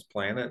existence on this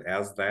planet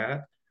as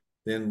that,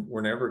 then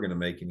we're never going to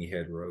make any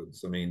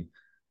headroads. I mean,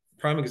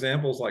 prime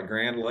examples like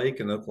Grand Lake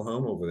in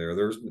Oklahoma over there.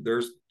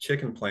 There's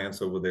chicken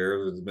plants over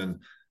there that's been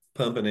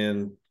pumping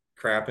in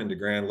crap into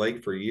Grand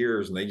Lake for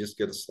years, and they just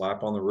get a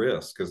slap on the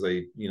wrist because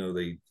they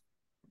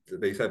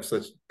have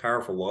such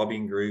powerful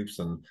lobbying groups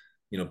and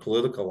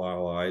political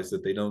allies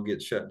that they don't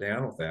get shut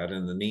down with that. And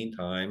in the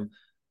meantime,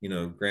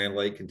 Grand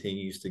Lake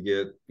continues to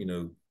get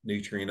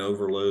nutrient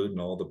overload and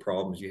all the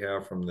problems you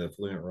have from the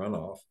effluent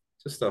runoff.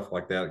 Just stuff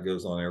like that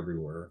goes on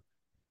everywhere.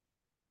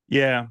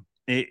 Yeah,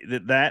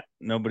 that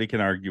nobody can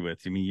argue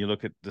with. I mean, you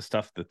look at the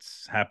stuff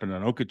that's happened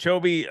on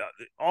Okeechobee,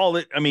 all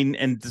it. I mean,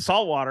 and the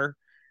saltwater,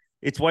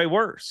 it's way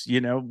worse.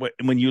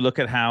 When you look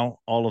at how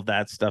all of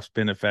that stuff's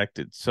been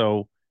affected.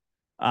 So,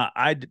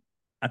 I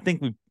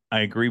think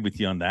I agree with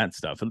you on that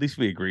stuff. At least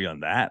we agree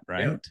on that,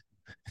 right?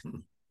 Yeah.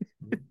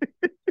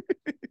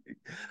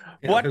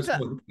 What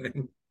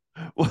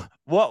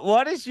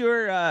what is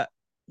your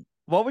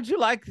what would you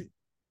like?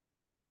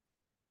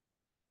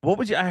 What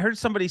would you? I heard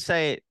somebody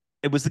say it.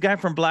 It was the guy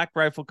from Black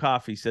Rifle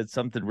Coffee said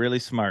something really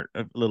smart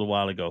a little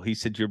while ago. He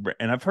said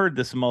and I've heard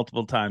this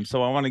multiple times,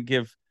 so I want to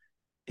give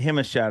him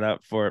a shout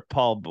out for it,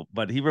 Paul.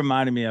 But he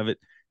reminded me of it.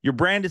 Your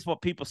brand is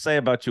what people say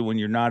about you when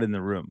you're not in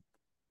the room.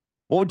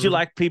 What would you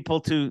like people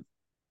to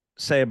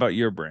say about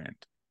your brand?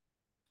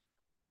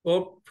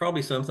 Well,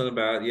 probably something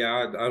about,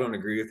 yeah, I don't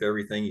agree with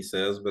everything he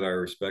says, but I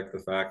respect the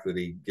fact that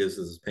he gives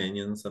his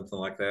opinion, something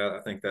like that. I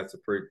think that's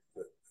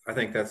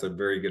a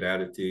very good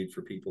attitude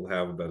for people to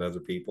have about other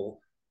people.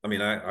 I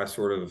mean, I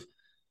sort of,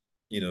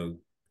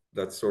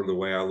 that's sort of the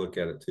way I look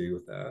at it too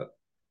with that.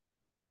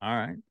 All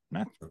right.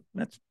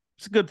 That's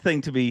it's a good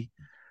thing to be.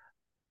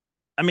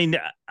 I mean,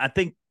 I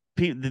think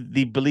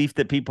the belief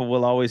that people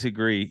will always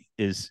agree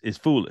is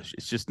foolish.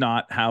 It's just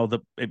not how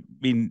I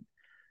mean,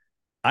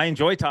 I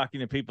enjoy talking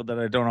to people that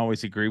I don't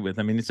always agree with.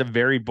 I mean, it's a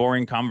very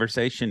boring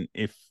conversation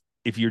if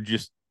you're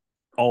just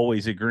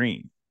always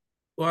agreeing.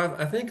 Well,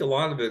 I think a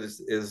lot of it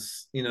is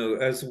as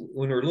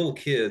when we're little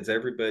kids,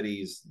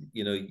 everybody's,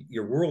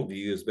 your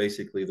worldview is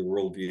basically the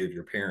worldview of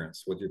your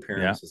parents, what your Yeah.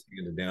 parents has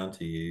handed down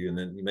to you, and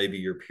then maybe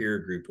your peer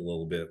group a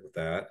little bit with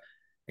that.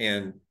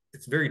 And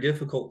it's very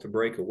difficult to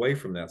break away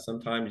from that.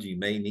 Sometimes you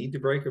may need to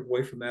break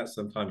away from that,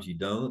 sometimes you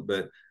don't.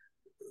 But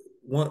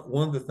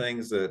one of the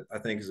things that I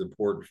think is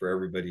important for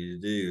everybody to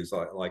do is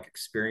like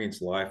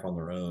experience life on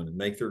their own and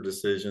make their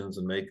decisions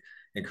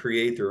and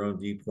create their own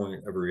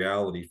viewpoint of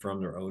reality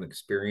from their own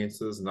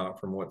experiences, not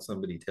from what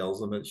somebody tells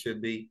them it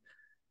should be.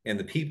 And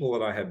the people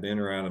that I have been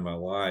around in my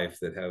life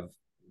that have,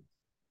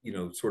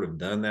 sort of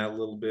done that a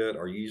little bit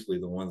are usually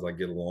the ones I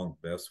get along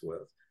best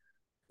with.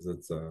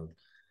 Because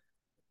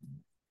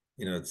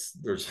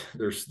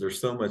there's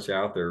so much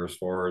out there as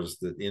far as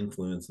that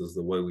influences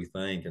the way we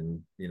think, and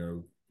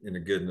in a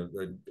good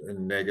and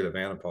a negative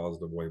and a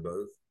positive way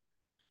both.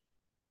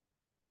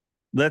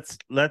 Let's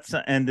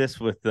end this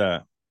with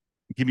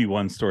Give me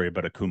one story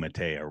about a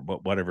kumite or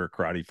whatever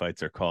karate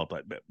fights are called.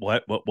 Like,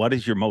 what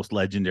is your most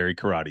legendary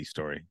karate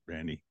story,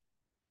 Randy?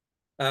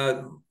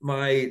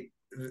 My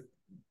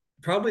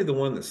probably the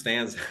one that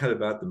stands out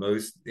about the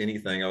most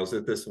anything. I was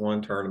at this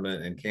one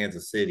tournament in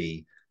Kansas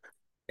City,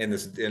 and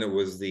it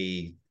was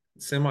the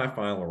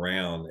semifinal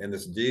round, and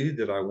this dude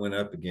that I went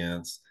up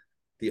against,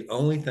 the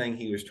only thing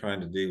he was trying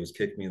to do was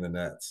kick me in the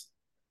nuts.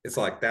 It's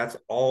like that's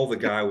all the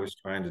guy was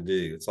trying to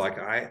do. It's like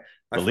I,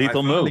 The I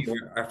lethal finally move.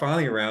 I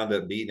finally wound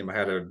up beating him. I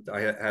had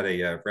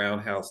a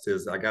roundhouse to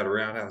his I got a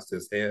roundhouse to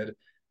his head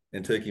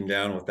and took him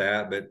down with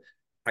that. But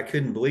I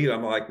couldn't believe it.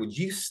 I'm like, would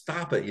you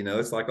stop it?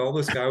 It's like all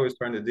this guy was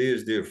trying to do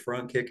is do a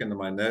front kick into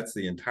my nuts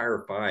the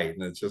entire fight,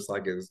 and it's just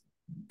like it was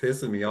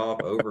pissing me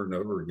off over and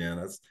over again.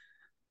 That's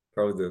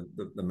probably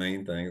the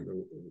main thing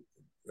that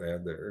they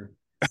had there.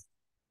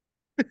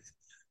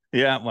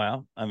 Yeah,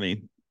 well, I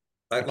mean,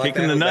 Like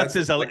kicking that the was nuts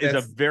that's is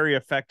a very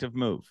effective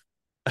move.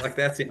 like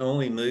that's the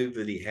only move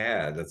that he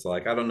had. It's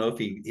like I don't know if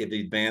he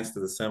advanced to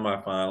the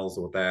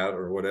semifinals with that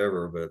or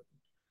whatever, but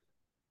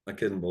I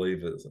couldn't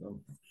believe it. So.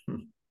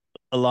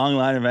 A long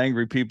line of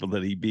angry people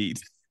that he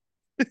beat.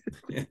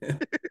 Yeah,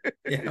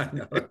 I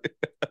know.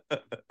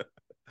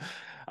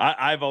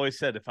 I've always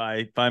said if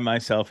I find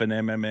myself in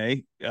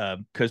MMA,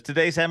 because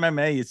today's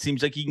MMA, it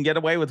seems like you can get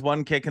away with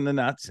one kick in the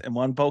nuts and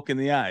one poke in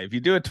the eye. If you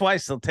do it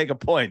twice, they'll take a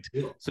point.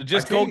 Well, So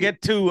just go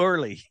get two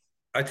early.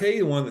 I tell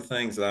you one of the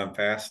things that I'm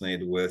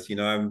fascinated with.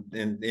 I'm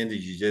into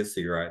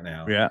jiu-jitsu right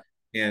now. Yeah.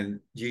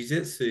 And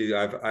jiu-jitsu,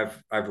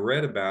 I've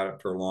read about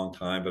it for a long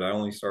time, but I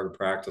only started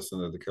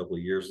practicing it a couple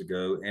of years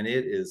ago, and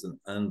it is an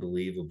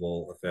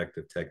unbelievable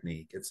effective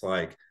technique. It's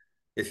like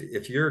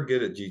if you're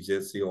good at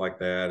jiu-jitsu like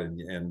that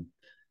and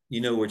you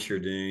know what you're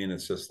doing,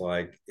 it's just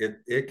like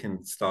it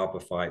can stop a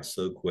fight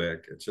so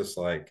quick. It's just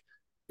like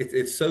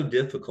it's so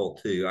difficult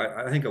too.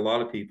 I think a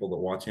lot of people that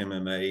watch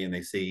MMA and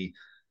they see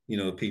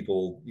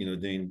people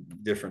doing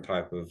different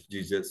type of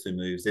jiu-jitsu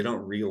moves, they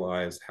don't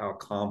realize how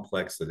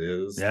complex it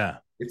is. Yeah.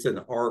 It's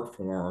an art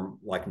form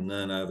like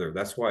none other.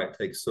 That's why it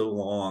takes so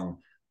long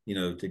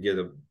to get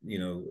a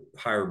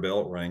higher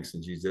belt ranks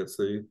in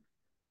jiu-jitsu.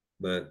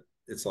 But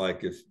it's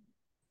like if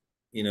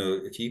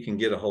you can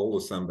get a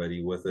hold of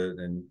somebody with it,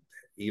 and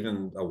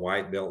even a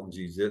white belt in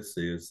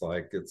jiu-jitsu, it's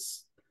like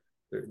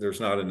there's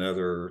not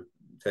another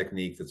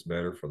technique that's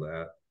better for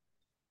that.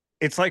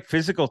 It's like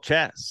physical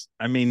chess.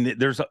 I mean,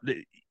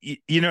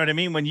 you know what I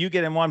mean? When you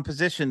get in one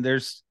position,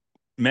 there's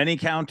many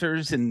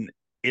counters, and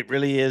it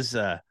really is,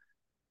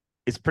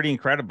 it's pretty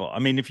incredible. I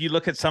mean, if you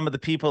look at some of the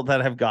people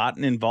that have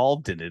gotten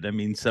involved in it, I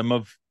mean, some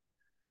of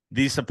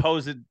the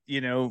supposed,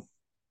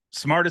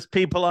 smartest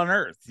people on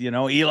earth,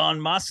 Elon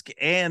Musk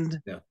and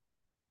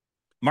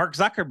Mark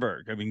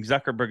Zuckerberg. I mean,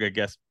 Zuckerberg, I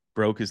guess,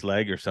 broke his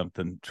leg or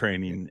something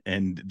training.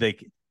 And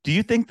do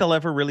you think they'll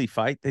ever really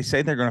fight? They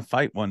say they're going to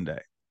fight one day.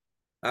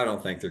 I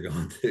don't think they're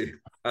going to.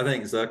 I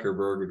think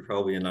Zuckerberg would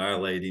probably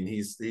annihilate him.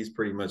 He's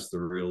pretty much the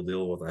real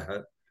deal with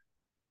that.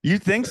 You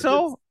think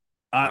so?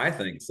 I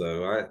think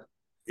so.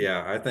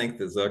 I think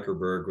that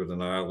Zuckerberg would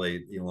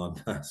annihilate Elon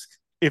Musk.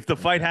 If the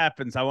fight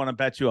happens, I want to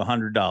bet you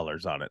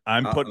 $100 on it.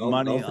 I'm putting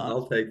money on.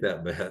 I'll take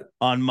that bet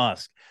on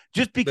Musk,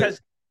 just because.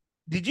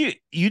 You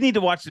need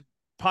to watch the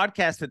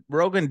podcast that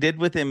Rogan did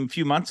with him a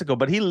few months ago?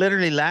 But he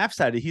literally laughs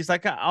at it. He's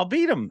like, "I'll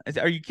beat him."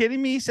 Are you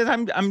kidding me? He says,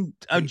 "I'm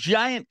a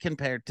giant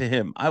compared to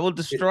him. I will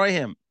destroy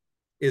him."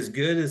 As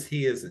good as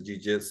he is at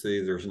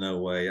jiu-jitsu, there's no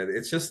way.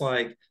 It's just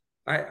like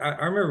I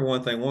remember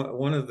one thing.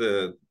 One of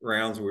the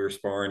rounds we were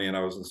sparring in, I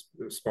was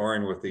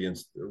sparring with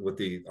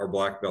our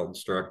black belt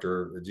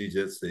instructor at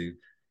jiu-jitsu,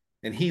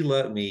 and he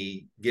let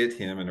me get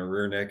him in a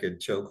rear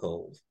naked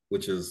chokehold,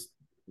 which is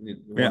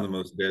one of the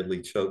most deadly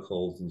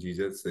chokeholds in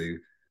jiu-jitsu.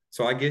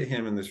 So I get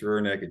him in this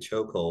rear naked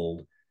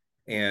chokehold,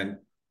 and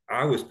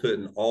I was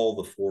putting all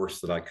the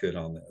force that I could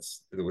on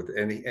this.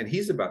 And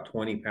he's about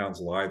 20 pounds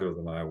lighter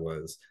than I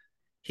was.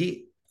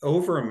 He,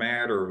 over a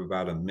matter of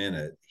about a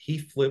minute, he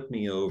flipped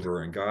me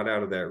over and got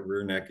out of that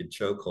rear naked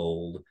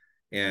chokehold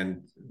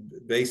and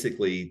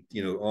basically,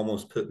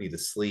 almost put me to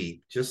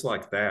sleep just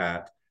like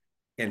that.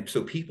 And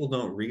so people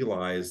don't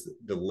realize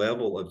the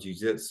level of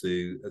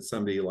jiu-jitsu that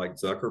somebody like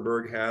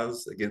Zuckerberg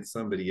has against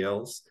somebody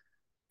else.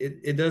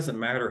 It doesn't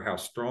matter how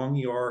strong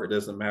you are. It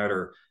doesn't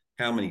matter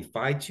how many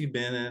fights you've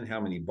been in,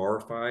 how many bar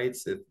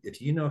fights. If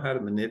you know how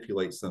to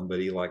manipulate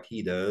somebody like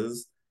he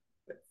does,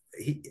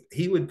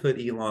 he would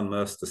put Elon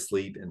Musk to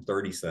sleep in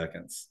 30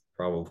 seconds,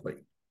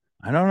 probably.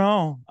 I don't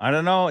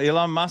know.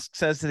 Elon Musk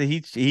says that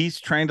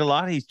he's trained a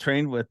lot. He's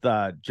trained with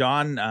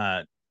John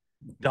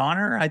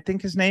Donner, I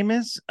think his name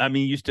is. I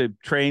mean, he used to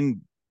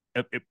train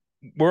a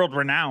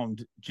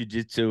world-renowned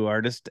jiu-jitsu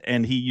artist,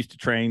 and he used to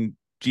train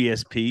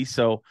GSP.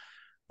 So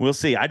we'll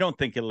see. I don't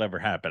think it'll ever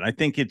happen. I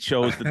think it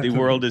shows that the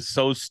world is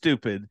so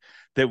stupid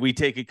that we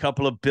take a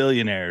couple of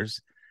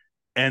billionaires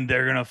and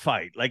they're going to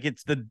fight. Like,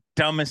 it's the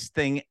dumbest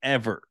thing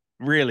ever,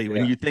 really,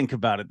 when you think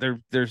about it.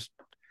 There's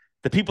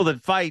the people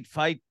that fight.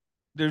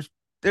 There's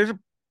a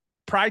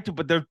pride to,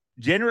 but they're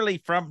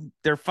generally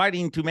they're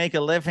fighting to make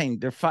a living.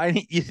 They're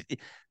fighting.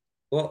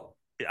 Well,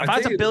 If I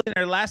was a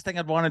billionaire, the last thing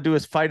I'd want to do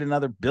is fight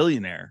another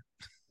billionaire.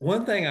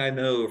 One thing I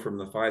know from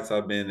the fights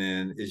I've been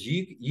in is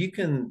you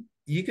can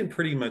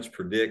pretty much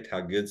predict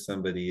how good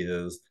somebody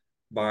is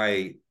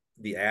by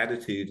the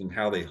attitude and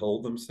how they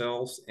hold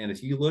themselves. And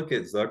if you look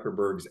at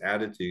Zuckerberg's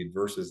attitude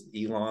versus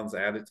Elon's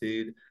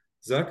attitude,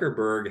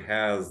 Zuckerberg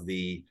has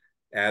the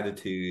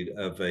attitude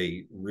of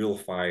a real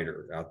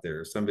fighter out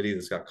there, somebody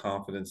that's got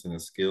confidence in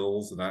his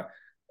skills. And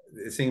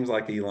it seems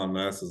like Elon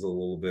Musk is a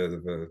little bit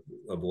of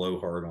a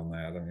blowhard on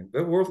that. I mean,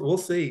 but we'll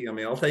see. I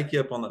mean, I'll take you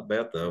up on that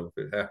bet though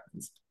if it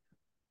happens.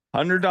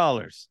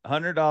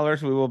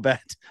 $100. We will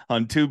bet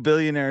on two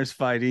billionaires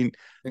fighting.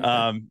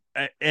 And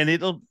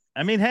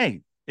I mean,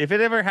 hey, if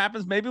it ever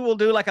happens, maybe we'll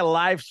do like a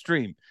live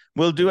stream.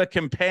 We'll do a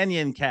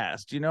companion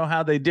cast. You know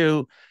how they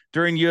do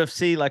during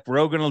UFC, like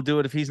Rogan will do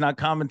it if he's not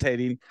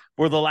commentating,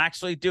 where they'll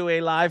actually do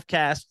a live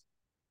cast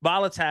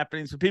while it's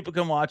happening so people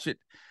can watch it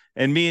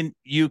and me and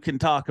you can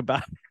talk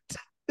about it.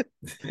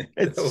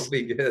 That would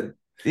be good.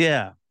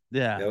 Yeah.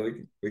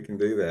 We can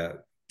do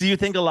that. Do you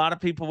think a lot of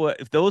people would,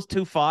 if those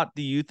two fought,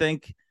 do you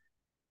think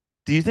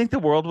the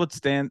world would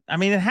stand? I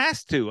mean, it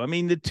has to. I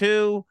mean, the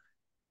two,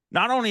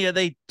 not only are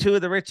they two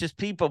of the richest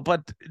people,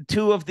 but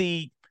two of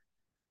the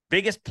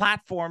biggest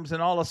platforms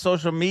in all of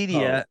social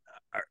media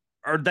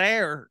are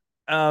there.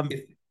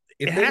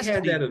 If they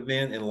had that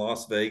event in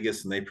Las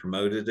Vegas and they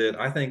promoted it,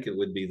 I think it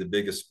would be the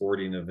biggest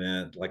sporting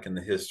event like in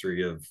the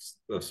history of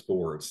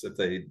sports if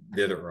they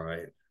did it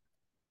right.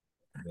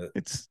 But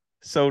it's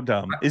so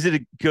dumb. Is it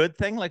a good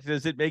thing? Like,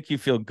 does it make you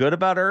feel good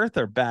about Earth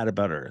or bad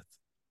about Earth?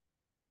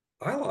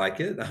 I like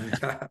it. I mean,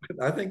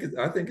 I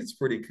think it's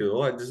pretty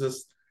cool. I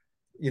just,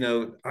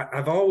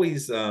 I've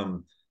always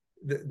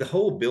the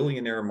whole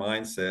billionaire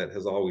mindset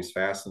has always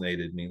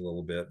fascinated me a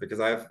little bit because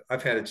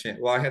I've had a chance.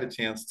 Well, I had a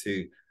chance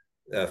to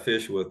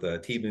fish with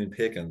T. Boone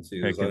Pickens,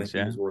 who was, I think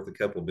he was worth a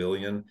couple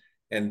billion.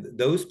 And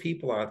those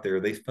people out there,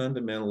 they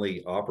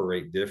fundamentally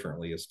operate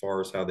differently as far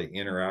as how they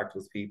interact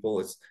with people.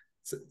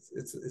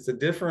 It's a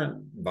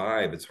different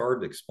vibe. It's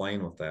hard to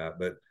explain with that,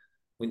 but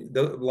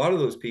a lot of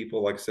those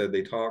people, like I said,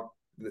 they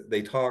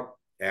talk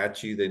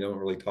at you. They don't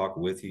really talk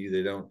with you.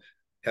 They don't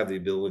have the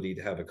ability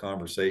to have a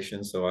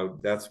conversation. So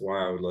that's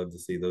why I would love to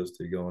see those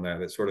two going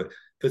at it. Sort of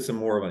puts them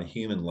more of a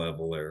human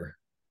level there.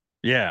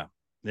 Yeah.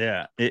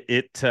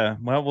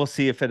 Well, we'll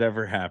see if it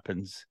ever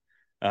happens.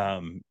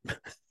 And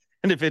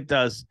if it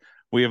does,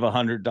 we have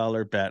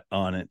 $100 bet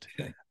on it.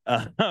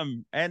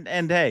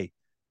 And hey,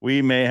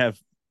 we may have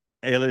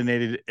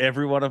alienated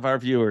every one of our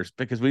viewers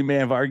because we may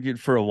have argued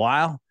for a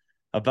while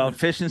about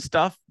fishing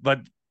stuff,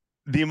 but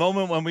the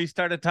moment when we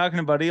started talking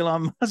about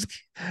Elon Musk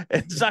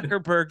and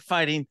Zuckerberg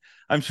fighting,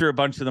 I'm sure a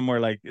bunch of them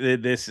were like,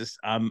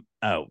 I'm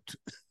out.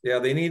 Yeah,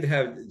 they need to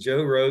have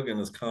Joe Rogan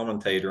as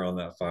commentator on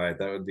that fight.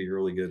 That would be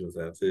really good with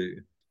that too.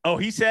 Oh,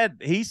 he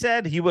said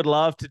he would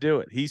love to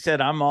do it. He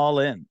said, I'm all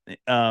in.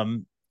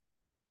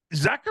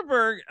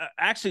 Zuckerberg,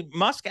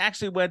 Musk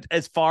actually went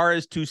as far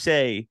as to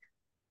say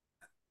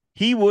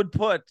he would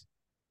put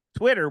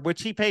Twitter,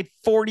 which he paid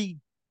 $40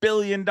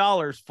 billion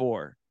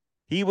for.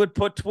 He would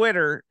put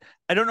Twitter.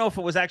 I don't know if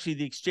it was actually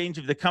the exchange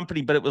of the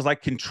company, but it was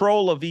like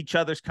control of each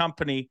other's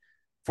company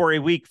for a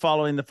week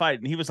following the fight.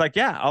 And he was like,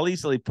 yeah, I'll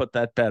easily put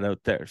that bet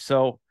out there.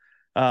 So,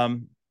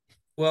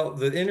 well,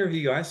 the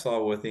interview I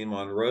saw with him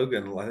on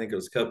Rogan, I think it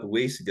was a couple of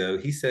weeks ago,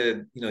 he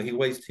said, he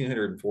weighs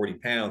 240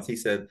 pounds. He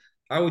said,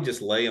 I would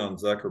just lay on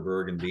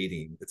Zuckerberg and beat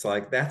him. It's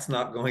like, that's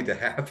not going to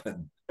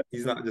happen.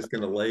 He's not just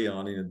going to lay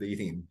on him and beat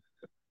him.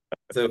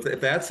 So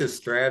if that's his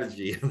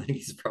strategy, I think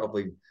he's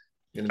probably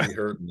going to be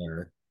hurting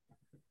there.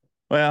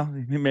 Well,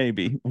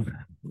 maybe.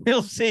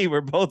 We'll see.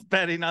 We're both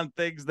betting on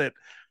things that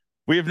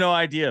we have no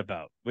idea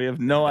about. We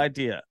have no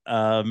idea.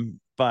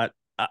 But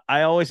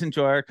I always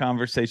enjoy our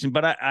conversation.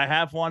 But I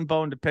have one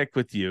bone to pick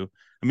with you.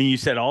 I mean, you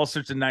said all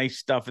sorts of nice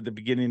stuff at the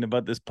beginning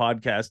about this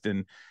podcast,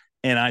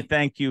 and I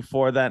thank you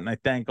for that. And I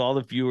thank all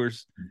the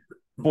viewers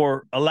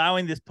for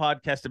allowing this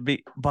podcast to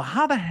be. But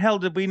how the hell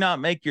did we not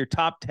make your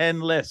top 10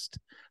 list?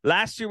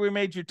 Last year, we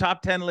made your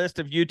top 10 list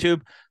of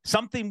YouTube.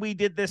 Something we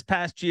did this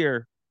past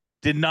year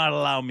did not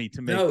allow me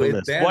to make the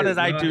list. What did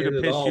I do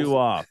to piss you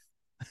off?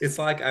 It's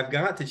like I've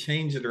got to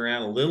change it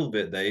around a little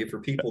bit, Dave, for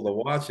people to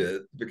watch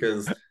it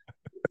because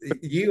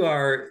you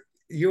are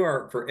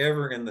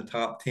forever in the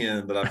top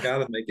 10, but I've got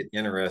to make it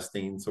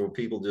interesting so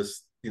people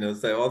just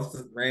say, "Oh,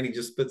 Randy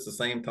just puts the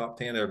same top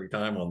 10 every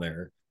time on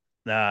there."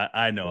 Nah,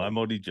 I know. I'm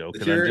only joking.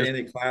 But you're in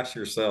a class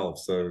yourself,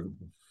 so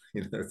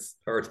it's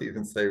hard to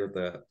even say with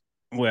that.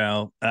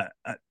 Well,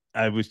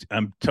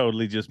 I'm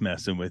totally just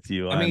messing with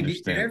you. I mean,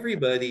 understand.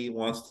 Everybody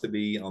wants to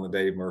be on the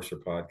Dave Mercer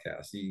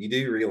podcast. You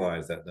do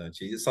realize that, don't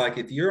you? It's like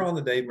if you're on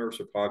the Dave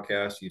Mercer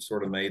podcast, you've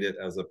sort of made it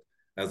as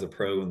a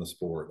pro in the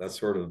sport. That's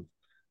sort of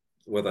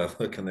what I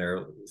look in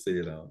there, see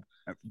it on.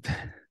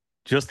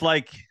 Just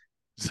like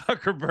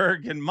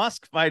Zuckerberg and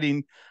Musk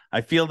fighting, I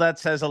feel that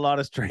says a lot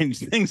of strange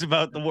things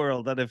about the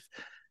world. That if,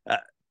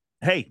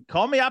 hey,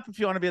 call me up if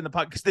you want to be in the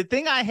podcast. The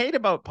thing I hate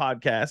about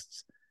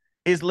podcasts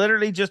is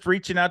literally just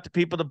reaching out to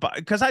people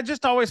because I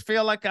just always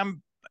feel like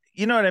I'm,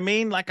 you know what I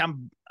mean? Like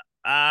I'm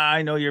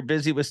I know you're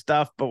busy with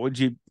stuff, but would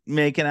you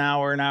make an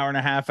hour and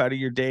a half out of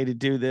your day to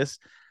do this?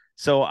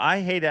 So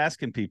I hate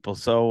asking people.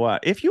 So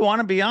if you want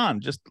to be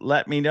on, just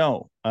let me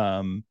know.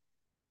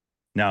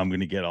 Now I'm going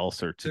to get all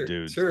sorts of Sure,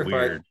 dudes. sure.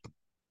 Weird.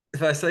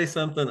 If I say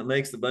something that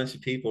makes a bunch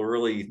of people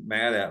really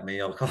mad at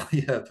me, I'll call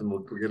you up and we'll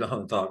get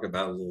on and talk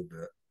about it a little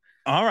bit.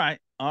 All right.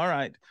 All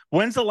right.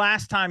 When's the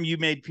last time you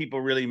made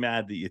people really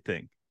mad that you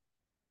think?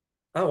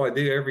 Oh, I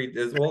do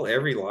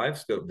every live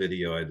scope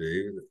video I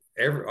do.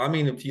 I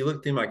mean, if you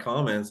look through my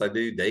comments, I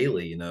do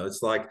daily.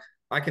 It's like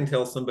I can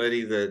tell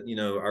somebody that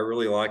I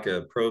really like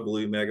a Pro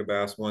Blue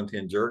Megabass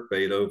 110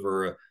 jerkbait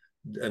over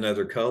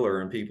another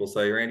color, and people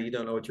say, "Randy, you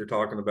don't know what you're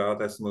talking about.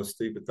 That's the most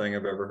stupid thing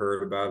I've ever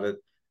heard about it."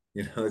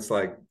 It's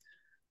like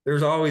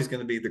there's always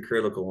going to be the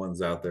critical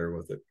ones out there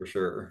with it for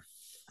sure.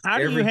 How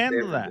do you handle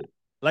Every that?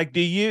 Like,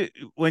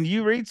 when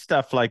you read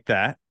stuff like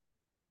that,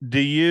 are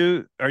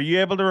you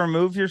able to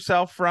remove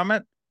yourself from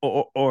it?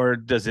 Or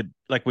does it,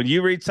 like when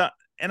you read some,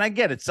 and I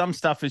get it, some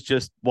stuff is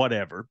just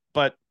whatever,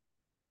 but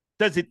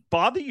does it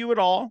bother you at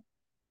all?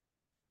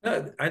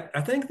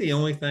 I think the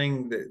only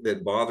thing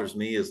that bothers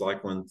me is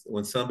like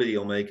when somebody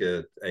will make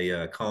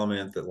a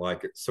comment that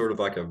like it's sort of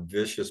like a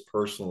vicious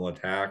personal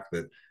attack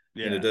that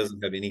Yeah.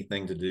 doesn't have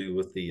anything to do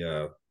with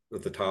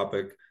the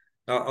topic.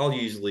 I'll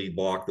usually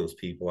block those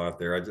people out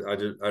there.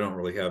 I don't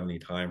really have any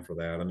time for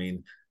that. I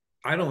mean,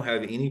 I don't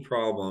have any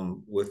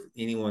problem with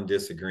anyone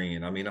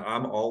disagreeing. I mean,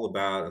 I'm all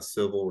about a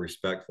civil,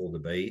 respectful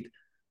debate,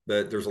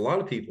 but there's a lot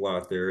of people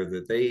out there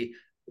that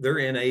they're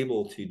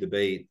unable to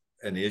debate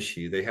an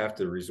issue. They have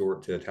to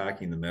resort to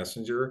attacking the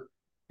messenger,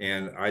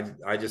 and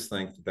I just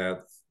think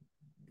that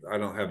I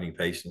don't have any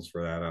patience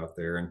for that out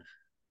there.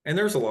 And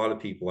there's a lot of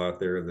people out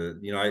there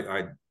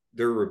that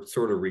they're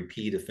sort of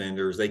repeat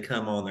offenders. They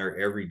come on there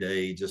every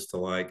day just to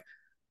like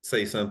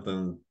say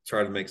something,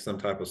 try to make some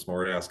type of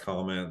smart ass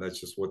comment. That's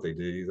just what they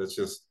do. That's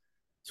just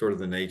sort of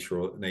the nature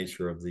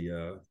of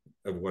the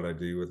of what I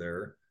do with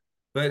there.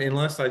 But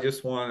unless I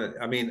just want to,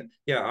 I mean,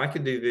 yeah, I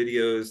could do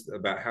videos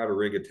about how to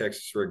rig a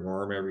Texas rig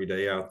worm every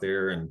day out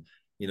there, and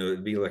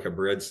it'd be like a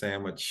bread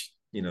sandwich,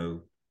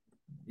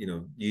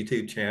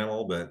 YouTube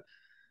channel. But at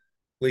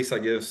least I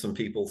give some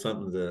people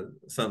something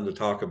to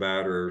talk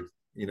about, or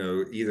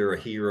either a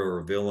hero or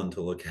a villain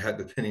to look at,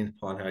 depending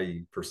upon how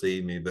you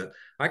perceive me. But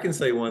I can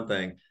say one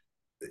thing: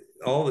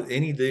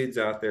 any dudes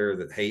out there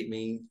that hate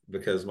me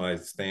because my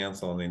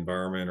stance on the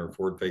environment or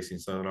forward facing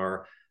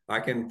sonar, I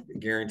can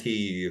guarantee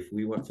you, if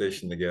we went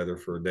fishing together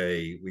for a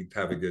day, we'd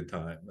have a good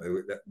time.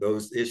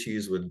 Those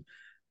issues would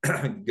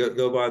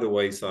go by the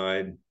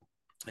wayside,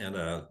 and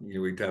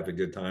we'd have a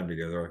good time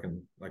together.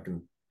 I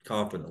can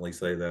confidently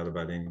say that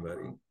about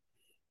anybody.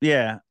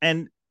 Yeah.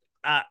 And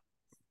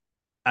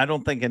I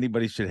don't think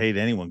anybody should hate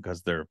anyone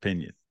because their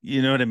opinion.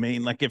 You know what I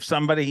mean? Like if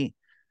somebody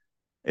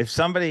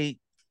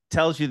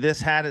tells you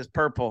this hat is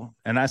purple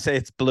and I say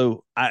it's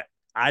blue,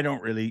 I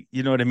don't really,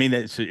 you know what I mean?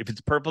 If it's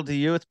purple to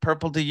you, it's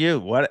purple to you.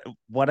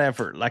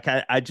 Whatever. Like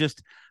I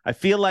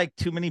feel like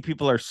too many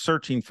people are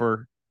searching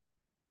for.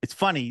 It's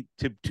funny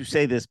to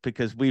say this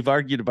because we've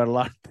argued about a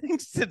lot of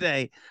things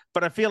today,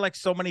 but I feel like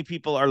so many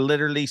people are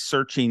literally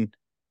searching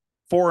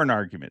for an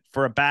argument,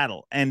 for a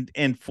battle, and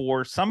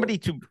for somebody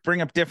to bring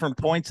up different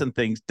points and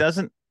things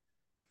doesn't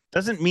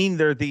mean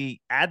they're the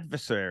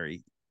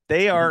adversary.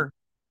 They're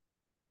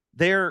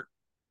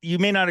you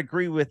may not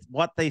agree with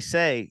what they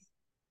say,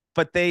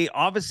 but they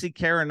obviously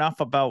care enough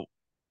about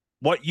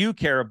what you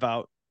care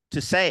about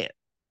to say it.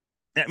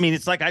 I mean,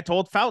 it's like I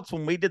told Fouts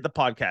when we did the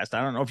podcast.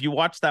 I don't know if you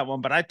watched that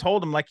one, but I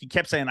told him, like, he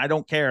kept saying, I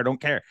don't care.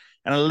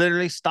 And I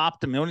literally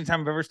stopped him. The only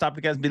time I've ever stopped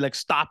a guy and be like,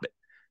 stop it.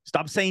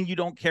 Stop saying you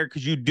don't care,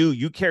 because you do.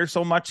 You care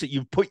so much that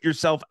you've put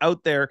yourself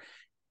out there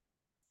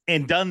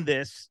and done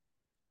this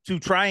to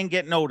try and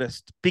get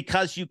noticed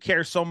because you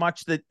care so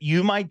much that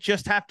you might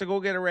just have to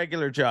go get a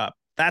regular job.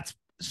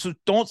 So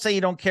don't say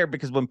you don't care,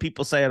 because when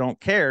people say I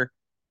don't care,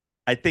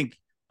 I think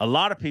a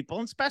lot of people,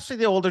 and especially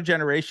the older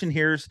generation,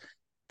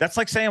 that's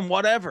like saying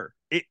whatever.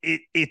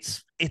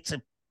 It's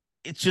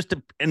just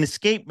an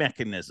escape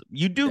mechanism.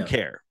 You do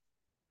care.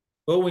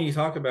 Well, when you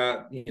talk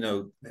about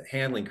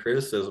handling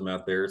criticism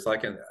out there, it's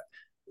like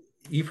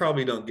you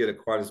probably don't get it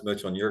quite as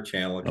much on your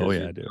channel. Oh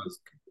yeah, I do.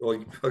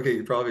 Well, okay,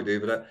 you probably do,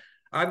 but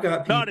I've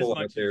got people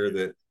out there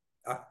that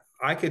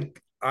I could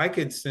I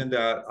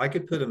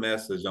could put a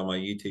message on my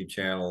YouTube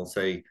channel and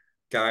say,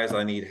 guys,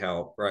 I need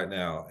help right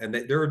now, and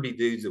there would be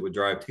dudes that would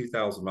drive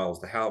 2,000 miles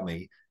to help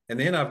me. And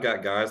then I've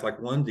got guys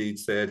like one dude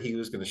said he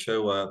was going to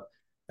show up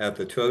at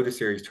the Toyota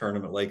Series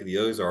tournament, Lake of the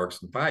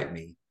Ozarks, and fight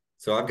me.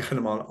 So I've got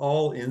them on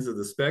all ends of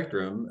the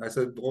spectrum. I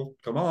said, well,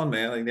 come on,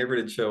 man. They never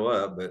did show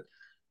up, but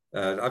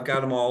I've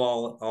got them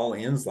all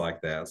ends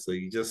like that. So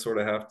you just sort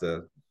of have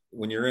to,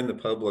 when you're in the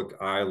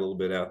public eye a little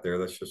bit out there,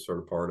 that's just sort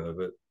of part of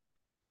it.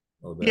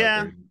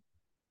 Yeah.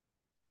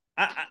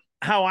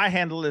 How I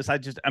handle this,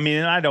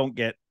 and I don't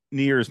get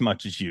near as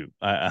much as you.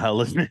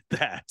 I'll admit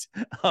that.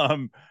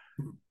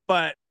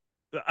 But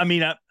I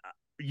mean,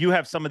 you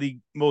have some of the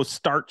most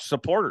starch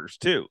supporters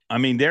too. I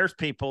mean, there's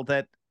people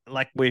that,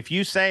 like, if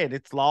you say it,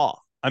 it's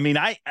law. I mean,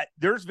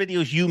 there's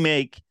videos you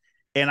make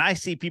and I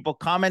see people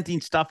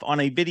commenting stuff on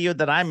a video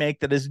that I make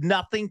that has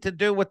nothing to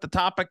do with the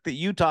topic that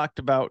you talked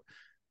about,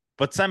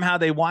 but somehow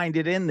they wind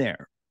it in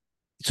there.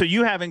 So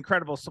you have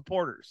incredible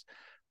supporters.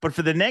 But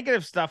for the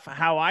negative stuff,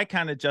 how I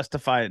kind of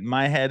justify it in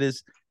my head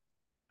is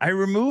I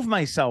remove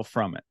myself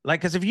from it.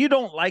 Like, because if you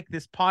don't like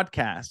this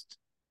podcast,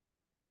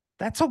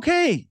 that's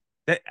okay.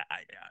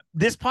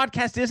 This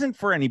podcast isn't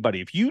for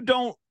anybody. If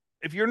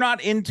you're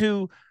not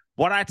into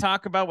what I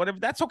talk about, whatever,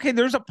 that's okay.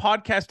 There's a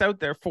podcast out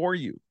there for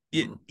you.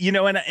 You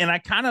know, and I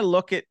kind of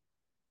look at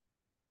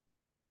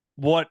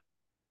what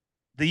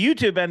the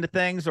YouTube end of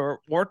things or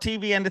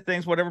TV end of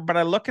things, whatever, but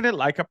I look at it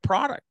like a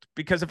product,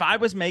 because if I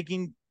was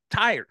making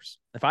tires,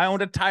 if I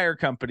owned a tire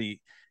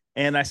company,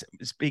 and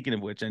speaking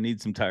of which, I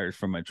need some tires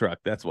for my truck.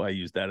 That's why I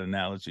use that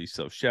analogy.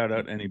 So shout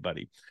out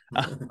anybody.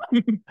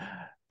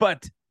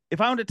 But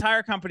if I owned a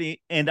tire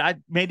company and I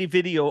made a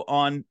video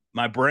on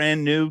my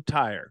brand new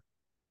tire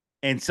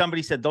and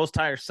somebody said, those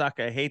tires suck,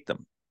 I hate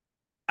them,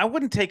 I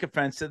wouldn't take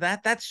offense to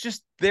that. That's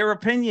just their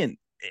opinion.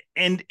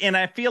 And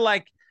I feel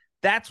like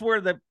that's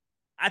where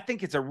I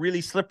think it's a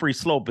really slippery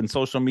slope in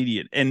social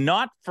media, and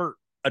not for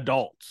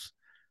adults.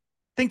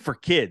 I think for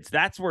kids,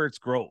 that's where it's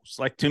gross.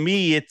 Like, to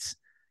me, it's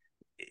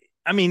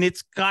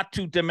got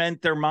to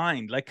dement their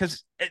mind. Like,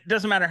 because it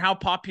doesn't matter how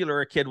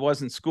popular a kid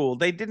was in school.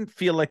 They didn't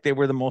feel like they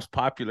were the most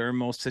popular in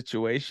most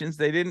situations.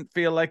 They didn't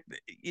feel like,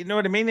 you know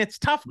what I mean? It's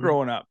tough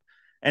growing up.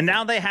 And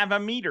now they have a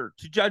meter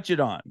to judge it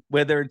on,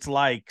 whether it's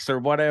likes or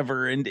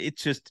whatever. And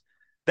it's just,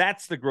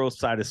 that's the gross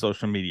side of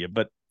social media.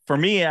 But for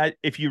me,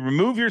 if you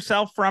remove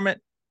yourself from it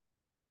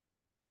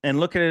and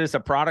look at it as a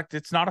product,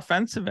 it's not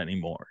offensive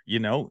anymore, you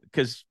know,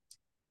 because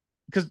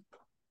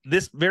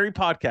this very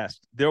podcast,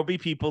 there'll be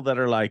people that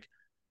are like,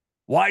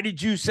 why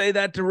did you say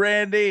that to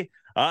Randy?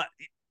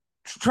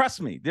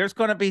 Trust me, there's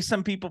going to be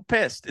some people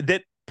pissed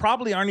that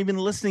probably aren't even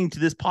listening to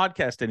this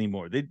podcast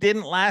anymore. They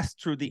didn't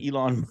last through the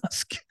Elon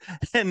Musk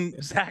and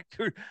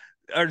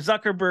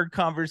Zuckerberg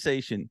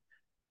conversation.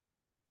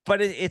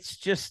 But it's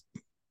just,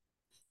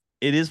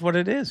 it is what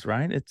it is,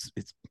 right?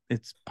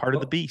 It's part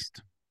of the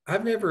beast.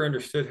 I've never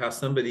understood how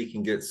somebody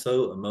can get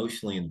so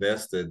emotionally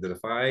invested that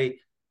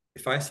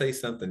if I say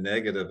something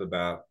negative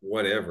about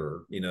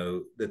whatever, you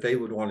know, that they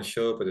would want to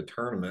show up at a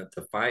tournament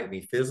to fight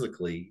me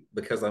physically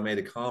because I made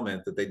a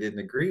comment that they didn't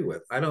agree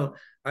with. I don't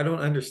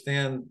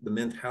understand the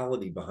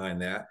mentality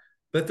behind that.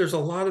 But there's a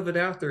lot of it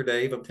out there,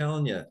 Dave. I'm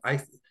telling you.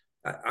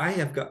 I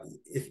have got,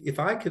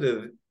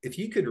 if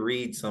you could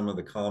read some of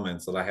the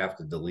comments that I have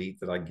to delete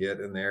that I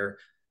get in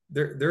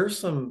there's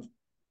some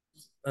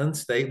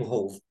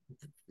unstable,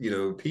 you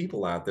know,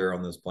 people out there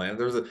on this planet.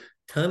 There's a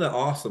ton of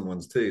awesome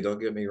ones too. Don't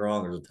get me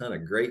wrong. There's a ton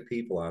of great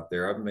people out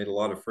there. I've made a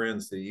lot of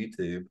friends through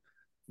YouTube,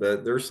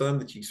 but there's some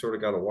that you sort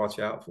of got to watch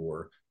out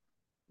for.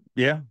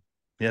 Yeah.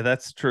 Yeah,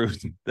 that's the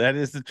truth. That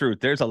is the truth.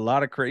 There's a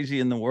lot of crazy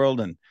in the world,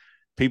 and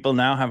people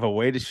now have a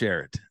way to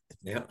share it.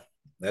 Yeah,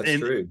 that's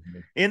true.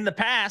 In the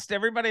past,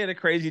 everybody had a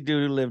crazy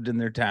dude who lived in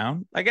their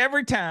town. Like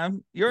every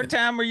town, your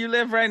town where you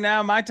live right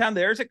now, my town,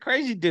 there's a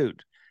crazy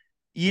dude.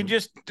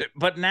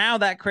 But now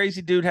that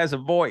crazy dude has a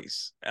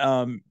voice.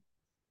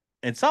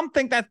 And some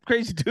think that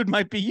crazy dude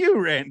might be you,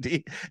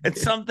 Randy, and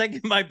some think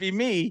it might be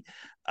me.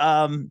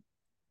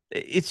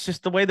 It's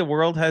just the way the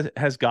world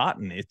has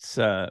gotten. It's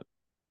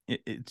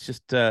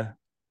just,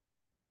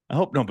 I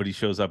hope nobody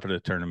shows up at a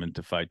tournament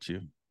to fight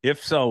you.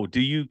 If so, do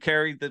you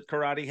carry the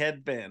karate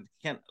headband?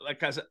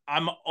 Like I said,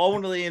 I'm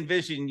only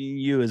envisioning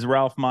you as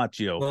Ralph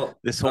Macchio. Well,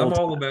 this whole I'm time.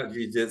 all about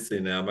jiu-jitsu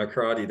now. My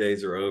karate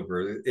days are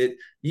over.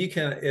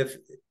 If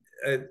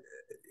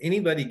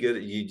anybody good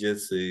at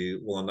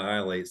jiu-jitsu will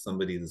annihilate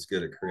somebody that's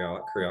good at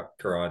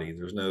karate.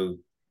 There's no,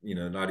 you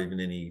know, not even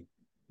any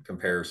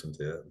comparison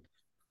to it.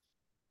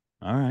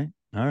 All right.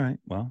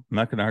 Well, I'm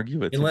not going to argue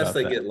with you unless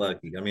they that. get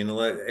lucky. I mean,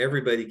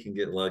 everybody can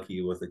get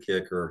lucky with a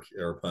kick or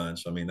a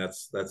punch. I mean,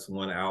 that's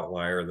one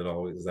outlier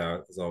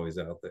that is always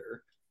out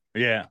there.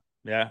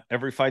 Yeah.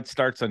 Every fight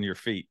starts on your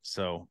feet.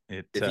 So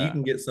if you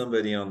can get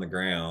somebody on the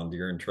ground,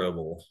 you're in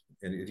trouble.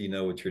 And if you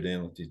know what you're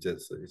doing with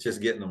jiu-jitsu, it's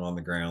just getting them on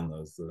the ground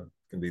though,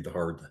 can be the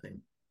hard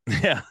thing.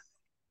 Yeah.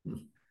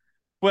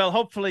 Well,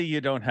 hopefully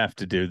you don't have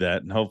to do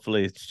that, and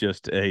hopefully it's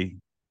just a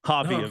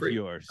hobby of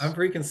yours. I'm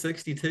freaking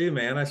 62,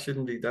 man. I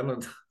shouldn't be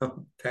done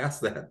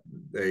past that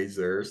age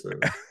there. So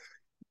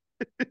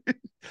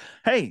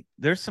hey,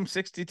 there's some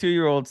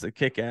 62-year-olds that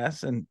kick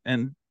ass,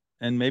 and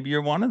maybe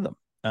you're one of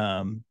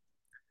them.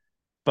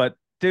 But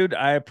dude,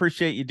 I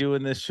appreciate you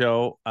doing this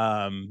show.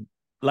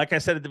 Like I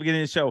said at the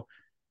beginning of the show,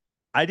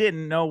 I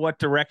didn't know what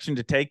direction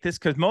to take this,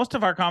 because most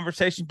of our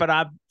conversations, but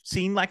I've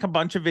seen like a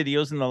bunch of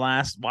videos in the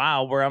last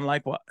while where I'm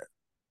like, what?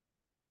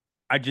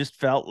 I just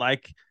felt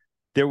like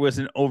there was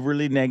an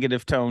overly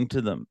negative tone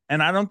to them.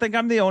 And I don't think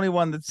I'm the only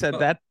one that said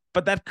that,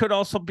 but that could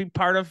also be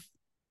part of.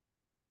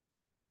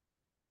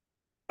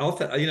 I'll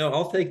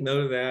take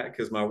note of that,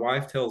 because my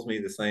wife tells me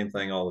the same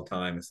thing all the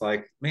time. It's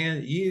like,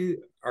 man,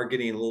 you are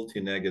getting a little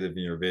too negative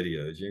in your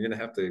videos. You're going to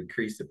have to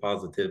increase the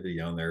positivity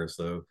on there.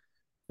 So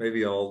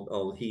maybe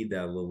I'll heed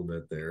that a little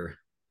bit there.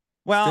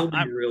 Well,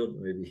 still be real,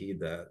 maybe heed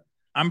that.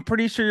 I'm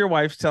pretty sure your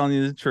wife's telling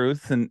you the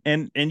truth. And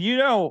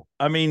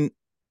I mean,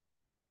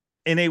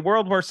 in a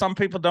world where some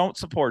people don't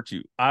support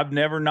you, I've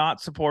never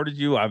not supported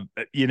you.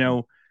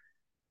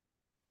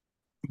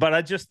 But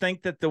I just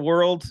think that the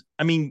world,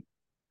 I mean,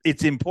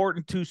 it's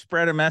important to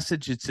spread a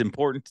message. It's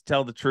important to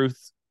tell the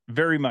truth,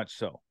 very much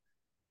so.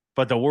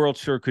 But the world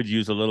sure could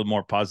use a little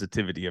more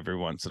positivity every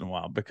once in a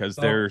while, because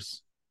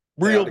there's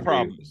real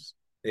problems,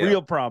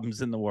 real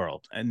problems in the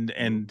world,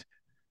 and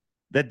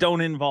that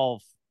don't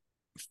involve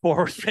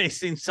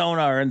forward-facing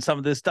sonar and some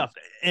of this stuff.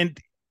 And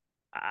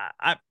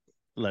I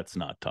let's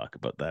not talk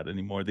about that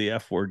anymore. The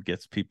F word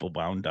gets people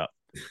wound up.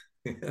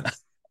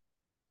 Yes.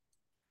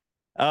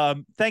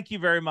 Thank you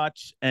very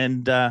much,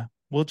 and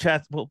we'll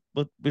chat. We'll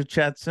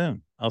chat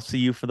soon. I'll see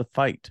you for the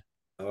fight.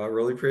 Oh, I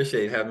really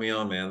appreciate having me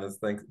on, man.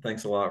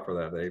 Thanks a lot for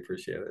that. I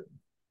appreciate it.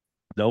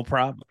 No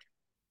problem.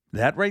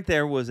 That right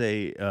there was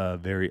a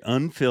very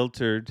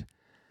unfiltered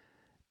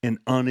and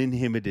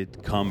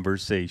uninhibited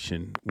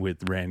conversation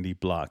with Randy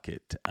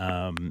Blaukat.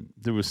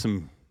 There was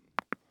some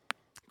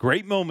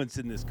great moments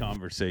in this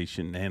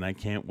conversation, and I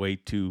can't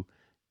wait to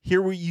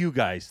hear what you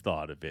guys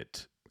thought of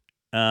it.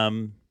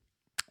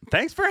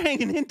 Thanks for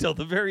hanging in till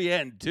the very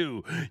end,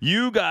 too.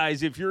 You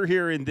guys, if you're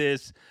hearing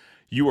this,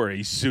 you are a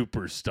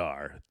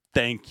superstar.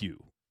 Thank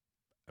you.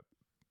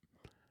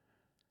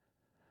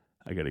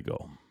 I got to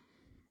go.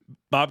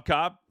 Bob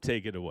Cobb,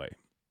 take it away.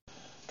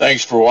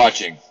 Thanks for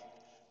watching.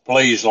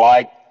 Please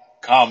like,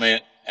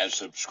 comment, and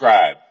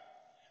subscribe,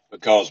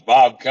 because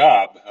Bob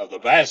Cobb of the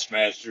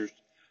Bassmasters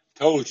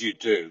told you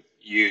to.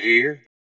 You hear?